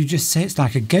 you just say it's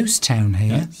like a ghost town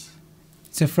here. Yes.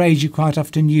 It's a phrase you quite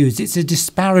often use. It's a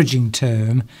disparaging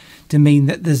term to mean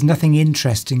that there's nothing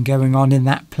interesting going on in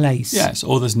that place. Yes,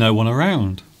 or there's no one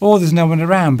around. Or there's no one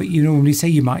around, but you normally say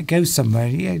you might go somewhere.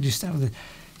 Yeah, just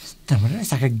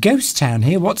it's like a ghost town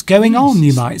here. What's going on,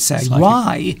 you might say. Like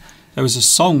why? There was a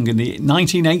song in the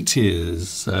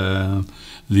 1980s.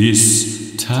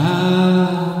 This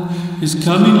town is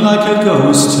coming like a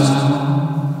ghost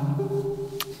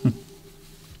town.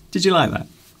 Did you like that?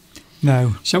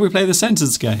 No. Shall we play the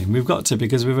sentence game? We've got to,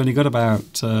 because we've only got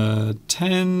about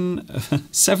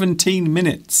 17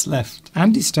 minutes left.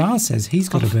 Andy Starr says he's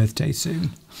got a birthday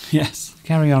soon. Yes.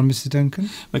 Carry on, Mr. Duncan.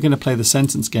 We're going to play the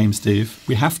sentence game, Steve.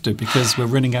 We have to, because we're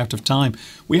running out of time.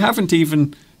 We haven't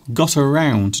even got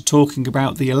around to talking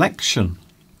about the election.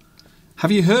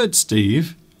 Have you heard,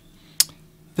 Steve?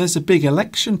 There's a big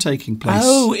election taking place.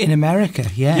 Oh, in America,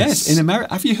 yes. Yes, in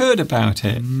America. Have you heard about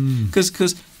it?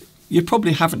 Because you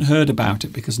probably haven't heard about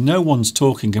it because no one's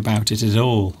talking about it at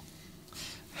all.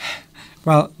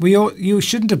 Well, you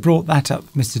shouldn't have brought that up,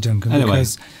 Mr. Duncan, anyway.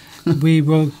 Because we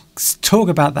will talk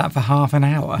about that for half an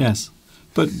hour. Yes.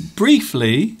 But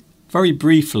briefly, very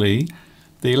briefly,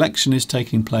 the election is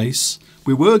taking place.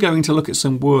 We were going to look at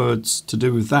some words to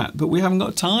do with that, but we haven't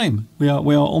got time. We are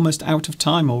almost out of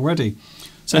time already.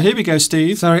 So here we go,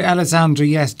 Steve. Sorry, Alexandra,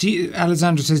 yes.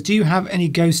 Alexandra says, do you have any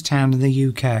ghost town in the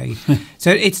UK?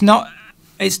 So it's not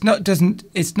a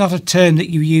term that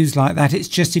you use like that. It's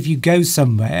just if you go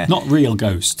somewhere. Not real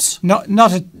ghosts.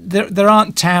 There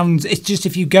aren't towns. It's just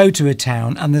if you go to a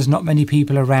town and there's not many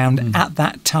people around at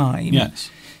that time.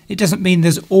 Yes. It doesn't mean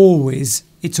it's always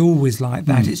like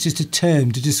that. It's just a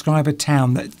term to describe a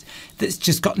town that's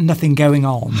just got nothing going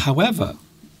on. However,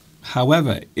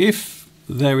 if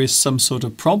there is some sort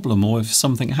of problem, or if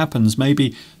something happens,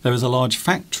 maybe there is a large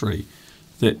factory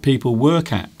that people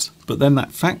work at, but then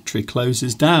that factory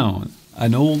closes down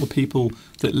and all the people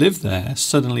that live there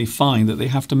suddenly find that they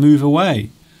have to move away.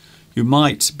 You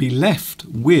might be left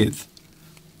with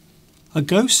a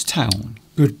ghost town.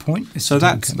 Good point, Mr. So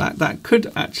Duncan. that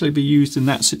could actually be used in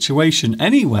that situation.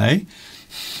 Anyway,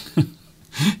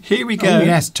 here we go. Oh,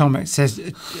 yes, Tomek says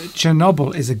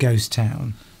Chernobyl is a ghost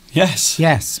town. Yes.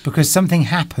 Yes, because something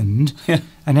happened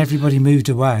and everybody moved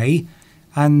away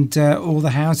and all the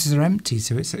houses are empty,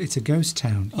 so it's a ghost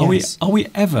town. Yes. Are we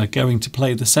ever going to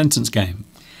play the sentence game?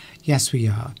 Yes, we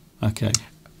are. Okay.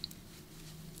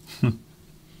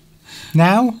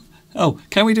 Now? Oh,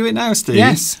 can we do it now, Steve?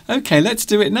 Yes. Okay, let's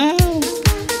do it now.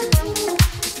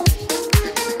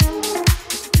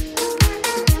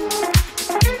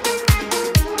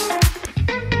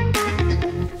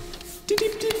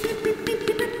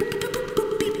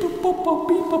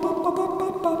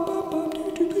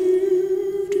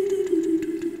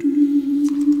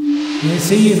 You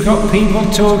see, you've got people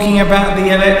talking about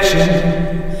the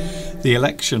election. The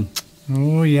election.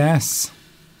 Oh, yes.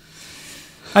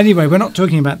 Anyway, we're not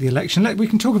talking about the election. We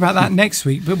can talk about that next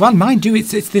week. But mind you,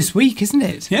 it's this week, isn't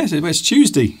it? Yes, it's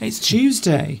Tuesday. It's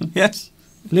Tuesday. Yes.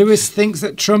 Lewis thinks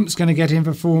that Trump's going to get in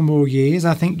for 4 more years.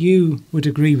 I think you would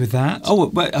agree with that.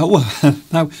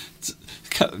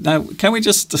 Now, can we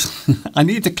just... I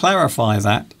need to clarify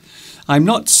that. I'm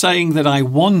not saying that I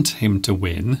want him to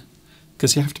win,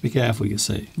 because you have to be careful, you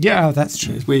see. Yeah, that's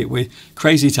true. We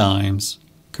crazy times,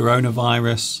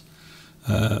 coronavirus,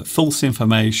 false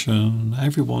information.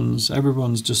 Everyone's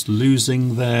just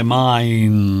losing their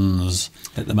minds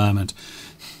at the moment.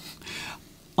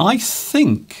 I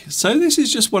think so. This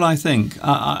is just what I think.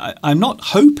 I'm not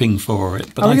hoping for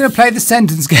it, but are we going to play the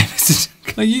sentence game?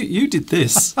 Well, you did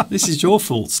this. This is your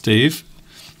fault, Steve.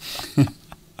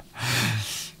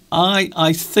 I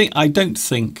don't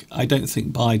think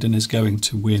Biden is going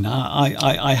to win.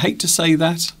 I hate to say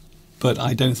that, but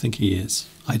I don't think he is.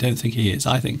 I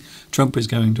think Trump is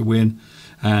going to win,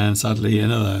 and sadly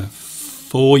another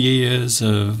 4 years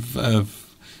of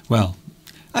well,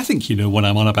 I think you know what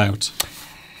I'm on about.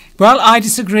 Well, I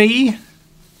disagree.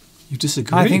 You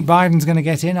disagree? I think Biden's going to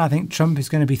get in. I think Trump is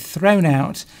going to be thrown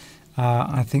out.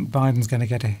 I think Biden's going to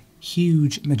get a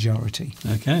huge majority.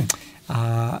 Okay.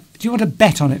 Do you want to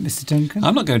bet on it, Mr. Duncan?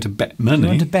 I'm not going to bet money. Do you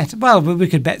want to bet? Well, we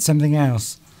could bet something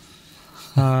else.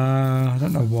 I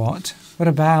don't know what. What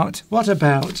about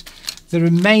the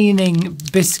remaining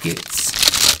biscuits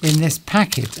in this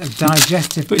packet of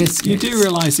digestive biscuits? You do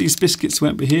realise these biscuits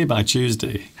won't be here by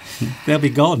Tuesday. They'll be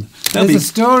gone. There's a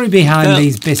story behind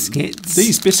these biscuits.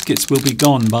 These biscuits will be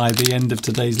gone by the end of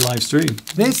today's live stream.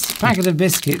 This packet of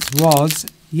biscuits was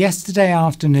yesterday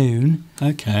afternoon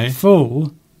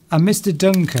full, and Mr.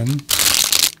 Duncan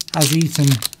has eaten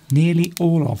nearly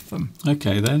all of them.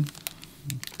 Okay then.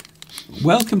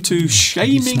 Welcome to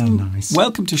shaming. Nice.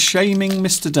 Welcome to shaming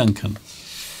Mr. Duncan.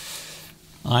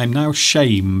 I'm now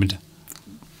shamed.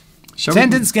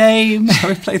 Sentence game. Shall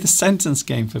we play the sentence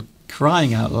game, for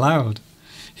crying out loud?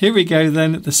 Here we go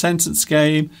then. The sentence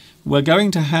game. We're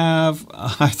going to have.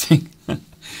 I think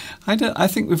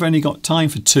we've only got time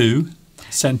for 2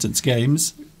 sentence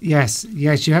games. Yes. You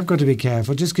have got to be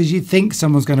careful. Just because you think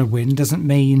someone's going to win doesn't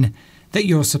mean that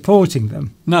you're supporting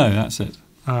them. No, that's it.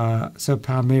 So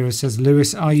Palmyra says,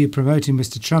 Lewis, are you promoting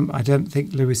Mr. Trump? I don't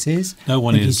think Lewis is. No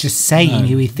one is. He's just saying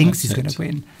who he thinks is going to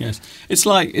win. Yes. It's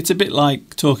a bit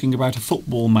like talking about a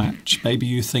football match. Maybe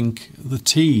you think the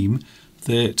team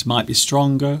that might be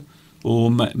stronger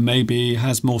or maybe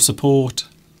has more support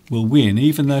will win,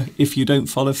 even though if you don't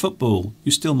follow football,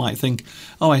 you still might think,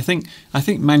 oh, I think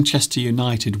Manchester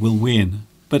United will win.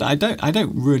 But I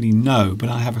don't really know, but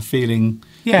I have a feeling.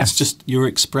 Yes. It's just you're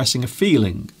expressing a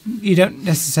feeling. You don't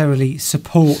necessarily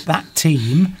support that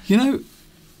team. You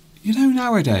know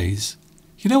nowadays,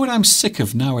 you know what I'm sick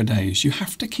of nowadays? You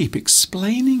have to keep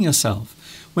explaining yourself.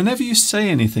 Whenever you say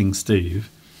anything, Steve,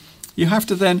 you have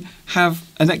to then have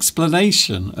an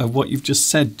explanation of what you've just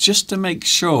said just to make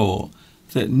sure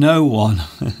that no one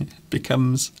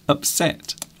becomes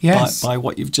upset by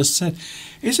what you've just said.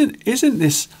 Isn't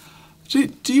this...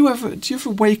 Do you ever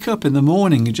wake up in the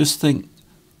morning and just think,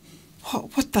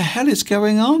 what the hell is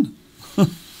going on?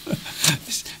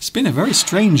 It's been a very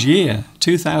strange year,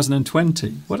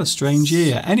 2020. What a strange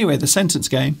year. Anyway, the sentence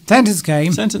game. Sentence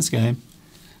game. Sentence game.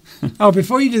 Oh,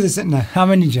 before you do this, no, I'm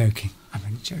only joking.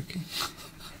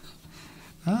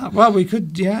 Well, we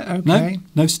could, yeah, okay.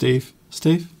 No, Steve.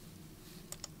 Steve?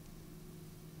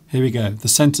 Here we go. The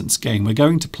sentence game. We're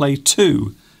going to play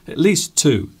 2, at least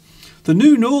 2. The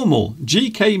new normal,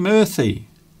 G.K. Murphy.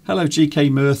 Hello, G.K.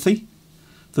 Murphy.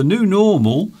 The new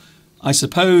normal, I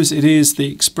suppose it is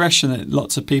the expression that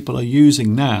lots of people are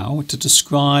using now to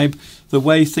describe the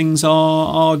way things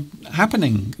are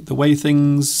happening, the way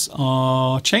things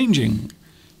are changing.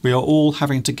 We are all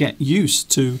having to get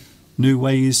used to new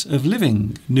ways of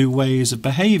living, new ways of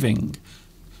behaving,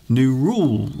 new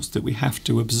rules that we have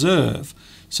to observe.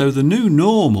 So the new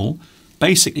normal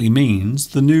basically means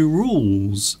the new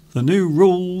rules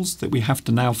that we have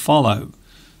to now follow.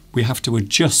 We have to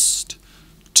adjust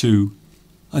to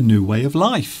a new way of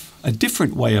life, a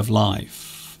different way of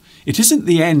life. It isn't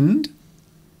the end,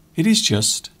 it is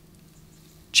just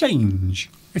change.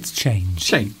 It's change.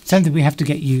 Change. Something we have to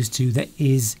get used to that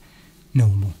is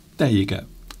normal. There you go.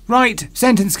 Right,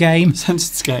 sentence game.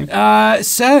 Sentence game.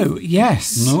 So,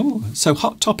 yes. No. So,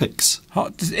 hot topics.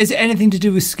 Is it anything to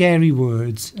do with scary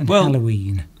words and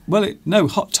Halloween? Well, no,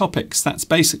 hot topics. That's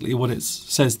basically what it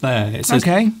says there. It says,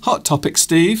 okay. Hot topics,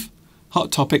 Steve. Hot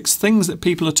topics, things that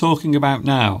people are talking about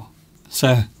now.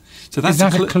 So that's is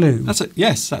that a clue?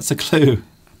 Yes, that's a clue.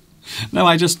 No,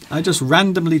 I just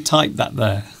randomly typed that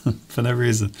there for no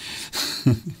reason.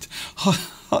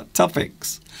 Hot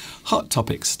topics. Hot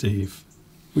topics, Steve.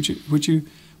 Would you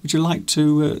like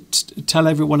to tell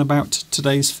everyone about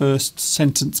today's first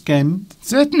sentence game?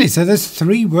 Certainly. So there's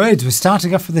 3 words. We're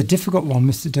starting off with a difficult one,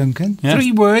 Mr. Duncan. Yes.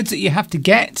 3 words that you have to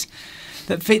get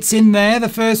that fits in there. The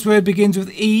first word begins with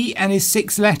E and is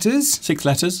 6 letters. 6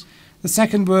 letters. The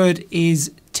second word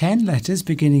is 10 letters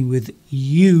beginning with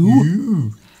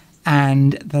U.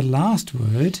 And the last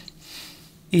word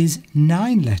is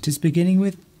 9 letters beginning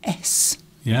with S.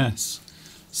 Yes.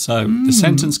 So the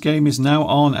sentence game is now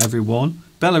on, everyone.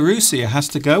 Belarusia has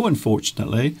to go,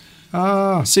 unfortunately.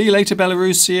 See you later,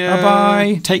 Belarusia.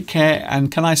 Bye-bye. Take care.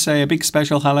 And can I say a big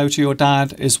special hello to your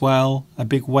dad as well? A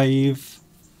big wave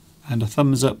and a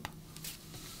thumbs up.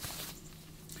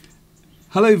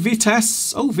 Hello,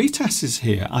 Vitas. Oh, Vitas is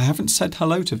here. I haven't said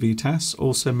hello to Vitas.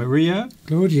 Also, Maria.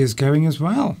 Claudia's going as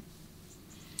well.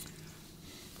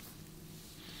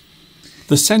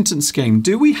 The sentence game.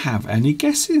 Do we have any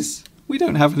guesses? We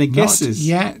don't have any guesses. Not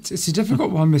yet. It's a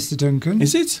difficult one, Mr. Duncan.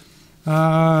 Is it?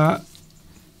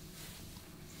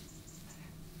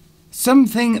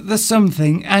 Something the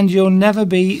something, and you'll never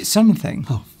be something.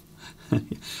 Oh.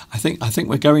 I think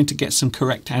we're going to get some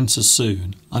correct answers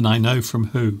soon, and I know from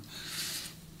who.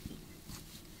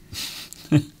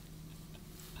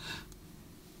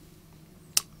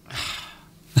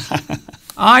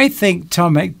 I think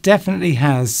Tomek definitely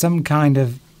has some kind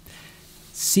of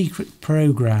secret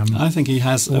program. I think he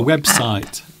has a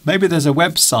website. Maybe there's a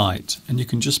website and you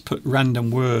can just put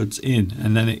random words in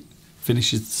and then it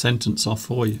finishes the sentence off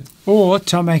for you. Or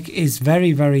Tomek is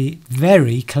very, very,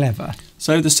 very clever.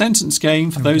 So the sentence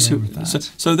game, for those who...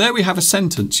 So there we have a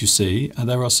sentence, you see, and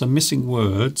there are some missing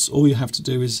words. All you have to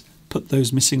do is put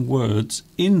those missing words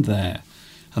in there.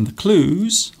 And the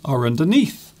clues are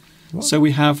underneath. What? So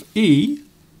we have E,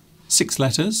 6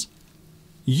 letters,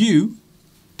 U,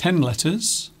 10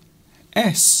 letters,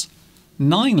 S,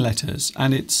 9 letters,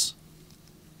 and it's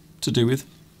to do with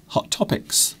hot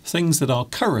topics, things that are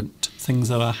current, things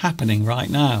that are happening right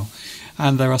now.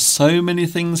 And there are so many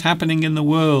things happening in the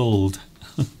world.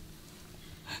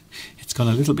 It's gone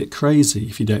a little bit crazy,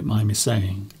 if you don't mind me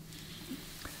saying.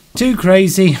 Too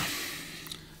crazy.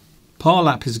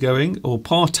 Parlap is going, or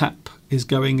Partap is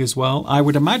going as well. I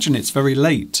would imagine it's very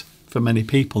late for many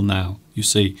people now, you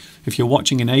see. If you're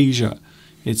watching in Asia,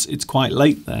 it's quite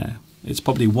late there. It's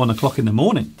probably 1 o'clock in the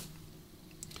morning.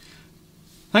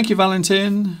 Thank you,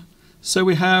 Valentin. So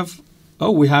we have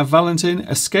Valentin,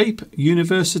 escape,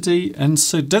 university and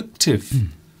seductive.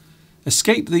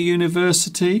 Escape the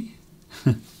university.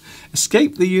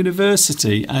 Escape the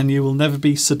university and you will never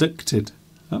be seducted.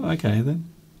 Oh, okay then.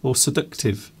 Or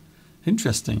seductive.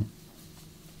 Interesting.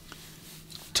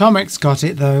 Tomek's got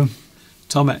it though.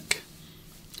 Tomek.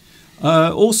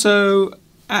 Also,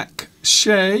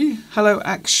 Akshay. Hello,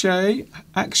 Akshay.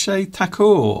 Akshay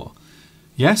Thakur.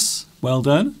 Yes, well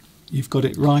done. You've got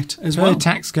it right as well.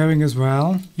 Tax going as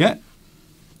well. Yeah.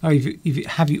 Oh,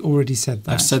 have you already said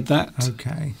that? I've said that.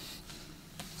 Okay.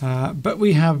 But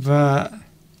we have...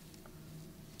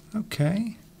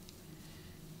 okay.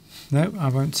 No, I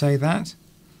won't say that.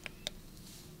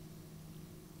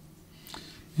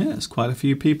 Yes, quite a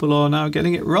few people are now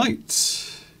getting it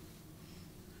right.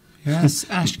 Yes,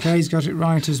 Ash Kay's got it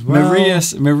right as well.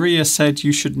 Maria said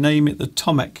you should name it the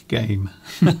Tomek game.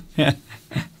 Yeah.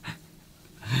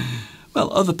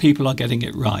 Well, other people are getting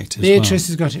it right as Beatrice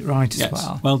has got it right as yes.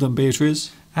 well. Well done,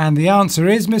 Beatrice. And the answer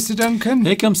is, Mr. Duncan?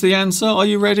 Here comes the answer. Are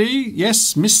you ready?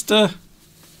 Yes, Mr.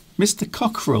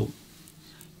 Cockerell.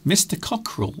 Mr.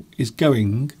 Cockerell is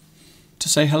going to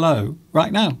say hello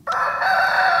right now.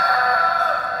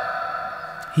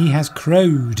 He has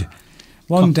crowed.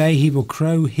 One day he will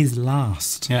crow his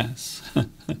last. Yes,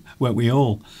 won't we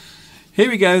all? Here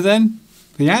we go then.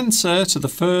 The answer to the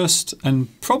first and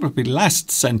probably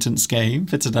last sentence game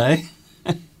for today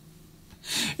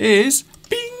is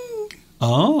bing.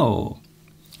 Oh,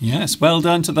 yes. Well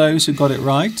done to those who got it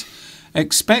right.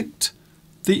 Expect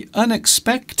the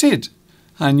unexpected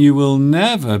and you will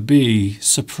never be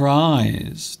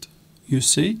surprised. You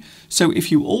see? So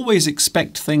if you always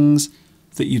expect things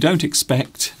that you don't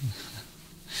expect,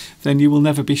 then you will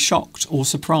never be shocked or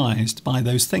surprised by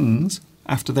those things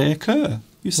after they occur.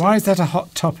 You see? Why is that a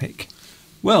hot topic?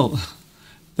 Well,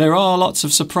 there are lots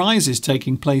of surprises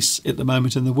taking place at the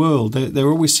moment in the world. There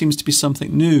always seems to be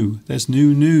something new. There's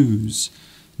new news,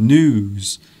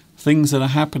 things that are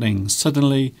happening.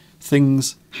 Suddenly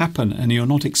things happen and you're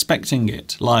not expecting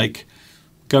it, like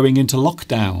going into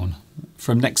lockdown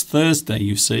from next Thursday,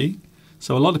 you see.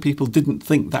 So a lot of people didn't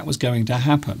think that was going to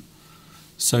happen.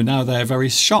 So now they're very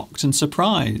shocked and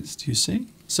surprised, you see.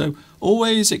 So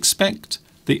always expect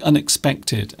the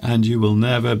unexpected and you will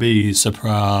never be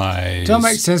surprised.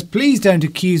 Tomek says, please don't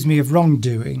accuse me of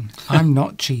wrongdoing. I'm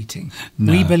not cheating.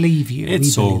 No, we believe you.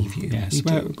 It's we all, believe you. yes.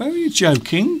 Where are you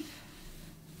joking?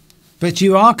 But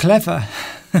you are clever.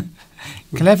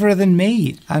 Cleverer than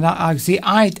me. And I see,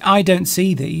 I don't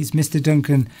see these. Mr.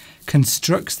 Duncan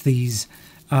constructs these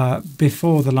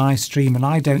before the live stream and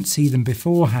I don't see them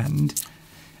beforehand.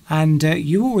 And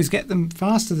you always get them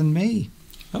faster than me.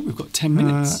 Oh, we've got 10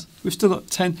 minutes. We've still got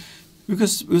 10,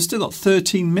 because we've still got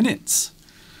 13 minutes.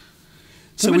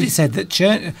 Somebody said that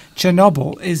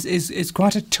Chernobyl is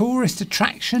quite a tourist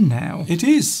attraction now. It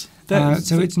is.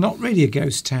 So it's not really a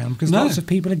ghost town because lots of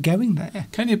people are going there.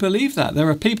 Can you believe that? There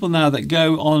are people now that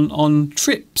go on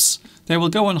trips. They will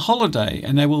go on holiday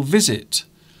and they will visit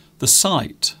the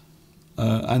site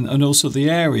and also the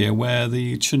area where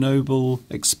the Chernobyl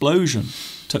explosion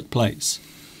took place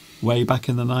way back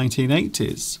in the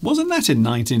 1980s. Wasn't that in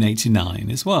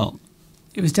 1989 as well?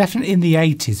 It was definitely in the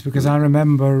 80s because I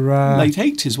remember... Late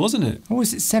 80s, wasn't it? Or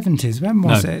was it 70s? When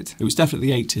was No, it? it was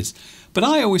definitely the 80s. But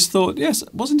I always thought, yes,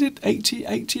 wasn't it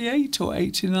 88 or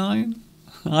 89?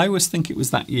 I always think it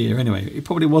was that year. Anyway, it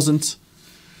probably wasn't.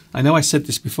 I know I said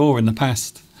this before in the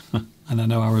past, and I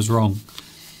know I was wrong.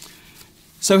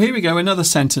 So here we go, another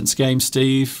sentence game,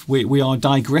 Steve. We are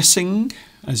digressing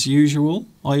as usual.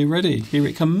 Are you ready? Here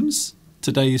it comes.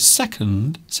 Today's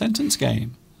second sentence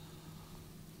game.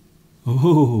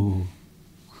 Ooh.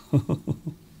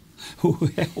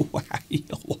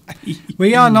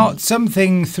 We are not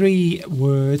something three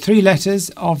letters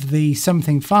of the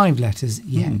something five letters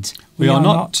yet. We are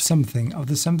not something of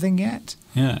the something yet.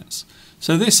 Yes.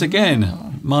 So this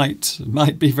again might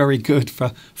be very good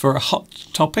for a hot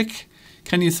topic.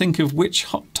 Can you think of which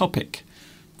hot topic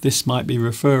this might be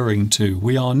referring to?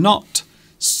 We are not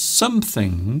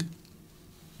something.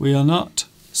 We are not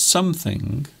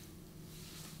something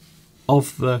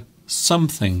of the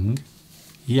something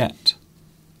yet.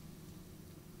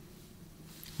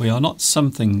 We are not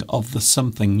something of the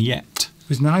something yet. It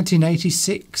was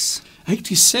 1986.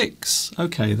 86.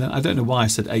 Okay, then I don't know why I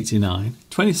said 89.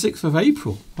 26th of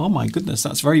April. Oh my goodness,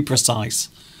 that's very precise.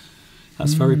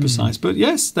 That's very precise. But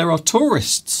yes, there are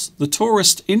tourists. The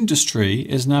tourist industry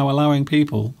is now allowing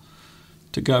people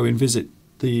to go and visit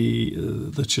the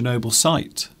Chernobyl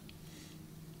site.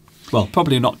 Well,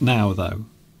 probably not now though.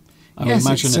 I would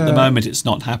imagine at the moment it's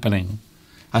not happening.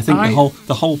 I think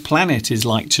the whole planet is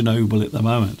like Chernobyl at the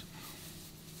moment.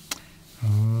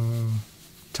 Oh,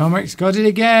 Tomic's got it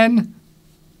again.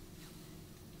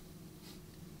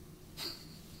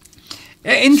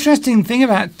 Interesting thing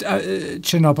about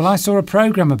Chernobyl, I saw a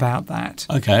programme about that.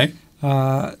 Okay.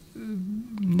 A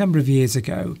number of years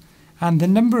ago, and the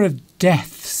number of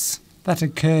deaths that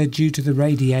occurred due to the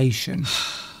radiation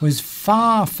was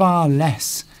far, far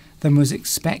less than was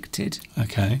expected.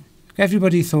 Okay.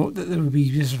 Everybody thought that there would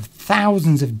be sort of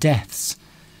thousands of deaths,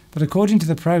 but according to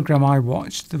the programme I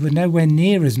watched, there were nowhere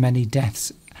near as many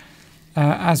deaths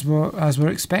as were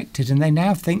expected, and they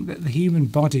now think that the human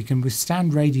body can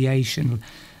withstand radiation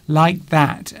like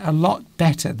that a lot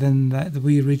better than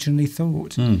we originally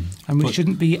thought, and we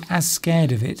shouldn't be as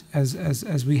scared of it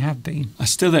as we have been. I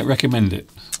still don't recommend it.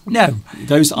 No,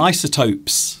 those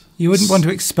isotopes. You wouldn't want to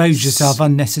expose yourself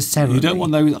unnecessarily. You don't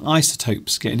want those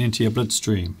isotopes getting into your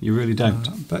bloodstream. You really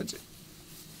don't. But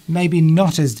maybe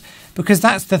not as... Because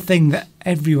that's the thing that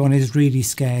everyone is really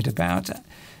scared about.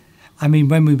 I mean,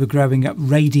 when we were growing up,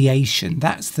 radiation,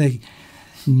 that's the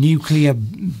nuclear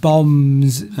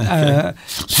bombs,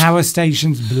 power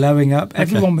stations blowing up. Okay.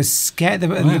 Everyone was scared.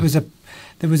 There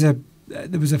was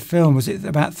a film, was it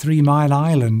about 3 Mile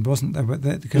Island, wasn't there?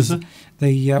 Because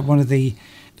one of the...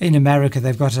 In America,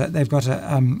 they've got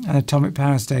an atomic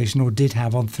power station, or did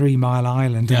have, on 3 Mile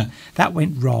Island. Yeah. And that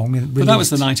went wrong. But that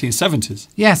was the 1970s.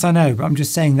 Yes, I know. But I'm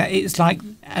just saying that it's like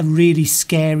a really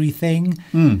scary thing.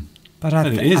 But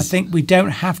I think we don't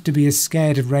have to be as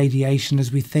scared of radiation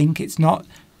as we think. It's not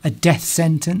a death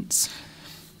sentence.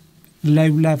 Low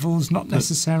levels, not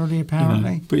necessarily,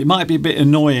 apparently. But it might be a bit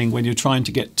annoying when you're trying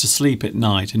to get to sleep at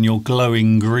night and you're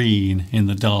glowing green in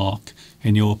the dark,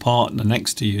 and your partner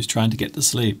next to you is trying to get to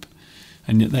sleep,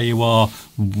 and yet there you are.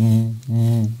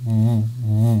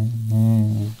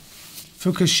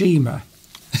 Fukushima.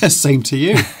 Same to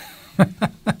you.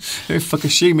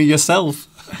 Fukushima yourself.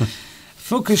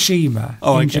 Fukushima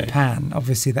in Japan.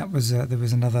 Obviously, that was there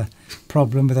was another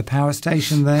problem with a power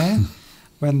station there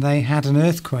when they had an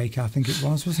earthquake. I think it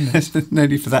was, wasn't it? No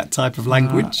need for that type of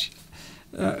language.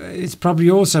 It's probably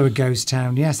also a ghost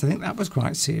town. Yes, I think that was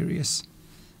quite serious.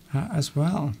 As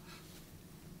well.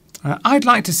 I'd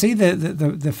like to see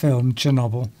the film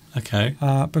Chernobyl. Okay.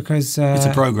 Because it's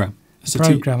a programme. It's a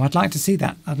programme. I'd like to see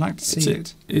that. I'd like to see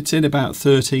it. It's in about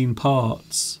 13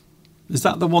 parts. Is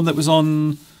that the one that was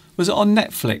on? Was it on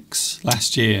Netflix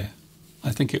last year?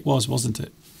 I think it was, wasn't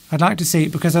it? I'd like to see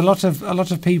it because a lot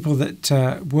of people that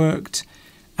worked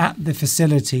at the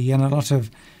facility, and a lot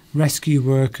of rescue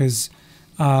workers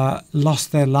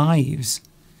lost their lives.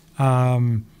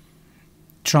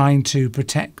 Trying to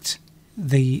protect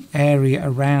the area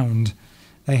around.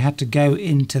 They had to go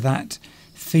into that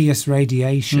fierce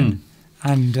radiation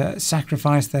and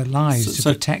sacrifice their lives to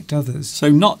protect others. So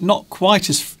not quite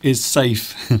as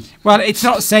safe. Well, it's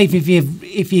not safe if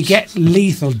you get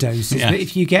lethal doses, but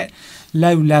if you get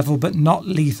low level but not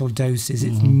lethal doses,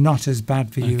 it's not as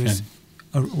bad for you as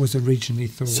was originally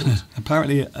thought. So,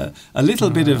 apparently a little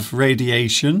bit of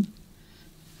radiation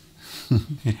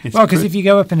Well, because if you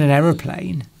go up in an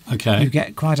aeroplane, okay, you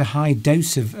get quite a high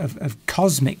dose of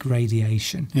cosmic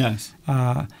radiation. yes,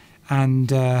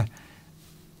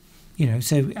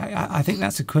 So I think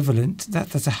that's equivalent.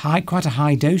 That's quite a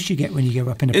high dose you get when you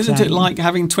go up in a plane. isn't it like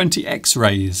having 20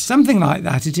 X-rays? Something like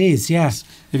that. It is, yes.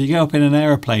 If you go up in an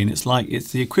aeroplane, it's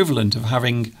the equivalent of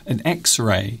having an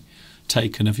X-ray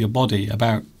taken of your body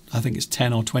about, I think it's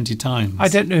 10 or 20 times. I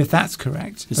don't know if that's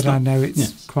correct, but I know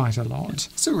it's quite a lot.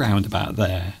 It's around about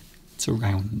there. It's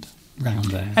around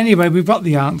there. Anyway, we've got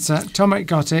the answer. Tomek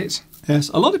got it. Yes,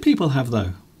 a lot of people have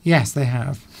though. Yes, they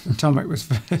have. Tomek was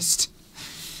first.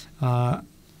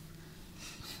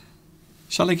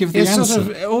 Shall I give the answer? Sort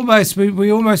of almost.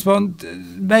 We almost want.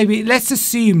 Maybe let's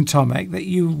assume, Tomek, that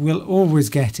you will always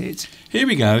get it. Here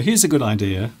we go. Here's a good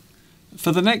idea.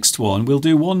 For the next one, we'll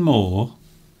do one more.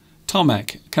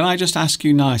 Tomek, can I just ask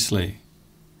you nicely?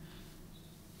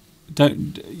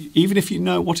 Even if you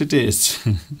know what it is,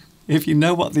 if you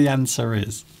know what the answer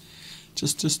is,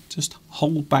 just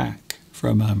hold back for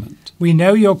a moment. We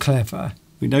know you're clever.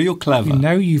 We know you're clever. We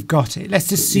know you've got it. Let's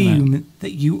assume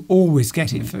that you always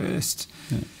get it first.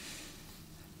 Yeah.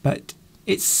 But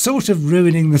it's sort of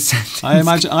ruining the sentence. I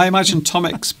imagine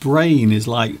Tomek's brain is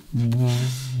like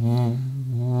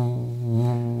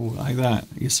that.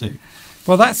 You see.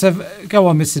 Well, go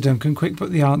on, Mr. Duncan. Quick,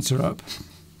 put the answer up.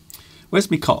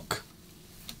 Where's me cock?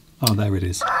 Oh, there it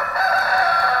is.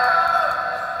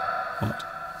 What?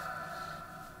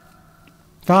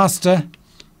 Faster.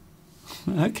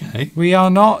 Okay. We are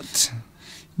not.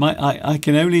 I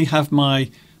can only have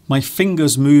my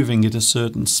fingers moving at a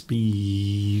certain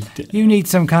speed. You need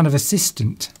some kind of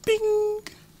assistant. Bing.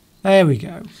 There we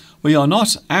go. We are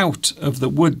not out of the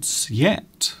woods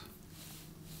yet,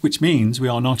 which means we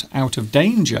are not out of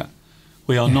danger.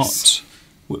 We are not.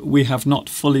 We have not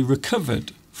fully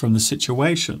recovered from the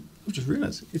situation. I just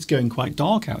realised it's going quite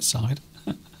dark outside.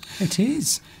 It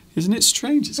is. Isn't it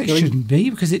strange? It shouldn't be,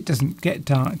 because it doesn't get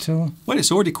dark till... Well,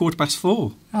 it's already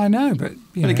 4:15. I know, but...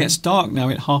 It gets dark now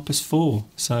at 4:30,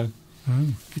 so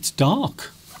it's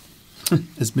dark,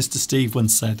 as Mr. Steve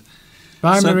once said.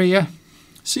 Bye, Maria.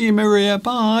 See you, Maria.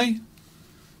 Bye.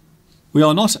 We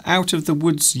are not out of the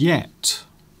woods yet.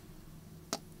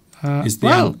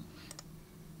 Adam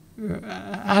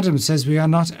says we are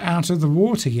not out of the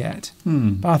water yet.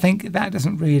 But I think that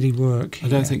doesn't really work. I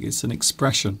don't think it's an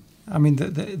expression. I mean,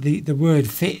 the word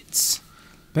fits,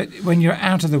 but when you're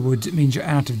out of the woods, it means you're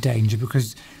out of danger,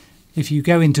 because if you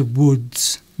go into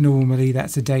woods, normally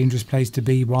that's a dangerous place to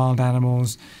be, wild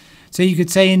animals. So you could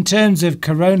say in terms of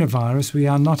coronavirus, we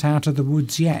are not out of the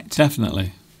woods yet.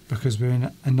 Definitely. Because we're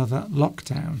in another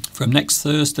lockdown. From next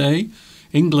Thursday,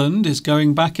 England is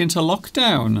going back into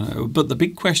lockdown. But the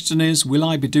big question is, will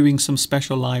I be doing some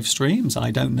special live streams?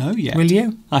 I don't know yet. Will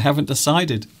you? I haven't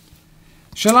decided.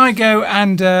 Shall I go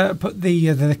and put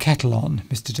the kettle on,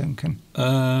 Mr. Duncan?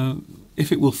 If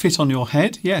it will fit on your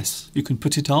head, yes, you can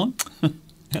put it on.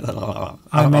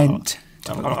 I meant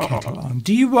to put the kettle on.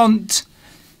 Do you want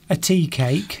a tea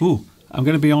cake? Ooh, I'm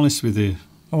going to be honest with you.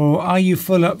 Or are you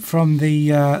full up from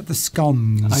the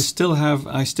scones? I still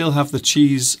have the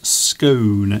cheese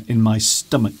scone in my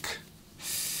stomach.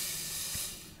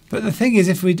 But the thing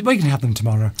is, we can have them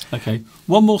tomorrow. Okay.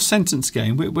 One more sentence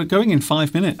game. We're going in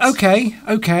 5 minutes. Okay.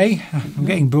 I'm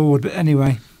getting bored, but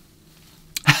anyway.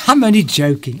 I'm only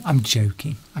joking. I'm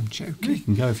joking. You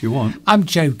can go if you want. I'm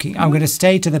joking. I'm going to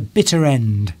stay to the bitter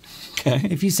end. Okay.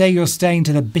 If you say you're staying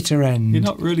to the bitter end... You're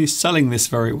not really selling this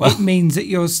very well. It means that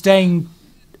you're staying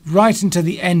right until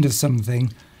the end of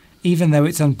something, even though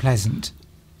it's unpleasant.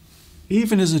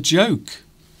 Even as a joke,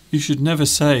 you should never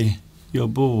say you're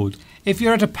bored. If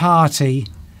you're at a party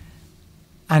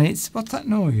and it's... What's that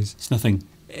noise? It's nothing.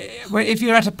 Well, if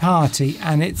you're at a party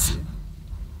and it's...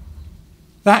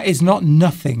 That is not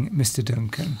nothing, Mr.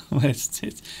 Duncan. Well,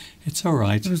 it's all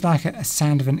right. It was like a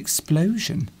sound of an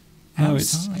explosion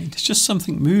outside. No, it's just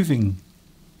something moving.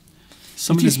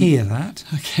 Did you hear that?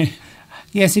 Okay.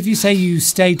 Yes, if you say you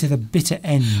stay to the bitter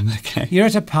end, okay. You're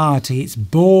at a party, it's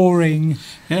boring,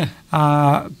 yeah.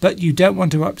 But you don't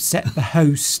want to upset the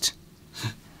host.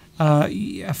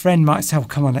 A friend might say, oh,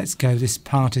 come on, let's go, this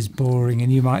party's boring.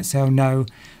 And you might say, oh, no,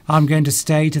 I'm going to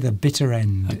stay to the bitter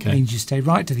end. Okay. It means you stay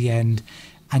right to the end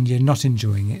and you're not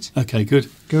enjoying it. Okay, good.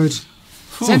 Good.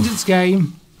 Whew. Sentence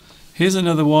game. Here's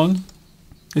another one.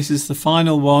 This is the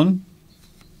final one.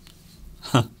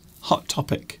 Hot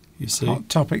topic, you see. Hot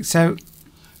topic. So...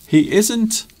 He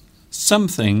isn't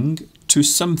something to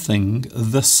something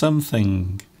the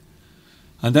something.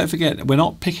 And don't forget, we're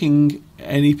not picking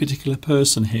any particular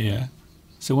person here.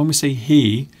 So when we say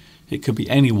he, it could be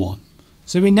anyone.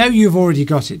 So we know you've already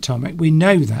got it, Tomek. We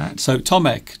know that. So,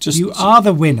 Tomek, just... You are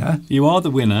the winner. You are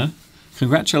the winner.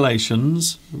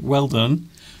 Congratulations. Well done.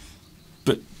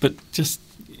 But just...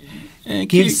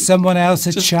 Give someone else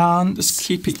a chance. Just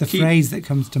keep it... It's the phrase that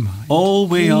comes to mind. All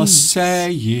we are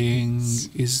saying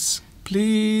is,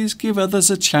 please give others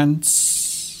a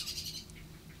chance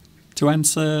to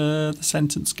answer the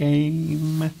sentence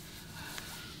game.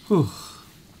 Whew.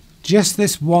 Just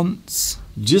this once.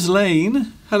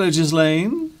 Ghislaine. Hello,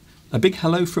 Ghislaine. A big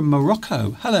hello from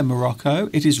Morocco. Hello, Morocco.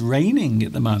 It is raining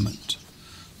at the moment.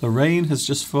 The rain has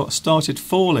just started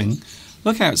falling.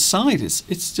 Look outside.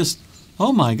 It's just...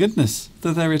 Oh, my goodness.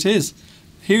 There it is.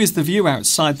 Here is the view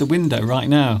outside the window right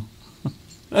now.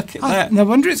 Look at that. No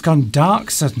wonder it's gone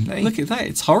dark suddenly. Look at that.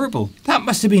 It's horrible. That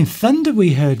must have been thunder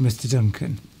we heard, Mr.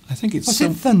 Duncan. I think it's... Was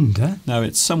it thunder? No,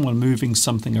 it's someone moving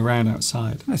something around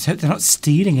outside. Let's hope they're not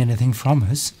stealing anything from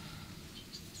us.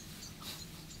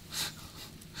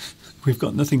 We've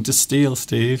got nothing to steal,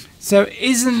 Steve. So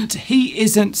he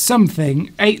isn't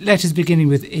something, 8 letters beginning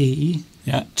with E,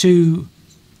 Yeah. to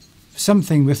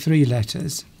something with 3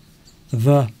 letters,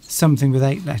 the something with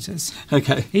 8 letters.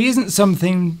 Okay. He isn't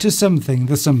something to something,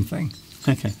 the something.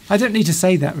 Okay. I don't need to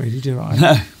say that really, do I?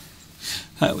 No.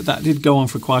 That did go on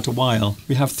for quite a while.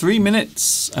 We have 3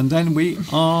 minutes and then we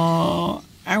are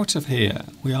out of here.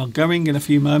 We are going in a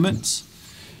few moments.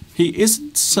 He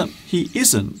isn't something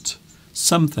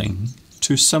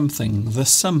to something, the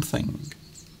something.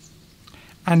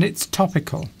 And it's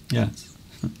topical. Yes.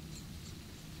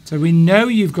 So we know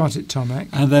you've got it, Tomek.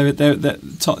 And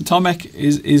Tomek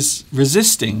is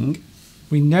resisting.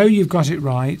 We know you've got it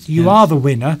right. You are the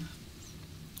winner.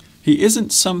 He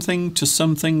isn't something to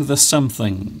something, the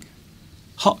something.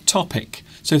 Hot topic.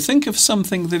 So think of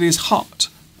something that is hot,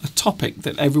 a topic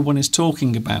that everyone is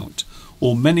talking about,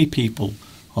 or many people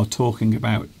are talking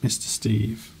about, Mr.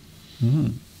 Steve.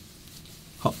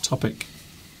 Hot topic.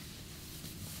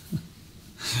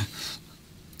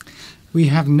 We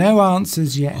have no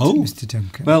answers yet, Mr.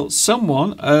 Duncan. Well,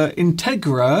 someone,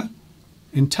 Integra,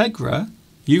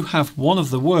 you have one of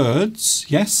the words,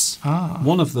 yes,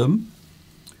 one of them.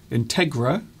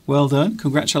 Integra, well done,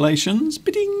 congratulations.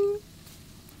 Bidding.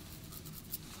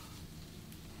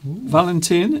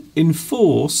 Valentin,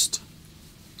 enforced.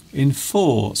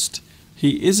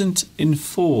 He isn't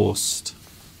enforced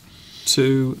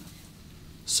to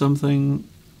something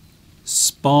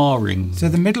sparring. So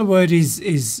the middle word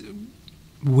is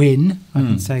win. I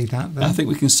can say that then. I think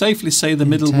we can safely say the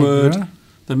middle word.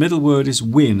 The middle word is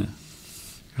win.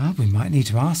 We might need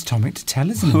to ask Tomek to tell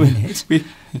us in a minute.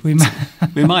 we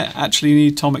might actually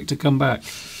need Tomek to come back.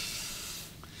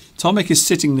 Tomek is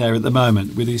sitting there at the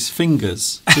moment with his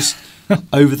fingers just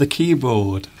over the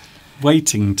keyboard,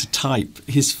 waiting to type.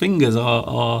 His fingers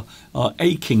are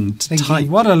aching to Thinking, type.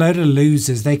 what a load of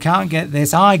losers. They can't get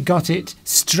this. I got it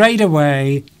straight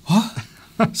away. What?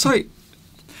 Sorry.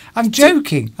 I'm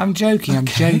joking. Tomek's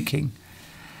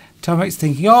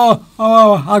thinking,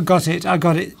 I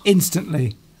got it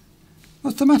instantly.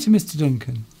 What's the matter, Mr.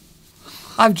 Duncan?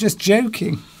 I'm just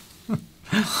joking.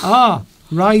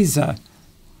 Riser.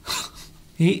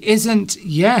 He isn't,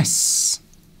 yes.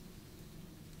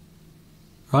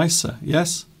 Riser,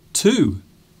 yes. 2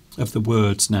 of the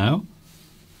words now.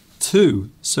 2.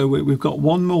 So we've got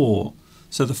one more.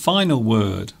 So the final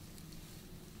word.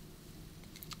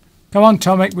 Come on,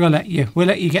 Tomek, we'll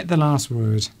let you get the last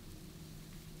word.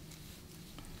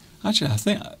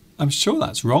 Actually, I'm sure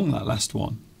that's wrong, that last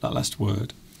word.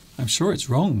 I'm sure it's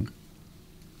wrong.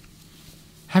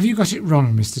 Have you got it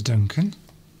wrong, Mr. Duncan?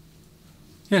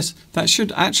 Yes, that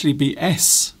should actually be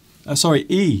S.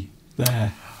 E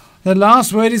there. The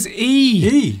last word is E.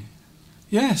 E.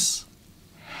 Yes.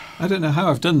 I don't know how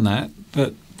I've done that,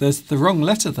 but there's the wrong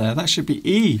letter there. That should be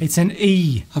E. It's an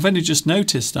E. I've only just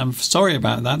noticed. I'm sorry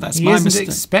about that. That's my mistake. He isn't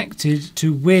expected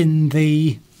to win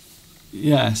the...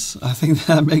 Yes, I think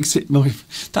that makes it more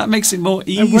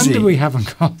easy. No wonder we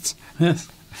haven't got... Yes.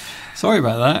 Sorry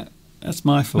about that. That's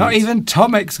my fault. Not even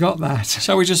Tomek's got that.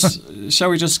 Shall we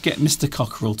just get Mr.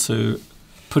 Cockerell to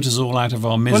put us all out of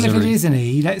our misery? Well, if it is an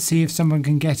E, let's see if someone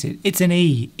can get it. It's an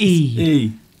E.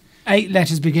 E. 8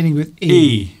 letters beginning with E.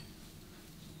 E.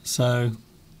 So...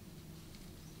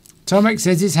 Tomek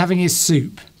says he's having his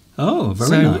soup. Oh,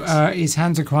 very nice. So his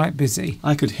hands are quite busy.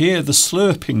 I could hear the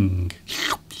slurping.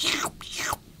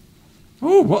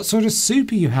 Oh, what sort of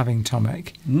soup are you having,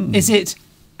 Tomek? Is it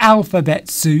alphabet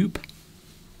soup?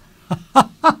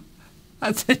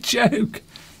 That's a joke,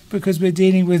 because we're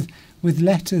dealing with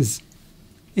letters.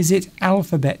 Is it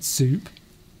alphabet soup?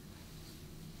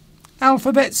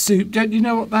 Alphabet soup, don't you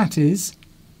know what that is?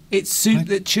 It's soup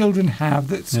that children have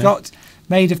that's got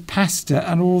made of pasta,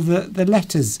 and all the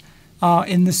letters are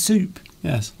in the soup.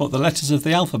 Yes. What, the letters of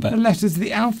the alphabet? The letters of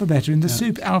the alphabet are in the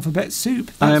soup. Alphabet soup.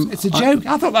 It's a joke.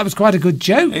 I thought that was quite a good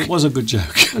joke. It was a good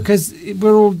joke. Because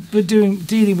we're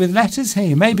dealing with letters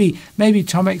here. Maybe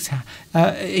Tomic's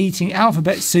eating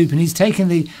alphabet soup, and he's taking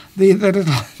the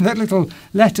little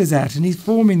letters out, and he's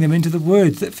forming them into the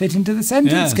words that fit into the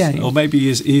sentence game. Or maybe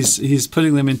he's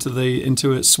putting them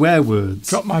into swear words.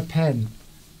 Drop my pen.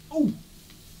 Oh.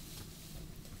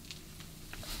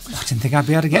 I didn't think I'd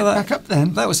be able to get back up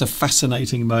then. That was a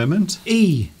fascinating moment.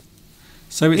 E.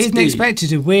 So it's Isn't E. expected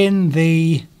to win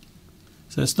the...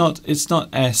 So it's not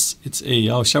S, it's E.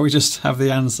 Oh, shall we just have the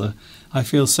answer? I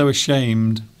feel so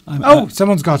ashamed.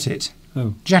 Someone's got it.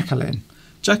 Oh. Jacqueline.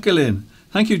 Jacqueline.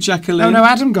 Thank you, Jacqueline. No,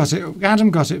 Adam got it. Adam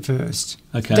got it first.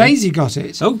 Okay. Daisy got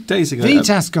it. Oh, Daisy got it.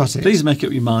 Vitas got it. Please make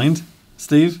up your mind.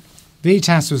 Steve?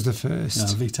 Vitas was the first.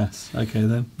 No, Vitas. Okay,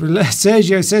 then.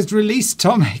 Sergio says, release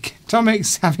Tomic.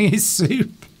 Tomic's having his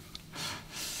soup.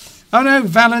 Oh, no,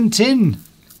 Valentin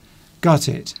got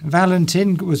it.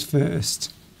 Valentin was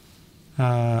first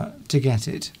to get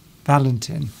it.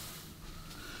 Valentin.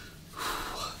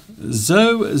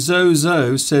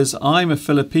 Zo says, I'm a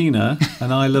Filipina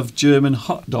and I love German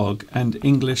hot dog and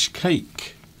English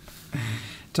cake.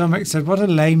 Tomic said, what a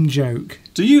lame joke.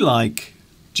 Do you like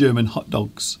German hot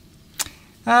dogs?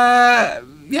 Yeah.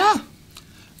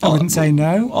 I wouldn't say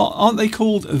no. Aren't they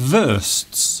called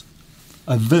Wursts?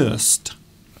 A Wurst.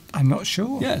 I'm not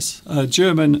sure. Yes,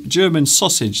 German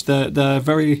sausage. They're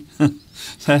very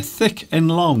they're thick and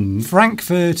long.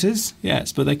 Frankfurters.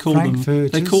 Yes, but they call them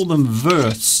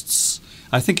Wursts.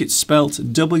 I think it's spelt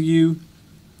Wurst,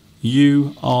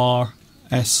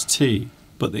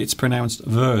 but it's pronounced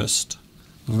Wurst.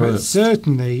 But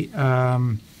certainly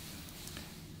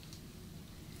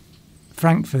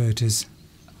Frankfurters.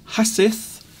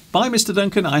 Hasith. Bye, Mr.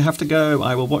 Duncan. I have to go.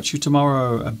 I will watch you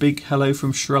tomorrow. A big hello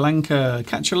from Sri Lanka.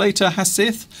 Catch you later,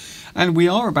 Hasith. And we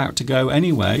are about to go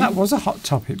anyway. That was a hot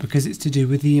topic because it's to do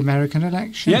with the American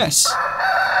election. Yes.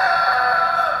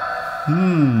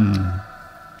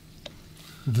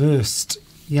 Wurst.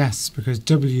 Yes, because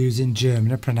W's in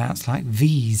German are pronounced like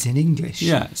V's in English.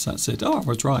 Yes, that's it. Oh, I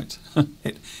was right.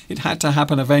 It had to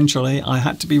happen eventually. I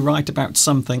had to be right about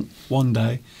something one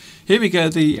day. Here we go.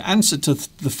 The answer to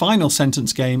the final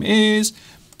sentence game is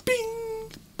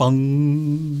bing,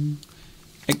 bong.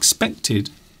 Expected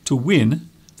to win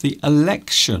the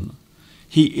election.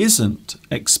 He isn't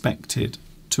expected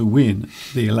to win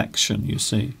the election, you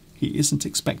see. He isn't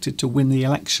expected to win the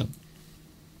election.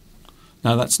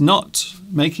 Now, that's not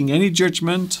making any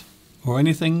judgment or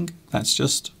anything. That's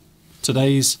just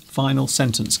today's final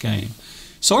sentence game.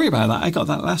 Sorry about that. I got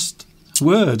that last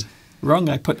word wrong.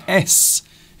 I put S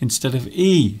instead of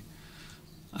E.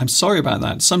 I'm sorry about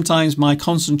that. Sometimes my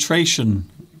concentration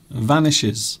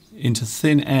vanishes into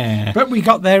thin air. But we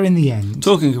got there in the end.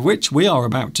 Talking of which, we are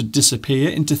about to disappear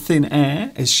into thin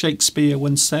air, as Shakespeare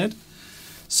once said.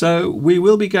 So we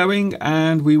will be going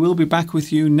and we will be back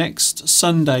with you next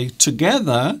Sunday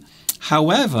together.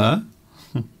 However,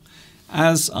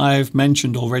 as I've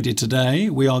mentioned already today,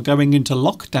 we are going into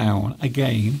lockdown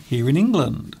again here in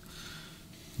England.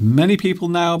 Many people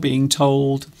now being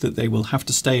told that they will have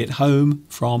to stay at home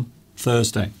from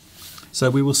Thursday. So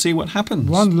we will see what happens.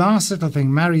 One last little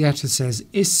thing. Marietta says,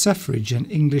 is suffrage an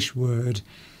English word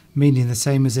meaning the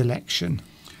same as election?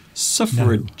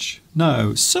 Suffrage.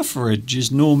 No, suffrage is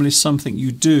normally something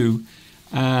you do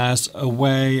as a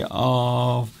way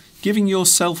of giving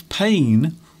yourself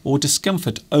pain or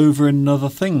discomfort over another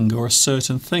thing or a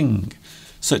certain thing.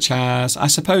 Such as, I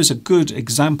suppose a good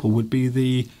example would be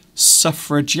the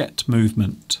suffragette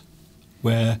movement,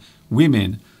 where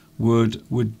women would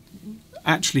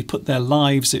actually put their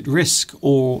lives at risk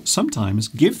or sometimes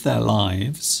give their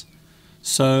lives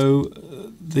so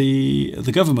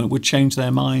the government would change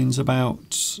their minds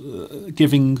about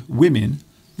giving women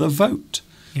the vote.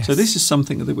 Yes. So this is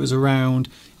something that was around,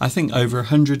 I think, over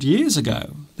 100 years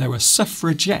ago. There were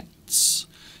suffragettes,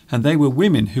 and they were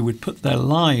women who would put their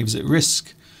lives at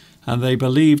risk, and they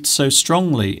believed so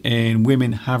strongly in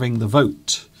women having the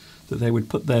vote that they would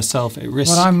put themselves at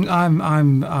risk. Well,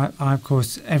 I of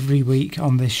course, every week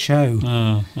on this show.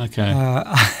 Oh, okay.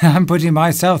 I'm putting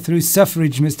myself through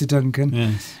suffrage, Mr. Duncan,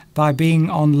 yes, by being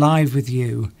on live with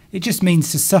you. It just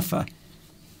means to suffer.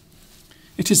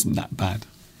 It isn't that bad.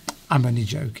 I'm only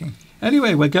joking.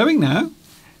 Anyway, we're going now.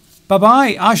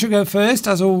 Bye-bye. I shall go first,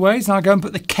 as always, and I'll go and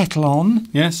put the kettle on.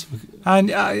 Yes. And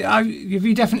have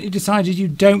you definitely decided you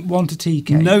don't want a tea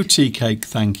cake? No tea cake,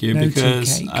 thank you,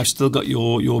 because I've still got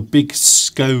your big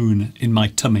scone in my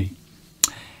tummy.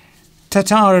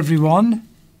 Ta-ta, everyone.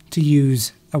 to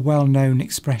use a well-known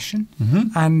expression.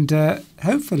 And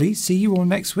hopefully see you all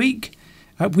next week.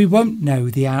 We won't know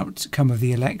the outcome of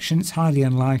the election. It's highly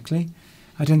unlikely.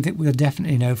 I don't think we'll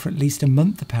definitely know for at least a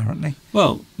month, apparently.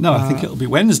 Well, no, I think it'll be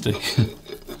Wednesday.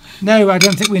 No, I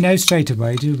don't think we know straight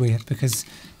away, do we? Because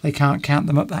they can't count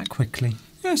them up that quickly.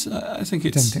 Yes, I think I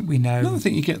it's... don't think we know. No, I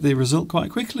think you get the result quite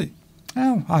quickly.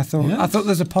 Oh, I thought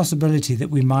there's a possibility that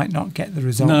we might not get the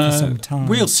result for some time.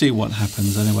 We'll see what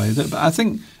happens anyway. But I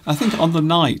think on the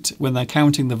night when they're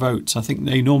counting the votes, I think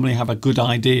they normally have a good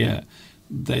idea.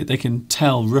 They can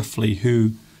tell roughly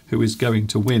who is going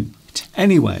to win.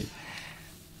 Anyway.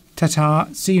 Ta-ta.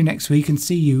 See you next week and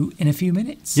see you in a few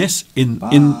minutes. Yes, in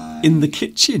the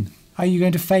kitchen. Are you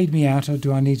going to fade me out or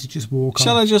do I need to just walk on?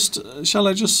 Shall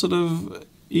I just sort of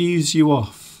ease you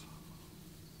off?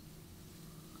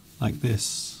 Like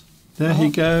this. There he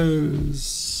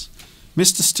goes.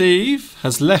 Mr. Steve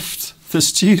has left the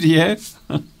studio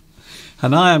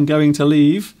and I am going to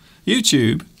leave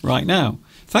YouTube right now.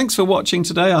 Thanks for watching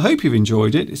today. I hope you've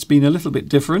enjoyed it. It's been a little bit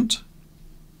different.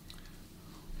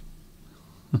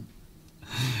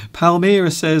 Palmyra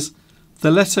says,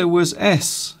 the letter was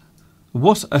S.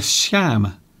 What a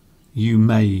sham you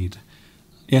made.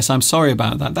 Yes, I'm sorry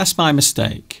about that. That's my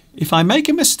mistake. If I make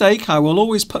a mistake, I will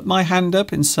always put my hand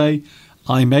up and say,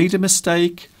 I made a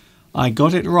mistake. I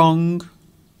got it wrong.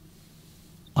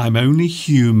 I'm only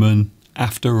human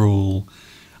after all.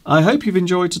 I hope you've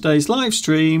enjoyed today's live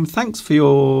stream. Thanks for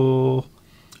your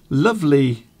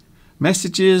lovely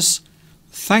messages.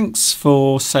 Thanks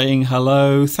for saying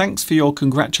hello. Thanks for your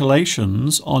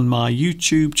congratulations on my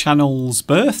YouTube channel's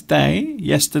birthday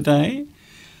yesterday.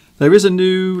 There is a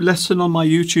new lesson on my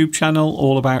YouTube channel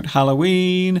all about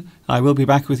Halloween. I will be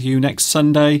back with you next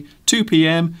Sunday, 2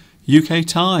 p.m. UK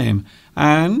time.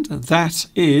 And that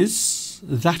is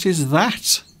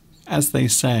that, as they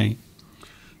say.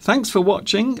 Thanks for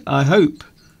watching. I hope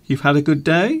you've had a good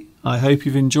day. I hope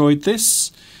you've enjoyed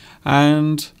this.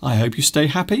 And I hope you stay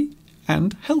happy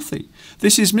and healthy.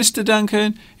 This is Mr.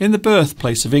 Duncan in the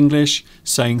birthplace of English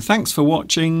saying thanks for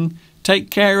watching.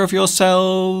 Take care of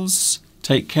yourselves.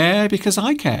 Take care because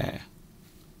I care.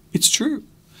 It's true.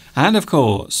 And of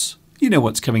course, you know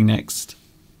what's coming next.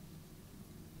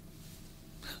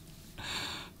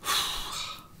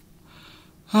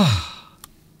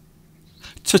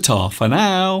 Ta-ta for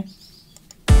now.